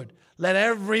 Good. Let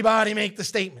everybody make the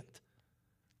statement.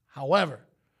 However,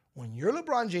 when you're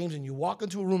LeBron James and you walk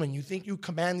into a room and you think you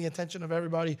command the attention of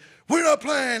everybody, we're not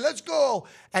playing, let's go.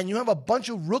 And you have a bunch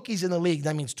of rookies in the league.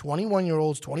 That means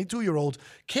 21-year-olds, 22-year-olds,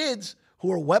 kids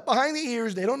who are wet behind the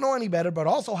ears. They don't know any better, but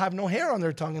also have no hair on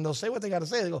their tongue. And they'll say what they got to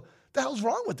say. They go, the hell's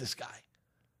wrong with this guy?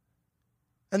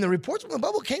 And the reports from the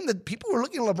bubble came that people were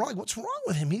looking at LeBron like, what's wrong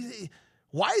with him?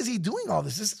 Why is he doing all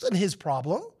this? This isn't his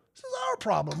problem. This is our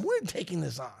problem. We're taking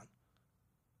this on.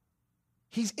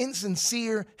 He's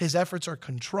insincere. His efforts are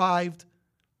contrived.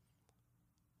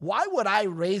 Why would I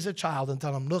raise a child and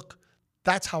tell him, look,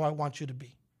 that's how I want you to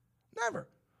be? Never.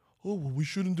 Oh, well, we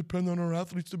shouldn't depend on our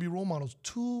athletes to be role models.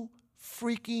 Too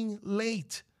freaking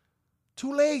late.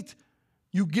 Too late.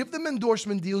 You give them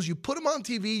endorsement deals, you put them on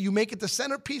TV, you make it the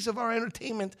centerpiece of our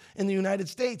entertainment in the United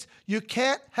States. You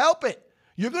can't help it.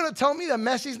 You're going to tell me that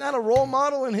Messi's not a role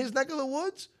model in his neck of the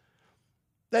woods?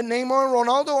 That Neymar and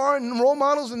Ronaldo aren't role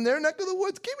models in their neck of the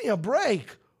woods? Give me a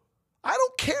break. I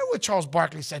don't care what Charles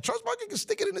Barkley said. Charles Barkley can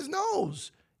stick it in his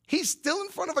nose. He's still in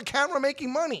front of a camera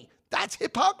making money. That's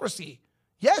hypocrisy.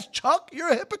 Yes, Chuck, you're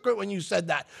a hypocrite when you said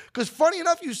that. Because funny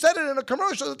enough, you said it in a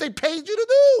commercial that they paid you to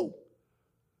do.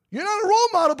 You're not a role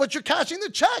model, but you're cashing the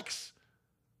checks.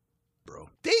 Bro.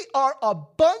 They are a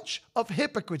bunch of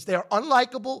hypocrites. They are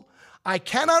unlikable. I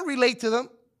cannot relate to them.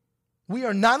 We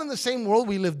are not in the same world.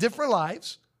 We live different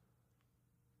lives.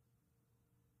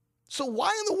 So why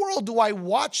in the world do I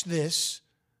watch this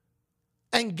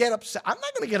and get upset? I'm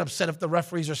not going to get upset if the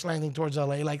referees are slanting towards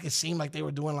LA like it seemed like they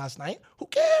were doing last night. Who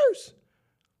cares?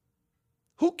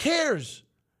 Who cares?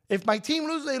 If my team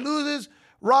loses, they loses.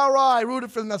 Rah, rah, I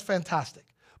rooted for them. That's fantastic.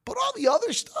 But all the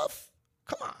other stuff,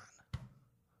 come on.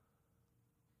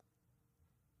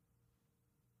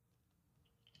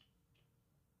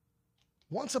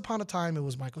 Once upon a time, it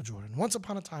was Michael Jordan. Once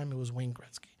upon a time, it was Wayne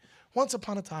Gretzky. Once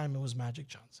upon a time, it was Magic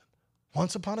Johnson.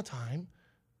 Once upon a time,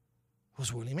 it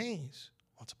was Willie Mays.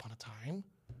 Once upon a time,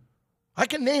 I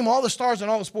can name all the stars in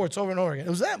all the sports over and over again. It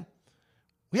was them.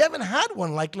 We haven't had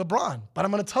one like LeBron, but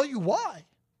I'm going to tell you why.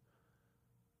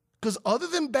 Because other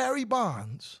than Barry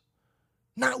Bonds,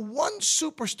 not one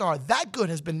superstar that good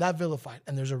has been that vilified,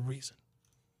 and there's a reason.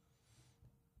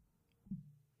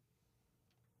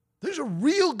 There's a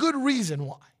real good reason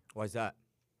why. Why is that?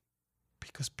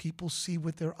 Because people see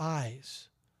with their eyes.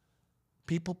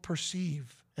 People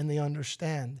perceive and they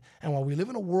understand. And while we live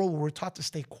in a world where we're taught to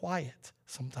stay quiet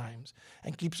sometimes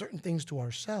and keep certain things to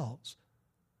ourselves,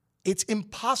 it's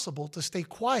impossible to stay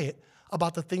quiet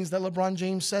about the things that LeBron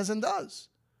James says and does.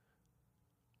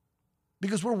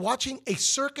 Because we're watching a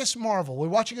circus marvel. We're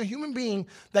watching a human being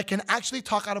that can actually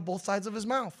talk out of both sides of his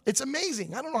mouth. It's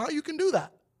amazing. I don't know how you can do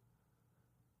that.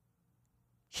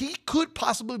 He could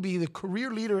possibly be the career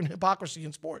leader in hypocrisy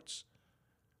in sports.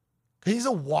 He's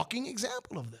a walking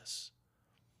example of this.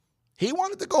 He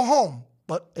wanted to go home,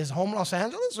 but is home Los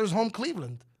Angeles or is home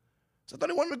Cleveland? So I thought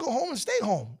he wanted to go home and stay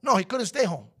home. No, he couldn't stay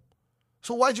home.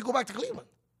 So why'd you go back to Cleveland?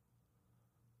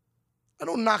 I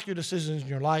don't knock your decisions in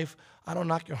your life. I don't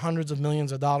knock your hundreds of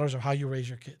millions of dollars or how you raise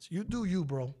your kids. You do you,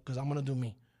 bro, because I'm going to do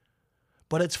me.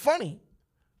 But it's funny.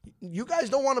 You guys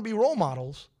don't want to be role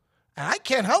models. And I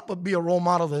can't help but be a role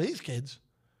model to these kids.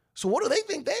 So what do they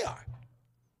think they are?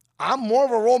 I'm more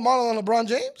of a role model than LeBron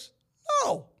James?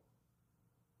 No.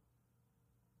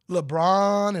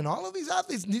 LeBron and all of these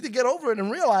athletes need to get over it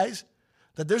and realize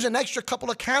that there's an extra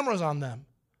couple of cameras on them.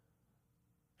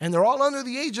 And they're all under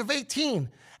the age of 18.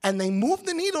 And they move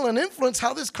the needle and influence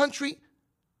how this country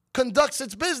conducts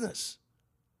its business.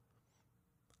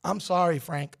 I'm sorry,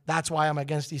 Frank. That's why I'm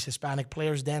against these Hispanic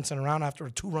players dancing around after a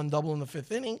 2-run double in the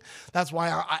 5th inning. That's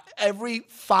why every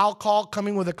foul call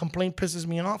coming with a complaint pisses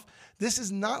me off. This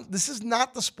is not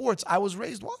the sports I was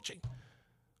raised watching.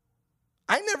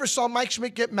 I never saw Mike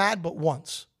Schmidt get mad but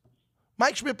once.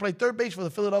 Mike Schmidt played third base for the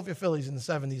Philadelphia Phillies in the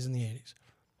 70s and the 80s.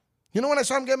 You know when I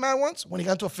saw him get mad once? When he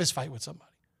got into a fist fight with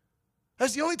somebody.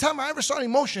 That's the only time I ever saw an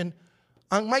emotion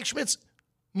on Mike Schmidt's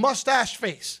mustache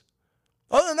face.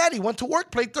 Other than that, he went to work,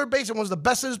 played third base, and was the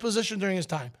best in his position during his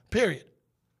time. Period.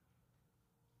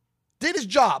 Did his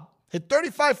job. Hit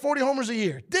 35, 40 homers a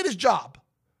year. Did his job.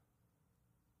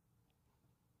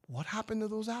 What happened to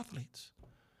those athletes?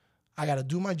 I got to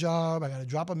do my job. I got to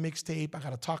drop a mixtape. I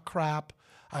got to talk crap.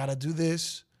 I got to do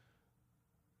this.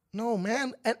 No,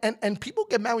 man. And people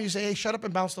get mad when you say, hey, shut up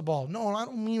and bounce the ball. No, I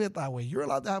don't mean it that way. You're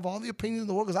allowed to have all the opinions in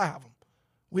the world because I have them.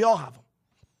 We all have them.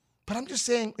 But I'm just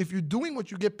saying, if you're doing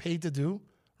what you get paid to do,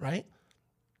 right?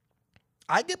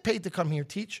 I get paid to come here,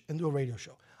 teach, and do a radio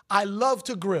show. I love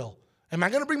to grill. Am I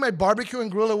going to bring my barbecue and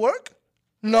grill at work?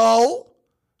 No,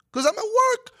 because I'm at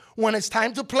work. When it's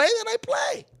time to play, then I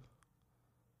play.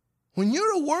 When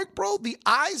you're at work, bro, the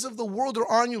eyes of the world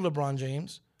are on you, LeBron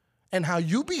James, and how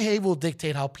you behave will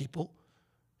dictate how people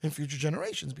in future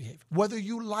generations behave, whether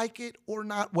you like it or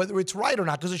not, whether it's right or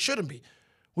not, because it shouldn't be.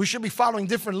 We should be following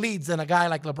different leads than a guy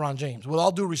like LeBron James, with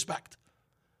all due respect.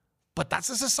 But that's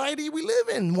the society we live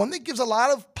in, one that gives a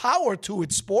lot of power to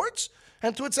its sports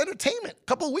and to its entertainment. A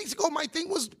couple of weeks ago, my thing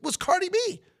was Cardi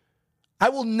B. I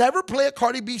will never play a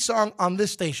Cardi B song on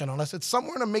this station unless it's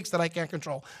somewhere in a mix that I can't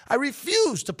control. I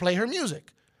refuse to play her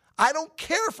music. I don't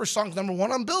care for songs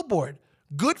 #1 on Billboard.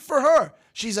 Good for her.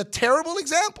 She's a terrible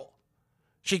example.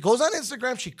 She goes on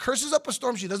Instagram, she curses up a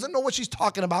storm, she doesn't know what she's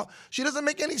talking about. She doesn't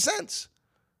make any sense.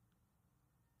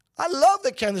 I love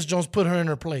that Candace Jones put her in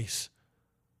her place.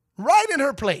 Right in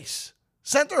her place.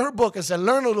 Sent her book and said,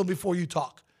 learn a little before you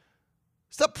talk.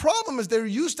 So the problem is they're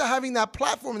used to having that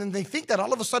platform and they think that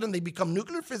all of a sudden they become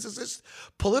nuclear physicists,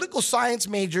 political science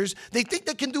majors. They think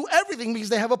they can do everything because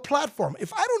they have a platform.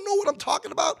 If I don't know what I'm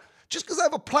talking about, just because I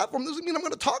have a platform doesn't mean I'm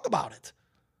going to talk about it.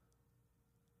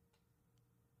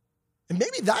 And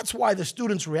maybe that's why the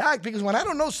students react, because when I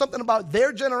don't know something about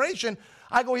their generation,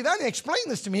 I go, Idani, explain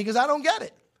this to me because I don't get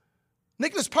it.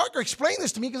 Nicholas Parker, explain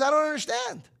this to me because I don't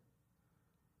understand.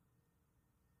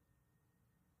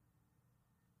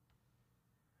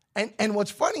 And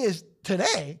what's funny is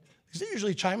today, because they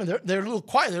usually chime in, they're a little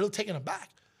quiet, they're a little taken aback.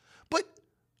 But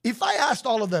if I asked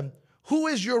all of them, who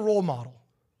is your role model?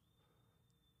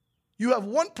 You have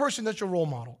one person that's your role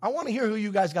model. I want to hear who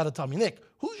you guys got to tell me. Nick,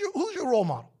 who's your role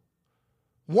model?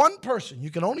 One person.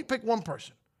 You can only pick one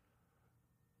person.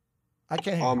 I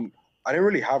can't hear you. I didn't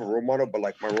really have a role model, but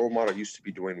like my role model used to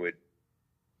be Dwayne Wade.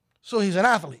 So he's an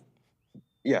athlete.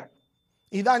 Yeah.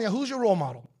 Idania, who's your role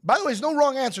model? By the way, there's no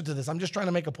wrong answer to this. I'm just trying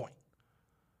to make a point.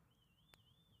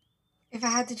 If I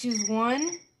had to choose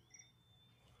one,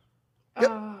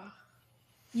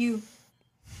 you.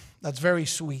 That's very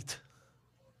sweet.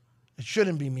 It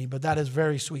shouldn't be me, but that is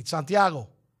very sweet. Santiago.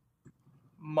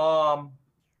 Mom.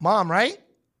 Mom, right?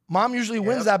 Mom usually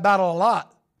wins that battle a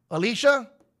lot. Alicia?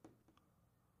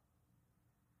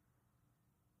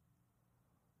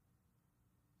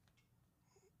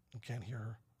 I can't hear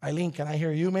her. Eileen, can I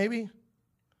hear you maybe?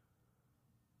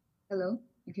 Hello,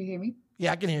 you can hear me?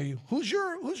 Yeah, I can hear you. Who's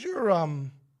your role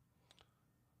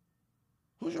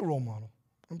model?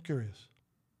 I'm curious.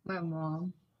 My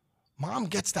mom. Mom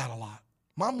gets that a lot.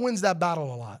 Mom wins that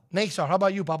battle a lot. Naysar, how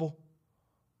about you, Pablo?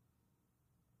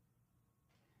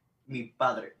 Mi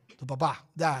padre. Tu papa,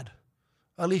 dad.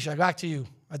 Alicia, back to you.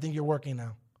 I think you're working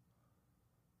now.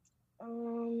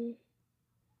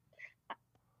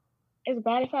 It's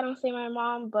bad if I don't say my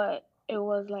mom, but it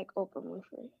was like Oprah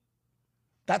Winfrey.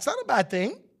 That's not a bad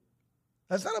thing.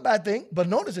 That's not a bad thing. But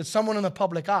notice it's someone in the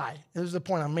public eye. This is the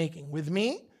point I'm making. With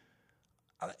me,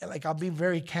 like I'll be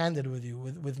very candid with you.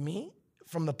 With me,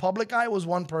 from the public eye was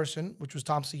one person, which was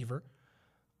Tom Seaver.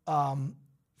 From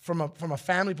a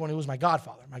family point, it was my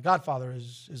godfather. My godfather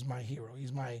is my hero.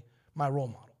 He's my role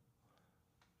model.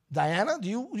 Diana, do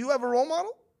you have a role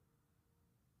model?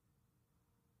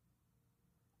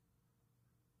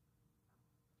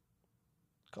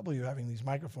 A couple of you are having these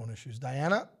microphone issues.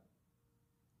 Diana?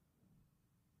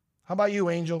 How about you,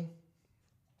 Angel?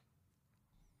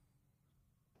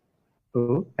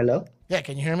 Oh, hello? Yeah,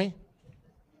 can you hear me?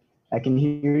 I can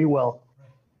hear you well.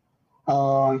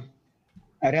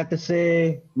 I'd have to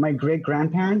say my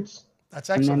great-grandparents. That's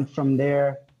excellent. And then from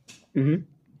there,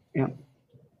 yeah.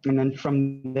 And then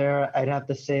from there, I'd have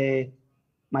to say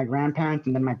my grandparents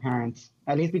and then my parents,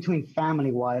 at least between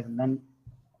family-wise. And then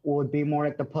what would be more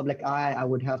like the public eye, I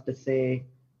would have to say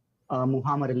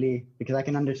Muhammad Ali, because I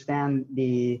can understand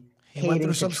the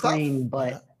hating to train,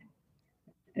 but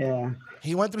yeah.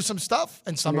 He went through some stuff,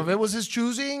 and some of it was his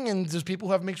choosing, and there's people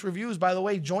who have mixed reviews. By the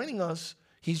way, joining us,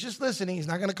 he's just listening. He's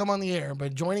not going to come on the air,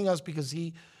 but joining us because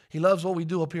he loves what we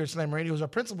do up here at Slam Radio is our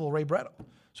principal, Ray Bretto.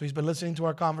 So he's been listening to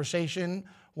our conversation,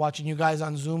 watching you guys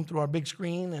on Zoom through our big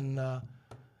screen, and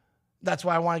that's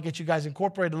why I want to get you guys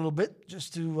incorporated a little bit,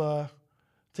 just to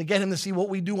get him to see what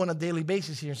we do on a daily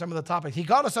basis here, some of the topics. He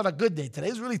got us on a good day.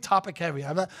 Today's really topic heavy.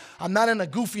 I'm not in a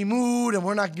goofy mood, and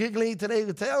we're not giggling today.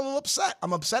 Today I'm a little upset.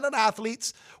 I'm upset at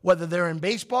athletes, whether they're in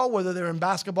baseball, whether they're in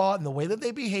basketball, and the way that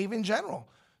they behave in general.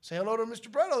 Say hello to Mr.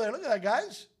 Bretto there. Look at that,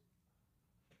 guys.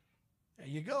 There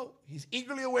you go. He's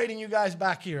eagerly awaiting you guys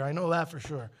back here. I know that for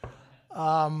sure.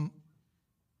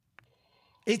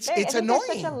 It's annoying.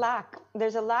 There's such a lack.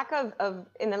 There's a lack of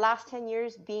in the last 10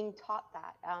 years being taught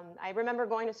that. I remember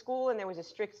going to school and there was a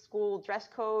strict school dress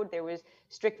code. There was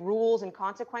strict rules and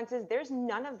consequences. There's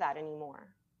none of that anymore.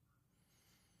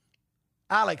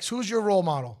 Alex, who's your role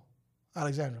model?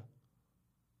 Alexandra.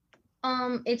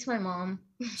 It's my mom.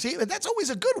 See, that's always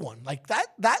a good one. Like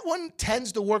that one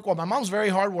tends to work well. My mom's very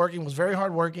hardworking, was very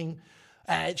hardworking.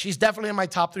 She's definitely in my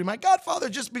top three. My godfather,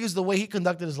 just because the way he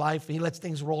conducted his life, he lets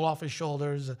things roll off his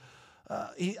shoulders.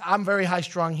 I'm very high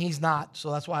strung. He's not.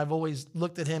 So that's why I've always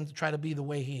looked at him to try to be the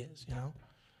way he is, you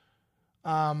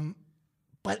know?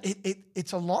 But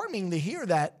it's alarming to hear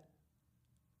that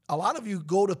a lot of you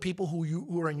go to people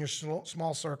who are in your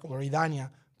small circle, or Idania.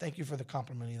 Thank you for the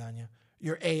compliment, Idania.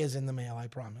 Your A is in the mail, I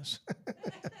promise.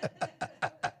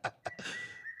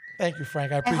 Thank you,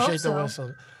 Frank. I appreciate the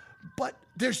whistle. But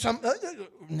there's some.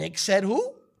 Nick said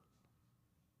who?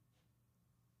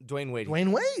 Dwayne Wade.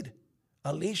 Dwayne Wade.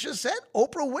 Alicia said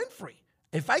Oprah Winfrey.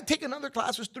 If I take another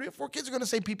class, there's 3 or 4 kids are going to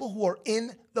say people who are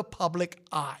in the public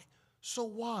eye. So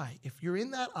why? If you're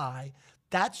in that eye,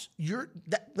 that's your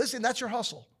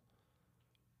hustle.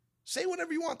 Say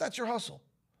whatever you want. That's your hustle.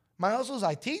 My hustle is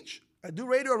I teach, I do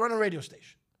radio, I run a radio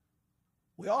station.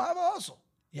 We all have a hustle.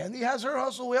 Yandy has her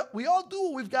hustle. We all do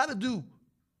what we've got to do.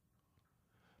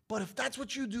 But if that's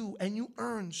what you do and you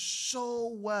earn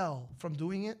so well from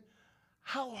doing it,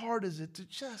 how hard is it to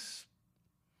just...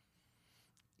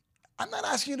 I'm not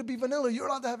asking you to be vanilla. You're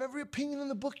allowed to have every opinion in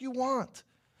the book you want.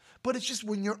 But it's just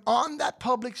when you're on that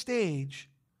public stage,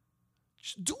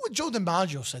 do what Joe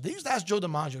DiMaggio said. They used to ask Joe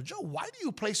DiMaggio, Joe, why do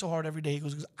you play so hard every day? He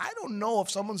goes, because I don't know if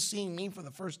someone's seeing me for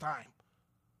the first time.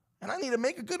 And I need to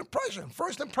make a good impression.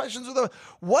 First impressions are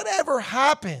whatever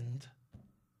happened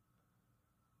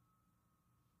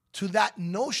to that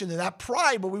notion, to that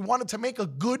pride where we wanted to make a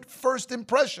good first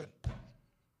impression.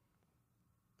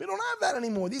 We don't have that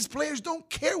anymore. These players don't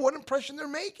care what impression they're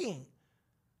making.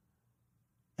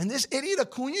 And this idiot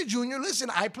Acuna Jr.,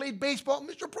 listen, I played baseball.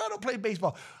 Mr. Prado played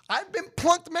baseball. I've been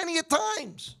plunked many a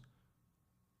times.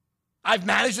 I've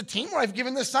managed a team where I've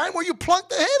given the sign where you plunk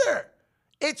the hitter.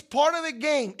 It's part of the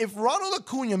game. If Ronald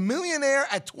Acuna, millionaire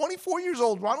at 24 years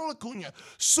old, Ronald Acuna,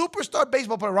 superstar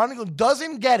baseball player, Ronald Acuna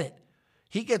doesn't get it.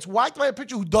 He gets whacked by a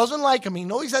pitcher who doesn't like him. He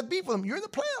knows he's had beef with him. You're in the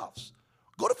playoffs.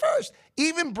 Go to first.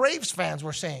 Even Braves fans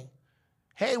were saying,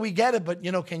 hey, we get it, but,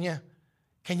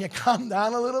 can you calm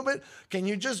down a little bit? Can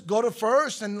you just go to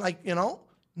first and,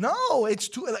 No, it's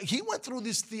too... he went through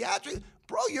this theatrical...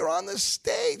 Bro, you're on the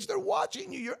stage. They're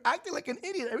watching you. You're acting like an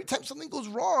idiot. Every time something goes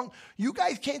wrong, you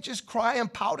guys can't just cry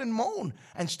and pout and moan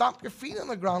and stomp your feet on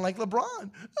the ground like LeBron.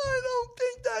 I don't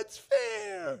think that's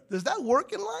fair. Does that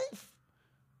work in life?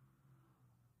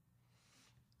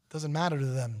 Doesn't matter to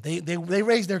them. They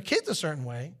raise their kids a certain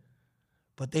way,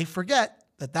 but they forget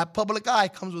that public eye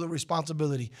comes with a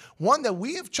responsibility. One that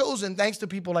we have chosen, thanks to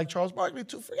people like Charles Barkley,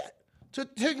 to forget, to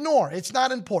ignore. It's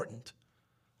not important.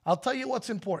 I'll tell you what's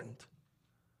important.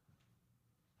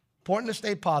 Important to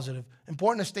stay positive.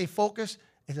 Important to stay focused.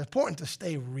 It's important to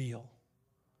stay real.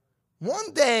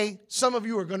 One day, some of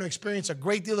you are going to experience a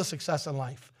great deal of success in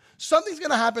life. Something's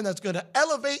going to happen that's going to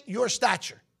elevate your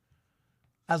stature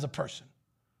as a person.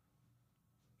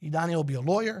 Idania will be a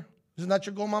lawyer. Isn't that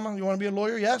your goal, Mama? You want to be a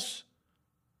lawyer? Yes?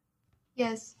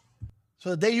 Yes. So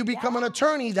the day you become an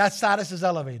attorney, that status is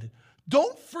elevated.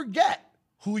 Don't forget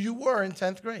who you were in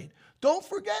 10th grade. Don't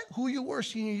forget who you were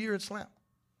senior year at Slam.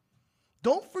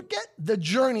 Don't forget the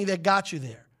journey that got you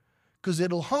there, because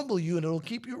it'll humble you and it'll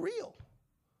keep you real.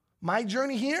 My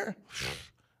journey here,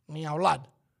 ni hablar.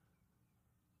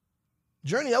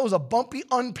 Journey, that was a bumpy,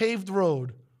 unpaved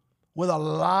road with a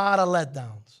lot of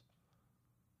letdowns.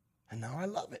 And now I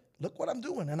love it. Look what I'm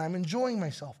doing, and I'm enjoying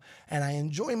myself. And I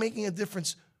enjoy making a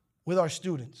difference with our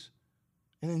students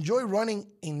and enjoy running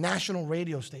a national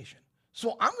radio station.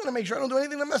 So I'm going to make sure I don't do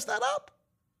anything to mess that up,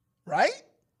 right?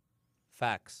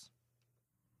 Facts.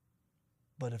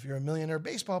 But if you're a millionaire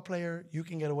baseball player, you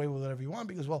can get away with whatever you want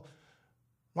because, well,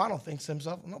 Ronald thinks to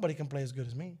himself, nobody can play as good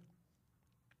as me.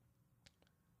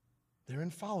 They're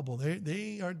infallible.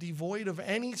 They are devoid of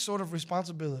any sort of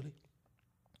responsibility.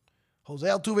 Jose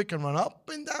Altuve can run up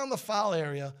and down the foul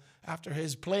area after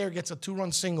his player gets a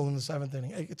 2-run single in the 7th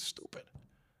inning. It's stupid.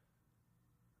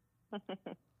 I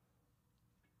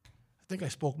think I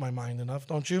spoke my mind enough,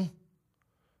 don't you?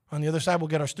 On the other side, we'll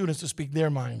get our students to speak their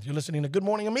minds. You're listening to Good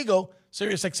Morning Amigo,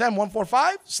 Sirius XM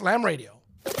 145, Slam Radio.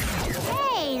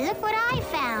 Hey, look what I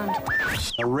found.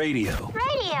 A radio.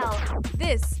 Radio.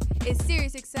 This is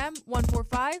Sirius XM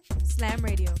 145, Slam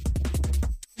Radio.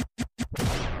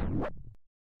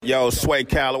 Yo, Sway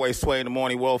Calloway, Sway in the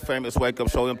Morning, world famous Wake Up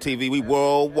Show MTV. We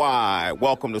worldwide.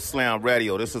 Welcome to Slam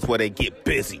Radio. This is where they get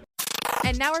busy.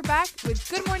 And now we're back with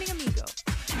Good Morning Amigo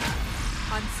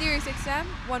on Sirius XM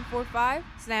 145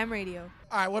 Slam Radio.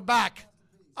 All right, we're back.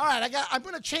 All right, I'm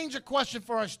going to change a question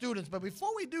for our students, but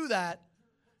before we do that,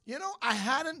 I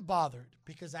hadn't bothered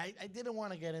because I didn't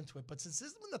want to get into it. But since this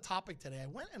has been the topic today, I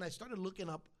went and I started looking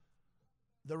up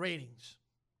the ratings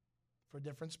for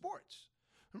different sports.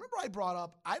 Remember I brought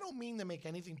up, I don't mean to make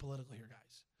anything political here,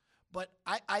 guys, but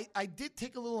I did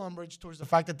take a little umbrage towards the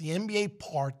fact that the NBA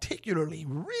particularly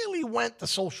really went the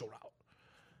social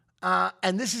route.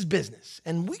 And this is business.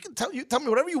 And we can tell me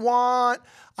whatever you want.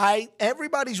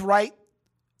 Everybody's right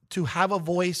to have a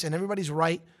voice and everybody's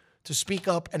right to speak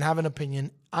up and have an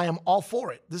opinion. I am all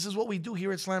for it. This is what we do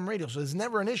here at Slam Radio, so there's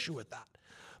never an issue with that.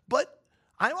 But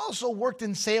I also worked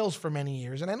in sales for many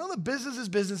years, and I know that business is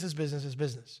business is business is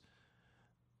business.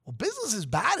 Well, business is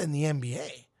bad in the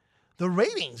NBA. The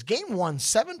ratings, Game 1,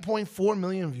 7.4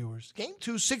 million viewers. Game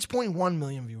 2, 6.1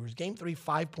 million viewers. Game 3,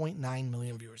 5.9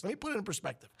 million viewers. Let me put it in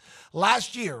perspective.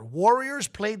 Last year, Warriors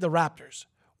played the Raptors.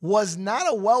 Was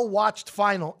not a well-watched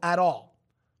final at all.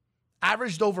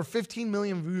 Averaged over 15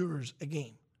 million viewers a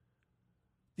game.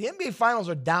 The NBA Finals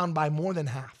are down by more than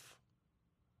half.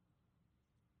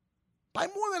 By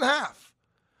more than half.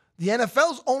 The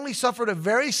NFL's only suffered a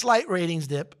very slight ratings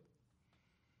dip.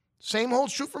 Same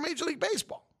holds true for Major League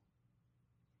Baseball.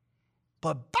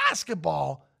 But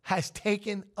basketball has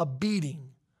taken a beating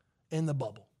in the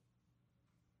bubble.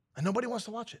 And nobody wants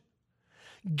to watch it.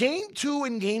 Game 2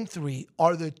 and Game 3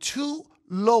 are the two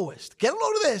lowest. Get a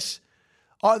load of this.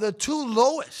 are the two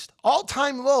lowest,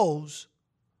 all-time lows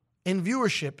in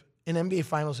viewership in NBA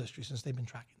Finals history since they've been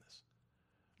tracking this.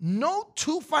 No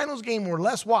two Finals games were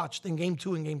less watched than Game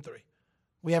 2 and Game 3.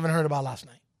 We haven't heard about last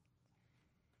night.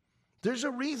 There's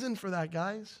a reason for that,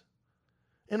 guys.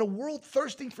 In a world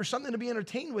thirsting for something to be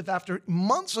entertained with after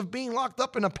months of being locked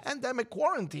up in a pandemic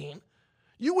quarantine,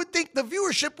 you would think the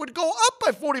viewership would go up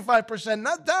by 45%,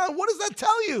 not down. What does that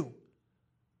tell you?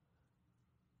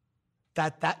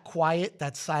 That quiet,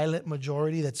 that silent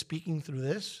majority that's speaking through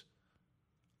this,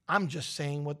 I'm just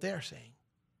saying what they're saying.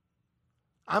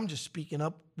 I'm just speaking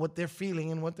up what they're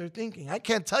feeling and what they're thinking. I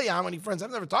can't tell you how many friends,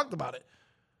 I've never talked about it,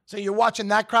 say, you're watching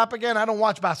that crap again? I don't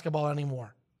watch basketball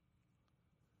anymore.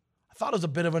 I thought it was a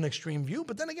bit of an extreme view,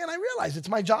 but then again, I realized it's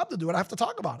my job to do it. I have to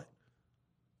talk about it.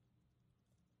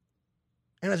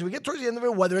 And as we get towards the end of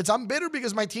it, whether it's I'm bitter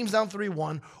because my team's down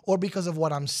 3-1 or because of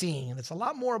what I'm seeing, and it's a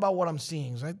lot more about what I'm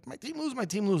seeing. So my team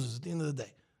loses at the end of the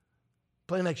day.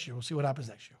 Play next year. We'll see what happens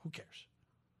next year. Who cares?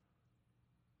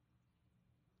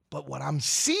 But what I'm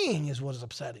seeing is what is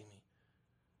upsetting me.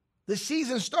 The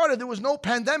season started, there was no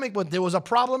pandemic, but there was a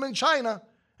problem in China.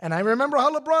 And I remember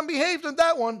how LeBron behaved in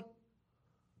that one.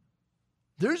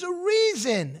 There's a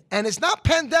reason, and it's not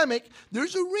pandemic.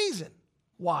 There's a reason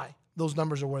why those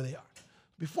numbers are where they are.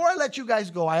 Before I let you guys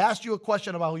go, I asked you a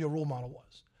question about who your role model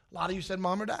was. A lot of you said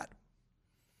mom or dad.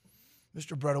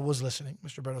 Mr. Bredo was listening.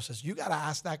 Mr. Bredo says, you got to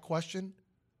ask that question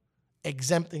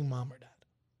exempting mom or dad.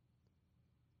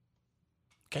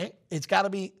 Okay? It's got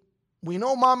to be, we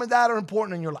know mom and dad are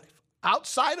important in your life.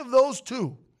 Outside of those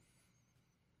two,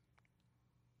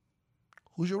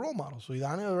 who's your role model? So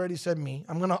Idani already said me.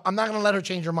 I'm not gonna let her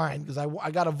change her mind because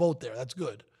I got to vote there. That's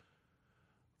good,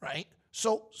 right?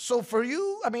 So for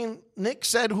you, I mean, Nick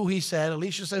said who he said,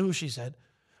 Alicia said who she said,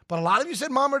 but a lot of you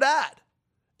said mom or dad.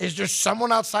 Is there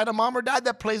someone outside of mom or dad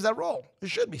that plays that role? There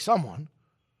should be someone.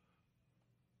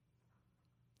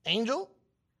 Angel?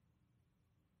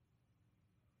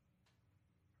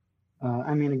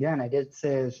 I mean, again, I did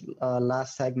say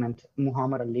last segment,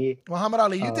 Muhammad Ali. Muhammad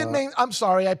Ali. You did name, I'm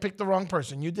sorry, I picked the wrong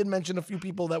person. You did mention a few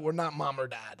people that were not mom or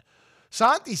dad.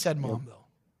 Santi said mom, though,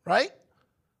 right?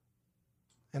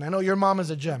 And I know your mom is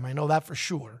a gem. I know that for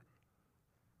sure.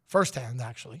 Firsthand,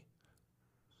 actually.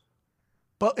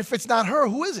 But if it's not her,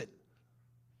 who is it?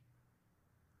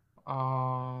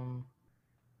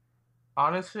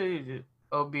 Honestly,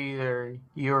 it'll be either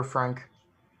you or Frank.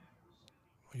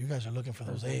 Well, you guys are looking for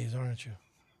those A's, aren't you?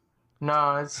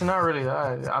 No, it's not really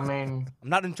that. I mean, I'm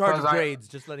not in charge of grades,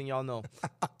 just letting y'all know.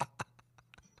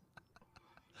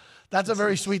 That's a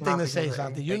very sweet thing to say,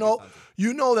 Santi. You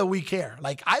know that we care.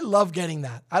 Like, I love getting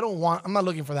that. I'm not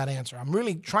looking for that answer. I'm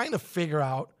really trying to figure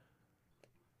out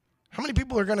how many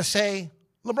people are going to say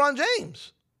LeBron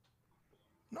James.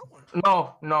 No one.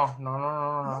 No.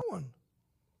 No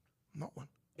one.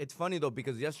 It's funny, though,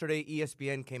 because yesterday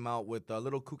ESPN came out with a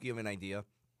little kooky of an idea.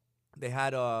 They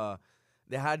had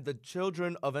the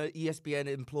children of ESPN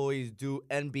employees do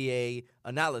NBA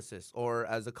analysis, or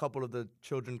as a couple of the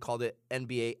children called it,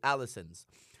 NBA Allisons.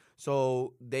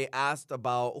 So they asked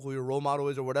about who your role model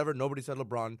is or whatever. Nobody said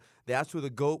LeBron. They asked who the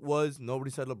GOAT was. Nobody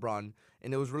said LeBron.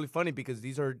 And it was really funny because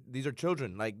these are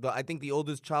children. Like I think the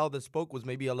oldest child that spoke was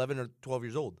maybe 11 or 12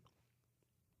 years old.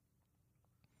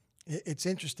 It's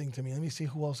interesting to me. Let me see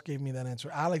who else gave me that answer.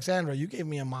 Alexandra, you gave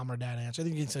me a mom or dad answer. I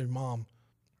think you said mom.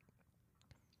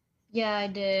 Yeah, I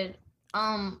did.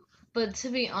 But to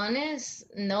be honest,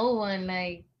 no one,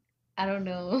 I don't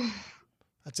know.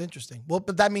 That's interesting. Well,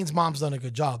 but that means mom's done a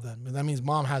good job then. That means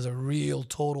mom has a real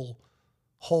total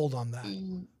hold on that.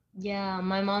 Yeah,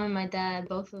 my mom and my dad,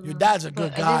 both of them. Your dad's a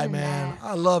good guy, man.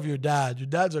 I love your dad. Your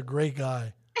dad's a great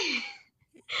guy.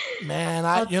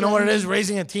 Man, you know what it is,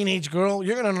 raising a teenage girl?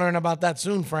 You're going to learn about that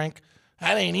soon, Frank.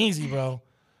 That ain't easy, bro.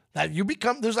 That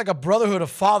there's like a brotherhood of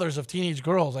fathers of teenage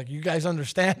girls. Like, you guys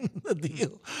understand the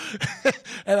deal.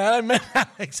 And I met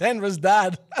Alexandra's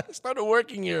dad. I started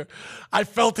working here. I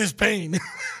felt his pain.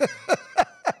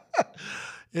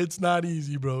 It's not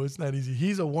easy, bro. It's not easy.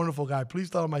 He's a wonderful guy. Please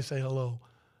tell him I say hello.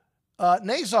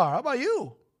 Nazar, how about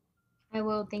you? I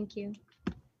will, thank you.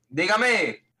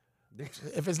 Dígame.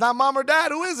 If it's not mom or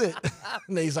dad, who is it?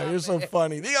 Nazar, you're so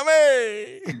funny.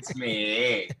 Dígame. It's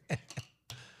me.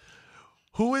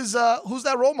 Who's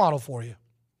that role model for you?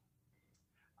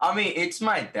 I mean, it's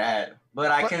my dad, but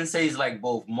I can say it's like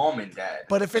both mom and dad.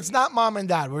 But if it's not mom and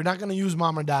dad, we're not going to use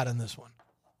mom and dad in this one.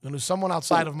 We're going to use someone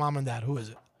outside of mom and dad. Who is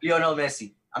it? Lionel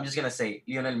Messi. I'm just going to say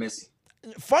Lionel Messi.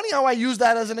 Funny how I use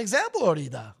that as an example,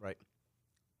 Orida. Right.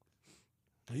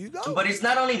 There you go. But it's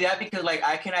not only that, because like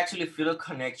I can actually feel a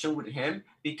connection with him,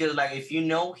 because like if you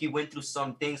know, he went through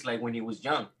some things like when he was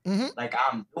young, like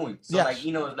I'm doing. So Yes. like,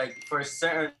 you know, like for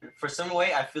some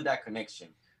way I feel that connection.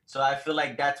 So I feel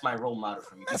like that's my role model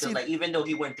for me, because like even though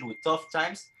he went through tough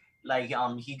times, like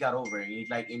he got over it.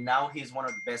 And now he's one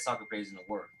of the best soccer players in the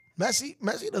world.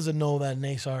 Messi doesn't know that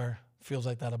Naysar feels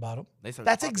like that about him. Naysar's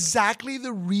That's popular. exactly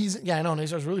the reason. Yeah, I know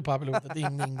Naysar's really popular with the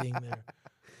ding, ding, ding there.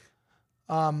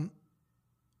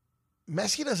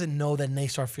 Messi doesn't know that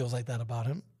Naysar feels like that about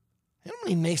him. You know how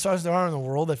many Naysars there are in the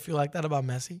world that feel like that about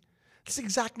Messi? That's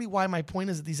exactly why my point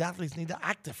is that these athletes need to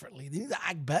act differently. They need to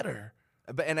act better.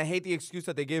 And I hate the excuse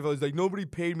that they gave. I was like, nobody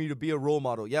paid me to be a role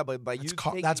model. Yeah, but by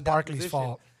That's Barkley's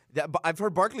fault. But I've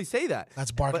heard Barkley say that.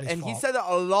 That's Barkley's fault. And he said that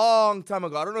a long time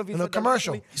ago. I don't know if he in said a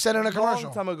commercial. He said it in a commercial. A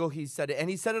long time ago he said it. And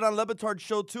he said it on Le Batard's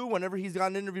show too, whenever he's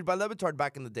gotten interviewed by Le Batard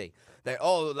back in the day. That,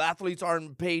 the athletes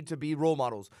aren't paid to be role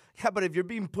models. Yeah, but if you're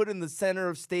being put in the center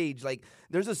of stage, like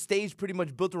there's a stage pretty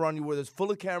much built around you where there's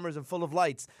full of cameras and full of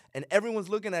lights, and everyone's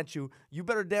looking at you, you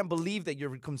better damn believe that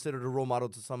you're considered a role model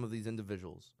to some of these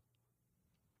individuals.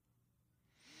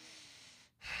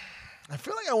 I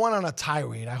feel like I went on a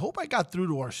tirade. I hope I got through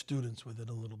to our students with it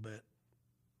a little bit.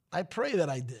 I pray that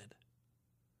I did.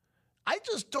 I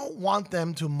just don't want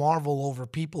them to marvel over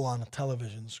people on a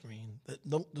television screen that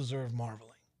don't deserve marveling.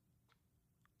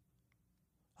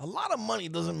 A lot of money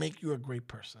doesn't make you a great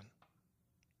person.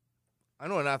 I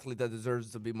know an athlete that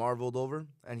deserves to be marveled over,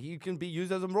 and he can be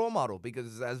used as a role model,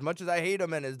 because as much as I hate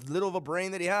him and as little of a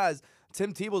brain that he has,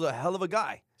 Tim Tebow's a hell of a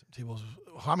guy.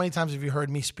 How many times have you heard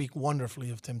me speak wonderfully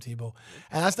of Tim Tebow?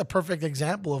 And that's the perfect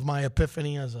example of my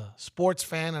epiphany as a sports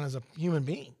fan and as a human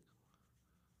being.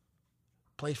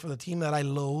 Plays for the team that I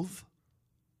loathe.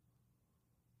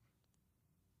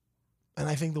 And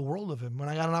I think the world of him. When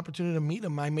I got an opportunity to meet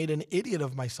him, I made an idiot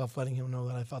of myself letting him know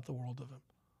that I thought the world of him.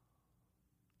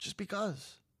 Just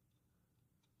because.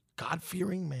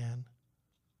 God-fearing man.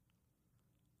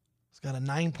 He's got a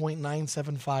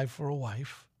 9.975 for a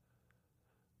wife.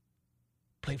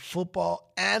 Played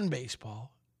football and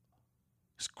baseball.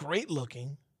 He's great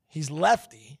looking. He's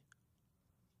lefty.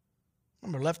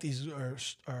 Remember, lefties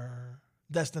are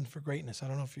destined for greatness. I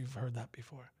don't know if you've heard that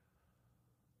before.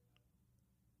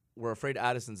 We're afraid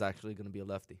Addison's actually going to be a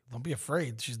lefty. Don't be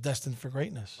afraid. She's destined for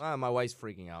greatness. My wife's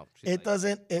freaking out.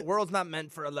 The world's not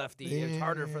meant for a lefty. It's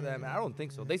harder for them. I don't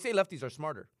think so. They say lefties are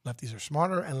smarter. Lefties are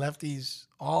smarter, and lefties,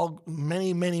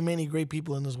 many, many, many great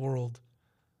people in this world.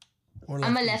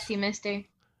 I'm a lefty, mister.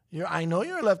 I know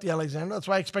you're a lefty, Alexander. That's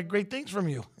why I expect great things from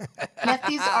you.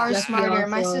 Lefties are smarter.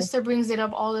 My sister brings it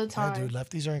up all the time. Yeah, dude,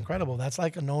 lefties are incredible. That's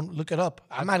like a known. Look it up.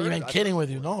 I'm not even kidding with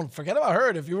you. No, forget about her.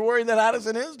 If you're worried that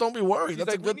Addison is, don't be worried.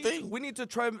 That's a good thing. We need to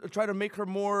try to make her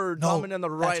more dominant on the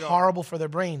right. That's horrible for their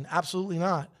brain. Absolutely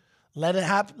not. Let it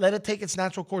happen. Let it take its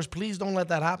natural course. Please don't let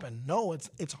that happen. No,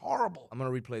 it's horrible. I'm gonna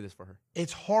replay this for her.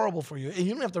 It's horrible for you. And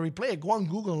you don't have to replay it. Go on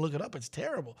Google and look it up. It's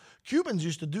terrible. Cubans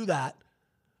used to do that.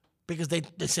 Because they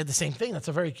said the same thing. That's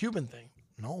a very Cuban thing.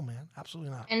 No, man,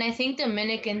 absolutely not. And I think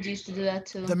Dominicans used to do that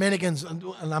too. Dominicans, and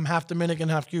I'm half Dominican,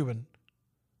 half Cuban.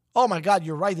 Oh my God,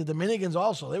 you're right. The Dominicans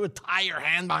also, they would tie your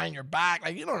hand behind your back.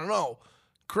 Like, you don't know.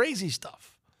 Crazy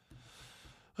stuff.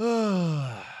 All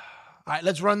right,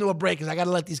 let's run to a break because I got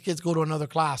to let these kids go to another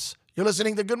class. You're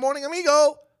listening to Good Morning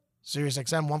Amigo, Sirius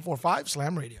XM 145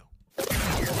 Slam Radio.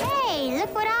 Hey,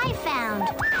 look what I found.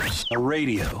 A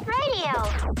radio.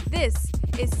 This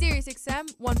is Sirius XM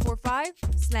 145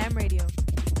 Slam Radio.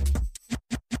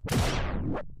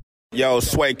 Yo,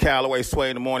 Sway Calloway, Sway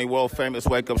in the Morning, world famous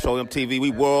Wake Up Show MTV.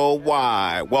 We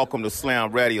worldwide. Welcome to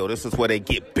Slam Radio. This is where they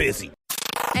get busy.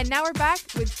 And now we're back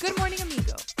with Good Morning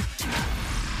Amigo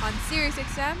on Sirius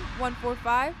XM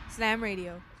 145 Slam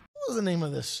Radio. What was the name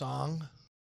of this song?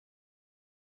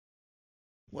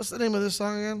 What's the name of this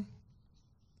song again?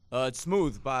 It's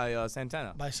Smooth by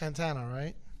Santana. By Santana,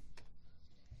 right?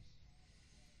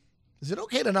 Is it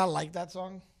okay to not like that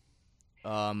song?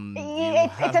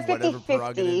 It's have a whatever 50-50.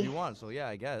 prerogative you want, so yeah,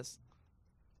 I guess.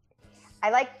 I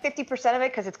like 50% of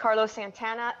it because it's Carlos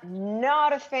Santana.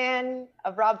 Not a fan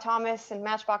of Rob Thomas and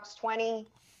Matchbox 20.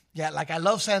 Yeah, like I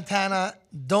love Santana.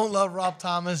 Don't love Rob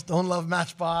Thomas. Don't love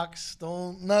Matchbox.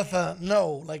 Don't nothing.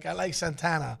 No, like I like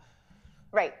Santana.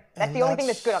 Right. That's the only thing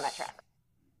that's good on that track.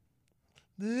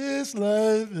 This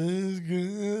life is good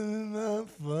enough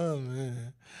for me.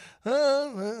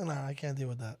 No, I can't deal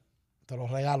with that. Te lo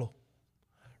regalo.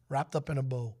 Wrapped up in a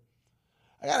bow.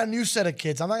 I got a new set of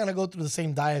kids. I'm not going to go through the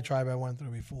same diatribe I went through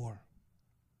before.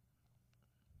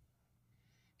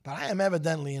 But I am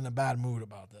evidently in a bad mood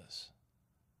about this.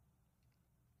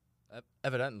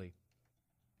 Evidently.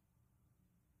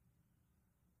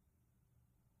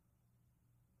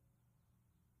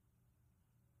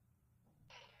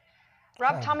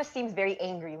 Rob Thomas seems very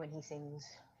angry when he sings.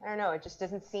 I don't know. It just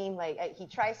doesn't seem like he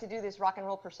tries to do this rock and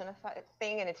roll personified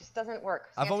thing, and it just doesn't work.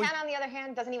 Santana, on the other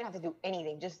hand, doesn't even have to do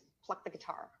anything. Just pluck the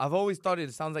guitar. I've always thought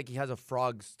it sounds like he has a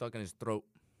frog stuck in his throat.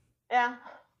 Yeah,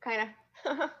 kind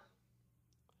of.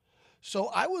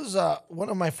 So I was, one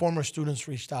of my former students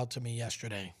reached out to me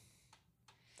yesterday.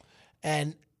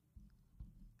 And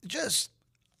just,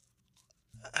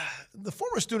 the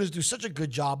former students do such a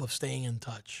good job of staying in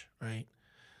touch, right?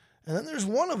 And then there's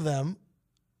one of them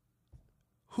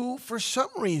who, for some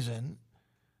reason,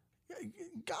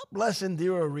 God bless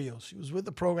Indira Rios. She was with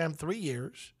the program 3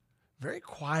 years, very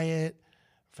quiet,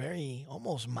 very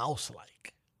almost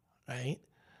mouse-like, right?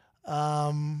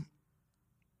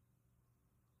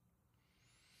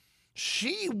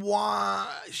 She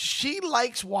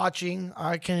likes watching,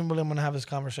 I can't even believe I'm going to have this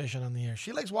conversation on the air.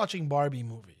 She likes watching Barbie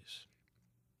movies.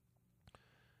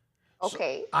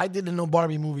 Okay. So I didn't know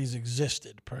Barbie movies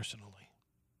existed, personally.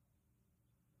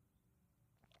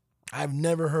 I've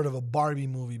never heard of a Barbie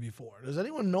movie before. Does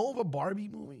anyone know of a Barbie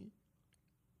movie?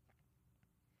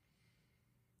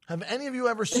 Have any of you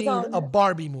ever seen a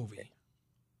Barbie movie?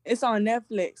 It's on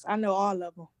Netflix. I know all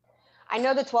of them. I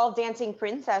know the 12 Dancing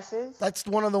Princesses. That's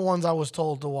one of the ones I was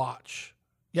told to watch.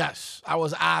 Yes, I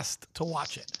was asked to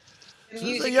watch it. So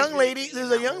there's a young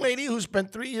lady who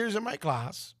spent 3 years in my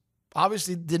class.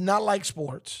 Obviously did not like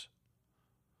sports.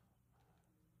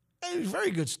 She was a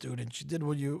very good student. She did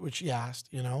what she asked,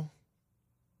 you know.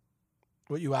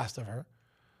 What you asked of her.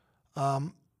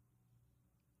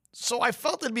 So I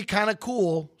felt it'd be kind of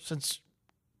cool since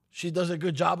she does a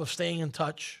good job of staying in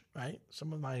touch, right?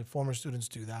 Some of my former students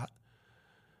do that.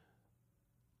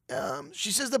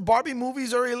 She says the Barbie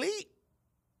movies are elite.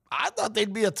 I thought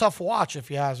they'd be a tough watch if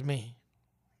you ask me,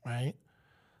 right?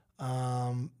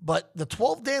 But the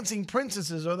 12 Dancing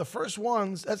Princesses are the first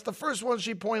ones. That's the first one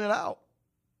she pointed out.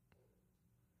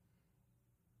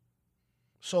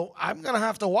 So I'm going to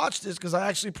have to watch this because I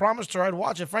actually promised her I'd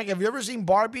watch it. Frank, have you ever seen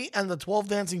Barbie and the 12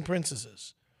 Dancing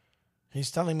Princesses? He's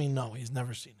telling me no, he's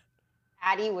never seen it.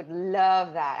 Addie would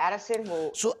love that. Addison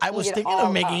will. So I was thinking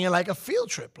of making it like a field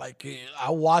trip. Like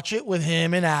I'll watch it with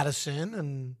him and Addison,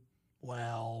 and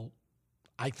well,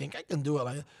 I think I can do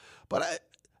it. But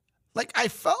I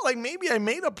felt like maybe I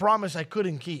made a promise I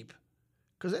couldn't keep.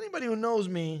 Because anybody who knows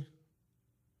me,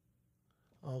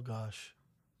 oh gosh.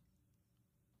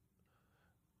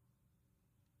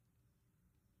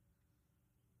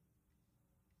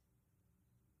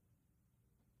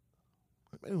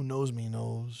 Anybody who knows me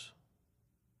knows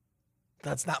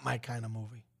that's not my kind of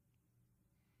movie.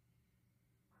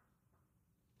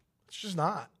 It's just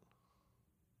not.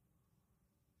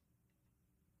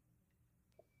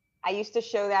 I used to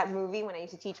show that movie when I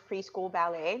used to teach preschool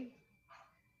ballet.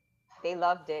 They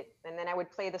loved it. And then I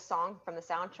would play the song from the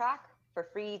soundtrack for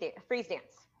freeze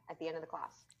dance at the end of the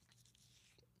class.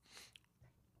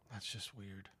 That's just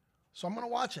weird. So I'm going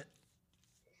to watch it.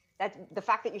 That's the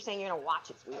fact that you're saying you're going to watch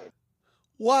it's weird.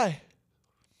 Why?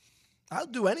 I'll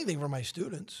do anything for my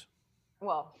students.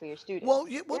 Well, for your students. Well,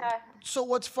 yeah. So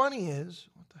what's funny is,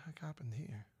 what the heck happened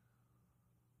here?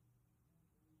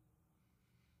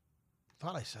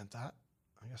 Thought I sent that.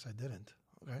 I guess I didn't.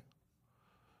 Okay.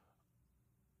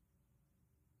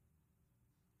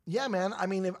 Yeah, man. I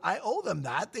mean, if I owe them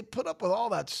that, they put up with all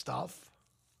that stuff,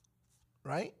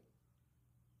 right?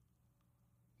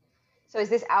 So is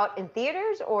this out in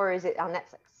theaters or is it on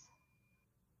Netflix?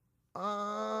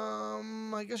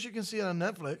 I guess you can see it on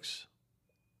Netflix.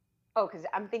 Oh, because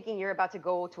I'm thinking you're about to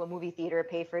go to a movie theater,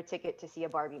 pay for a ticket to see a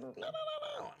Barbie movie. No.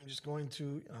 I'm just going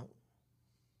to, I'm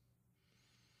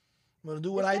going to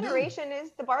do what I do. This generation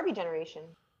is the Barbie generation.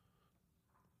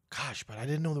 Gosh, but I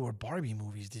didn't know there were Barbie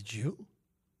movies. Did you?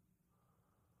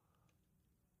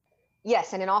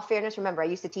 Yes, and in all fairness, remember, I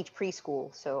used to teach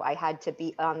preschool, so I had to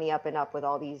be on the up and up with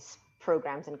all these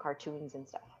programs and cartoons and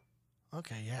stuff.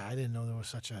 Okay, yeah, I didn't know there was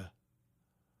such a...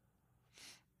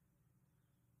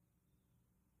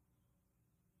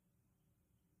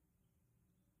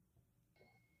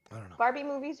 I don't know. Barbie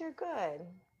movies are good.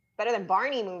 Better than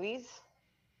Barney movies.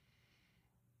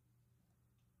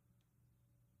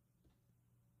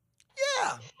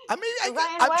 Yeah. I mean,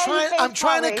 I'm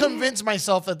trying to convince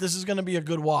myself that this is going to be a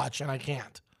good watch, and I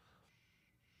can't.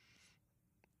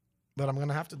 But I'm going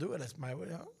to have to do it. It's my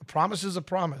a promise is a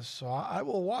promise. So I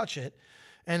will watch it.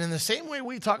 And in the same way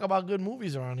we talk about good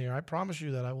movies around here, I promise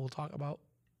you that I will talk about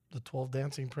the 12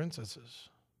 Dancing Princesses.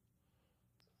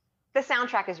 The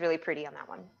soundtrack is really pretty on that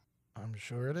one. I'm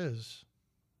sure it is.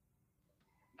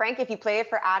 Frank, if you play it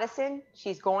for Addison,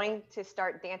 she's going to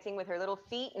start dancing with her little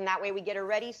feet, and that way we get her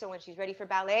ready. So when she's ready for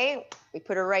ballet, we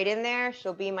put her right in there.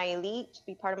 She'll be my elite, she'll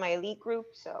be part of my elite group.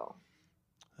 So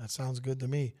That sounds good to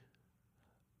me.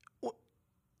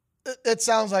 It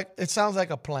sounds like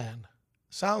a plan.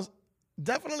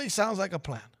 Definitely sounds like a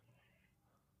plan.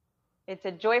 It's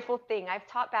a joyful thing. I've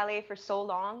taught ballet for so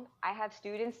long. I have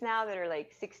students now that are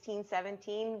like 16,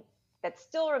 17 that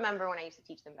still remember when I used to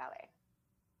teach them ballet.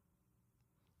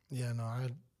 Yeah, no,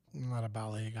 I'm not a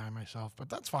ballet guy myself, but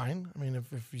that's fine. I mean,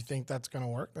 if you think that's going to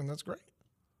work, then that's great.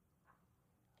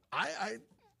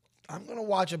 I'm going to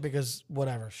watch it because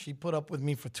whatever. She put up with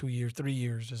me for 3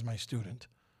 years as my student.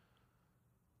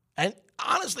 And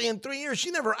honestly, in 3 years,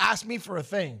 she never asked me for a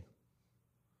thing.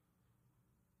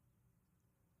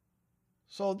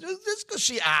 So just because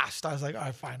she asked, I was like, all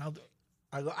right, fine, I'll do it.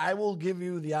 I will give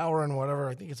you the hour and whatever.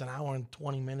 I think it's an hour and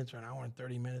 20 minutes or an hour and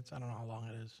 30 minutes. I don't know how long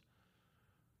it is.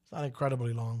 It's not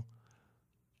incredibly long.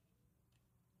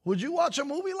 Would you watch a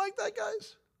movie like that,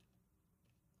 guys?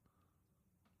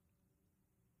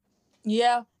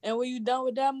 Yeah, and when you're done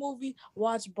with that movie,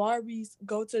 watch Barbie's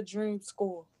Go to Dream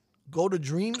School. Go to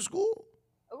Dream School?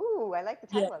 Ooh, I like the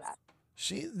title of that.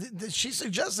 She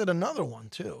suggested another one,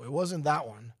 too. It wasn't that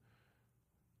one.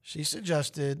 She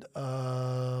suggested,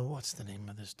 what's the name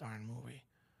of this darn movie?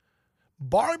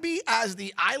 Barbie as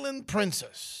the Island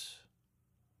Princess.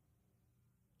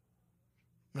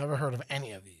 Never heard of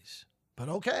any of these, but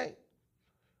okay.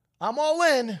 I'm all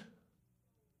in.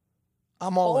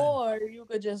 I'm all in. Or you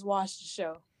could just watch the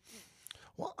show.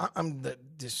 Well,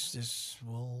 this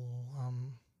will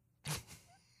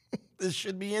this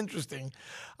should be interesting.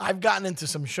 I've gotten into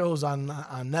some shows on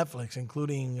Netflix,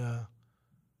 including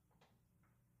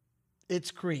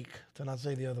It's Creek, to not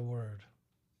say the other word.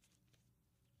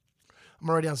 I'm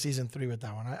already on season 3 with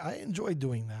that one. I enjoy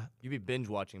doing that. You be binge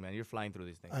watching, man. You're flying through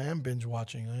these things. I am binge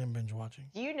watching.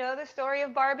 Do you know the story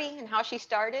of Barbie and how she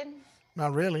started?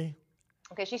 Not really.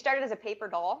 Okay, she started as a paper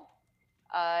doll.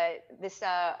 A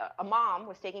mom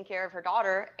was taking care of her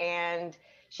daughter, and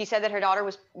she said that her daughter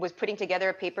was putting together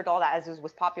a paper doll that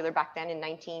was popular back then in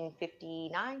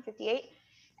 1959, 58.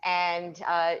 And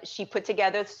she put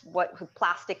together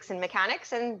plastics and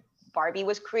mechanics, and Barbie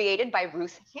was created by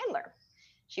Ruth Handler.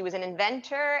 She was an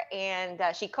inventor, and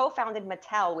she co-founded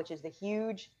Mattel, which is the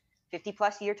huge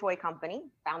 50-plus-year toy company,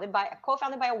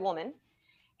 co-founded by a woman.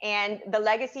 And the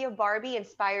legacy of Barbie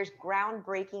inspires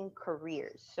groundbreaking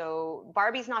careers. So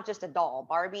Barbie's not just a doll.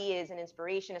 Barbie is an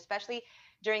inspiration, especially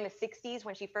during the 60s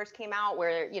when she first came out,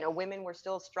 where women were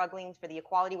still struggling for the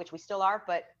equality, which we still are.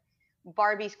 But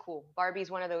Barbie's cool.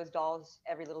 Barbie's one of those dolls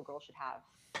every little girl should have.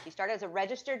 She started as a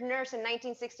registered nurse in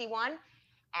 1961,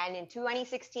 and in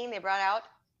 2016 they brought out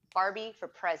Barbie for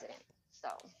president.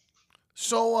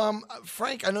 So,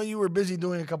 Frank, I know you were busy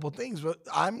doing a couple of things, but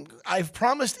I've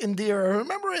promised Indira.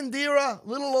 Remember Indira?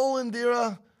 Little old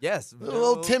Indira? Yes. A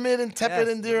little timid and tepid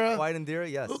Indira. Quiet Indira,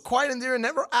 yes. Little quiet Indira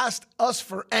never asked us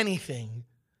for anything.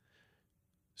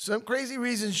 Some crazy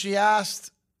reason she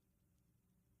asked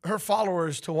her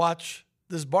followers to watch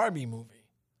this Barbie movie.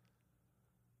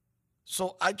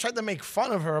 So I tried to make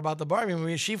fun of her about the Barbie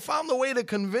movie. She found a way to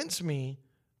convince me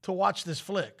to watch this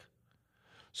flick.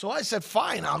 So I said,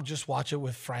 fine, I'll just watch it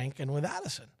with Frank and with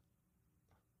Addison.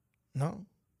 No?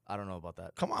 I don't know about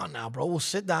that. Come on now, bro. We'll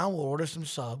sit down, we'll order some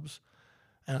subs.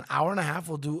 And an hour and a half,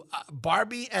 we'll do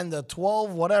Barbie and the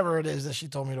 12, whatever it is that she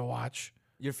told me to watch.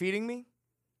 You're feeding me?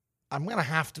 I'm going to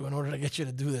have to in order to get you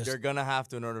to do this. You're going to have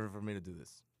to in order for me to do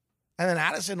this. And then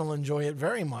Addison will enjoy it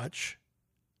very much.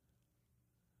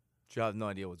 You have no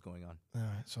idea what's going on. All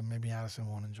right, so maybe Addison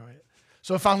won't enjoy it.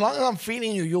 So as long as I'm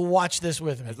feeding you, you'll watch this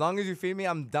with me. As long as you feed me,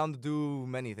 I'm down to do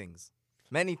many things.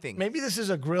 Many things. Maybe this is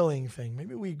a grilling thing.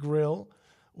 Maybe we grill.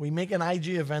 We make an IG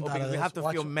event out of this. We have to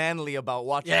feel manly about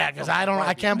watching. Yeah, because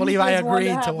I can't believe I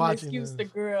agreed to watching this. Excuse to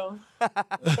grill.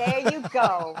 There you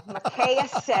go. Makaya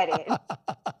said it.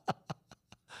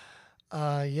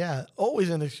 Yeah,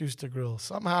 always an excuse to grill.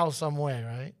 Somehow, some way,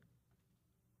 right?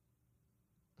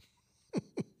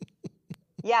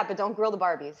 Yeah, but don't grill the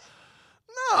Barbies.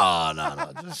 No.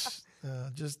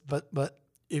 But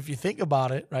if you think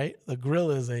about it, right? The grill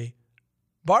is a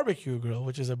barbecue grill,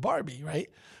 which is a Barbie, right?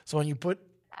 So when you put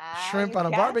shrimp on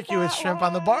a barbecue, it's shrimp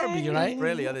on the Barbie, right?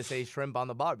 Really, they say shrimp on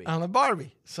the Barbie. On the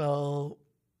Barbie. So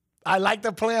I like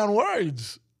to play on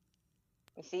words.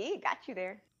 You see, got you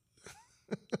there.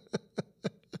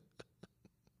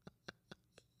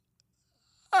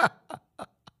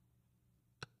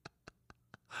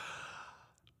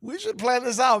 We should plan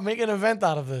this out, make an event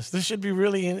out of this. This should be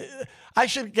really... I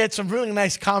should get some really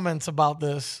nice comments about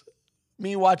this.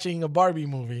 Me watching a Barbie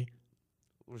movie.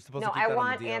 No, I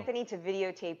want Anthony to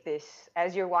videotape this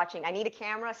as you're watching. I need a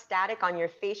camera static on your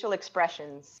facial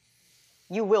expressions.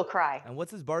 You will cry. And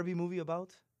what's this Barbie movie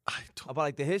about? About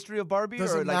like the history of Barbie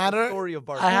Doesn't or like matter. the story of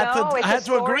Barbie? I had No, to it's I had the to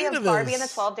story agree to of Barbie and the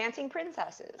this. 12 Dancing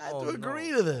Princesses. I had to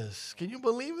agree to this. Can you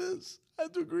believe this? I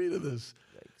had to agree to this.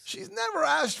 She's never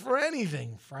asked for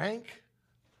anything, Frank.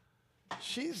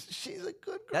 She's a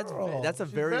good girl. That's a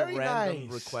She's very random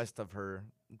nice. request of her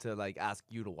to like ask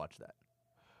you to watch that.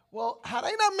 Well, had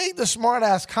I not made the smart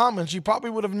ass comment, she probably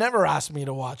would have never asked me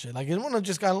to watch it. Like, it wouldn't have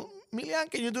just gone,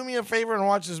 Milian, can you do me a favor and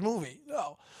watch this movie?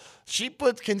 No. She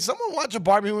put, can someone watch a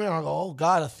Barbie movie? And I go, oh,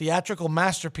 God, a theatrical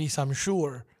masterpiece, I'm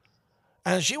sure.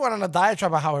 And she went on a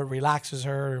diatribe about how it relaxes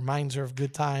her, reminds her of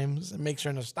good times, and makes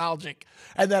her nostalgic.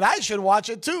 And that I should watch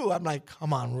it, too. I'm like,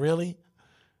 come on, really?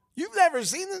 You've never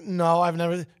seen it? No, I've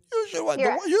never. You should watch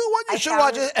Here, you should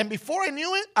watch it. And before I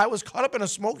knew it, I was caught up in a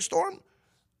smoke storm.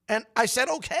 And I said,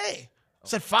 okay. I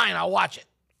said, fine, I'll watch it.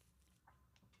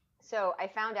 So I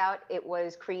found out it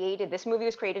was created, this movie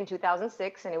was created in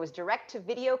 2006, and it was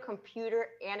direct-to-video computer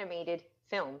animated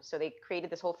film. So they created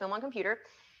this whole film on computer.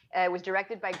 It was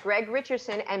directed by Greg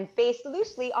Richardson and based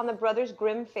loosely on the Brothers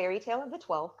Grimm fairy tale of the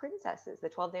 12 princesses, the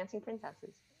 12 dancing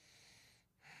princesses.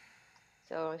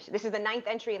 So this is the 9th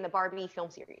entry in the Barbie film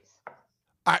series.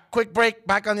 All right, quick break.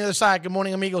 Back on the other side. Good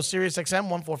morning, amigos. Sirius XM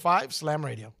 145, Slam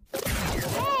Radio.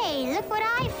 Hey, look what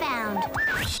I found.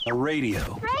 A radio.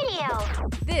 Radio.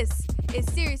 This is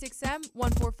Sirius XM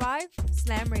 145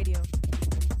 Slam Radio.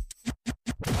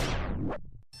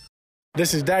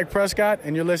 This is Dak Prescott,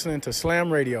 and you're listening to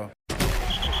Slam Radio.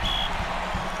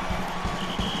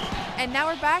 And now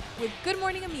we're back with Good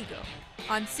Morning Amigo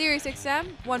on Sirius XM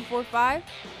 145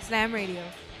 Slam Radio.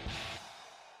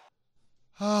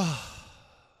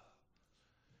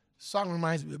 Song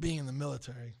reminds me of being in the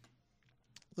military.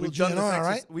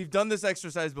 We've done this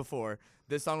exercise before.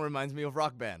 This song reminds me of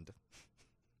Rock Band.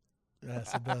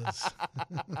 Yes, it does.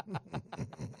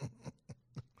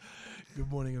 Good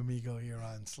morning, amigo, here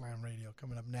on Slam Radio.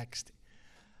 Coming up next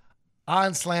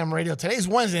on Slam Radio. Today's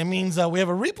Wednesday. It means we have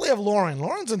a replay of Lauren.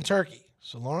 Lauren's in Turkey.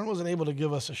 So Lauren wasn't able to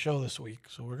give us a show this week.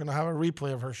 So we're going to have a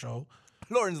replay of her show.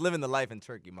 Lauren's living the life in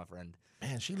Turkey, my friend.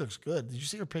 Man, she looks good. Did you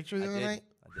see her picture the other night?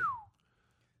 I did.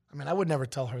 I mean, I would never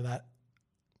tell her that.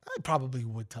 I probably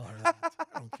would tell her that.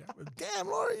 I don't care. But damn,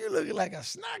 Lauren, you're looking like a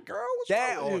snack girl. What's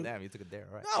wrong with you? Damn, you took a dare.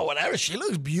 All right. No, whatever. She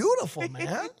looks beautiful,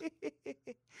 man.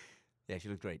 Yeah, she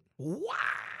looked great.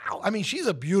 Wow. I mean, she's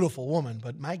a beautiful woman,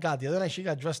 but my God, the other night she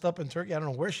got dressed up in Turkey. I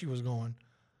don't know where she was going.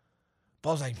 But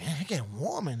I was like, man, it's getting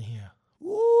warm in here.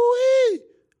 Woo-wee.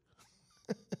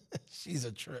 She's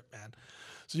a trip, man.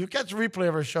 So you'll catch a replay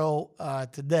of her show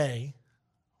today.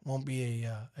 Won't be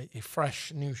a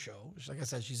fresh new show. Like I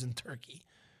said, she's in Turkey.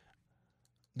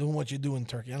 Doing what you do in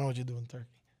Turkey. I don't know what you do in Turkey.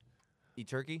 Eat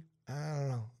turkey? I don't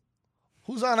know.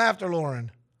 Who's on after Lauren?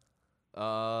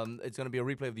 It's going to be a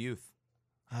replay of the youth.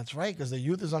 That's right, because the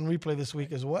youth is on replay this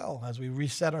week as well as we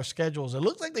reset our schedules. It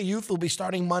looks like the youth will be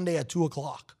starting Monday at 2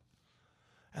 o'clock.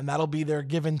 And that'll be their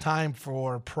given time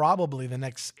for probably the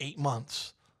next 8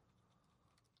 months.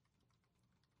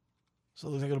 So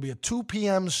it looks like it'll be a 2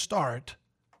 p.m. start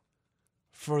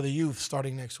for the youth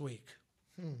starting next week.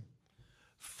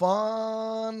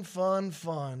 Fun, fun,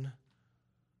 fun.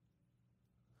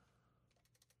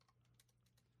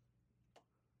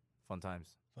 Fun times.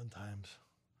 Fun times.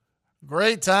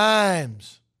 Great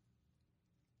times.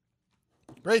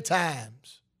 Great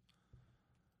times.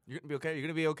 You're gonna be okay. You're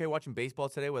gonna be okay watching baseball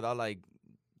today without like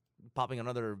popping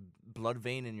another blood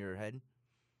vein in your head.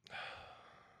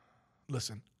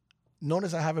 Listen,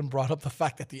 notice I haven't brought up the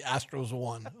fact that the Astros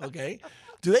won. Okay,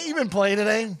 do they even play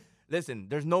today? Listen,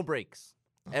 there's no breaks.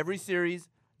 Every series,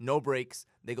 no breaks.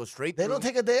 They go straight. They don't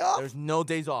take a day off. There's no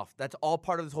days off. That's all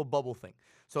part of this whole bubble thing.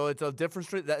 So it's a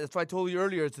different. That's why I told you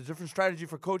earlier. It's a different strategy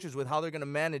for coaches with how they're gonna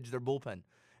manage their bullpen.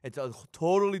 It's a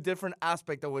totally different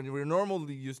aspect of what we're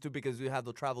normally used to because we have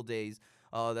the travel days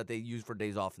that they use for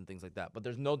days off and things like that. But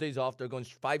there's no days off. They're going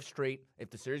 5 straight.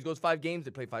 If the series goes 5 games,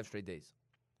 they play 5 straight days.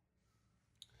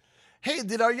 Hey,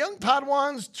 did our young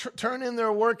Padawans turn in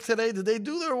their work today? Did they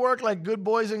do their work like good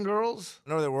boys and girls?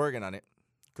 No, they're working on it.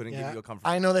 Couldn't give you a comfort.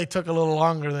 I know they took a little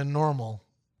longer than normal.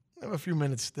 They have a few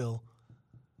minutes still.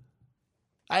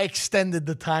 I extended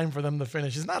the time for them to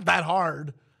finish. It's not that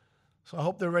hard. So I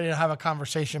hope they're ready to have a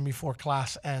conversation before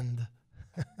class end.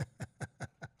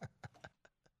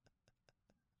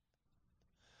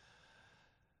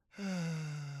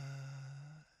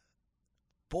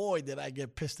 Boy, did I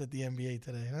get pissed at the NBA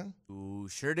today, huh? Ooh,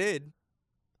 sure did.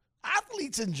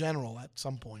 Athletes in general at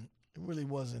some point. It really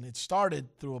wasn't. It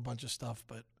started through a bunch of stuff,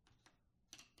 but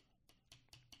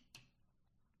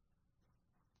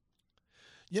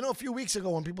you know, a few weeks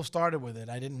ago when people started with it,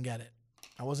 I didn't get it.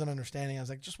 I wasn't understanding. I was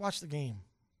like, just watch the game.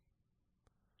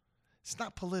 It's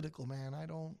not political, man.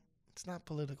 It's not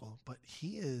political, but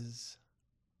he's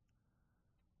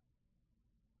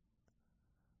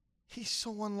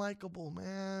so unlikable,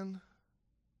 man.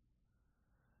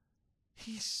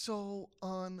 He's so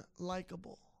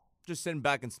unlikable. Just sitting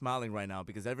back and smiling right now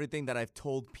because everything that I've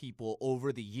told people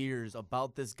over the years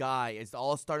about this guy is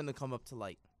all starting to come up to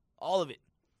light. All of it.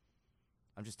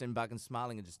 I'm just sitting back and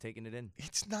smiling and just taking it in.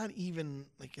 It's not even,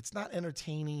 like, it's not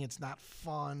entertaining. It's not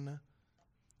fun.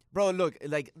 Bro, look,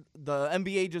 like, the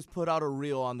NBA just put out a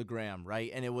reel on the gram,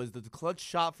 right? And it was the clutch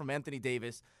shot from Anthony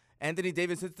Davis. Anthony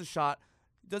Davis hits the shot.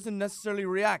 Doesn't necessarily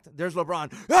react. There's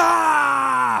LeBron.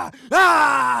 Ah!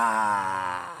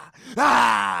 Ah!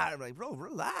 Ah! I'm like, bro,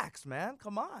 relax, man.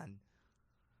 Come on.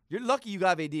 You're lucky you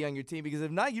got AD on your team because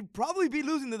if not, you'd probably be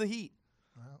losing to the Heat.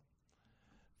 Well,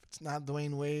 if it's not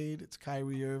Dwayne Wade, it's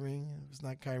Kyrie Irving. If it's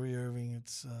not Kyrie Irving,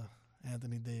 it's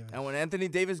Anthony Davis. And when Anthony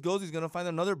Davis goes, he's going to find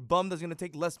another bum that's going to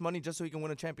take less money just so he can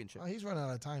win a championship. Oh, he's running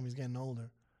out of time. He's getting older.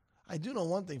 I do know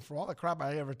one thing. For all the crap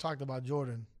I ever talked about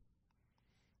Jordan,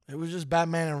 it was just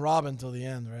Batman and Robin till the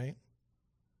end, right?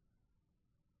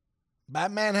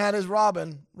 Batman had his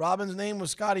Robin. Robin's name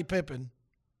was Scottie Pippen.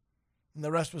 And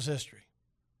the rest was history.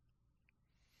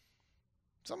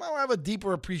 Somehow I have a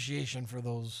deeper appreciation for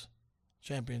those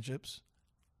championships,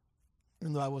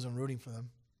 even though I wasn't rooting for them.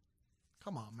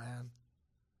 Come on, man.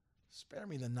 Spare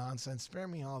me the nonsense. Spare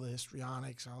me all the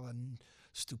histrionics, all the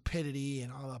stupidity,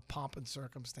 and all the pomp and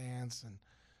circumstance, and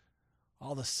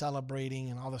all the celebrating,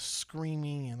 and all the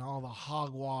screaming, and all the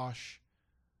hogwash.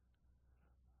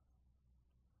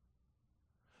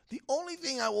 The only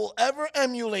thing I will ever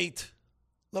emulate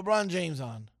LeBron James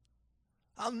on,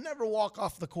 I'll never walk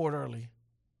off the court early.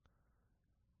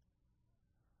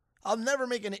 I'll never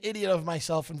make an idiot of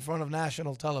myself in front of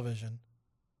national television.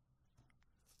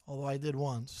 Although I did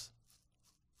once.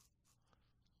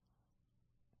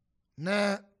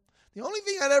 Nah. The only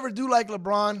thing I'd ever do like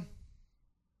LeBron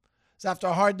is after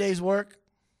a hard day's work,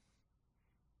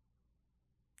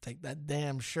 take that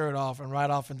damn shirt off and ride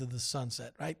off into the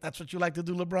sunset, right? That's what you like to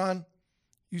do, LeBron?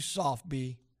 You soft,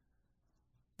 B.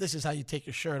 This is how you take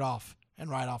your shirt off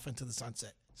and ride off into the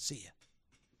sunset. See ya.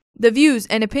 The views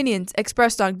and opinions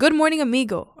expressed on Good Morning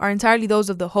Amigo are entirely those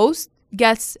of the host,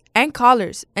 guests, and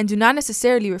callers and do not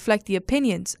necessarily reflect the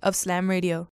opinions of Slam Radio.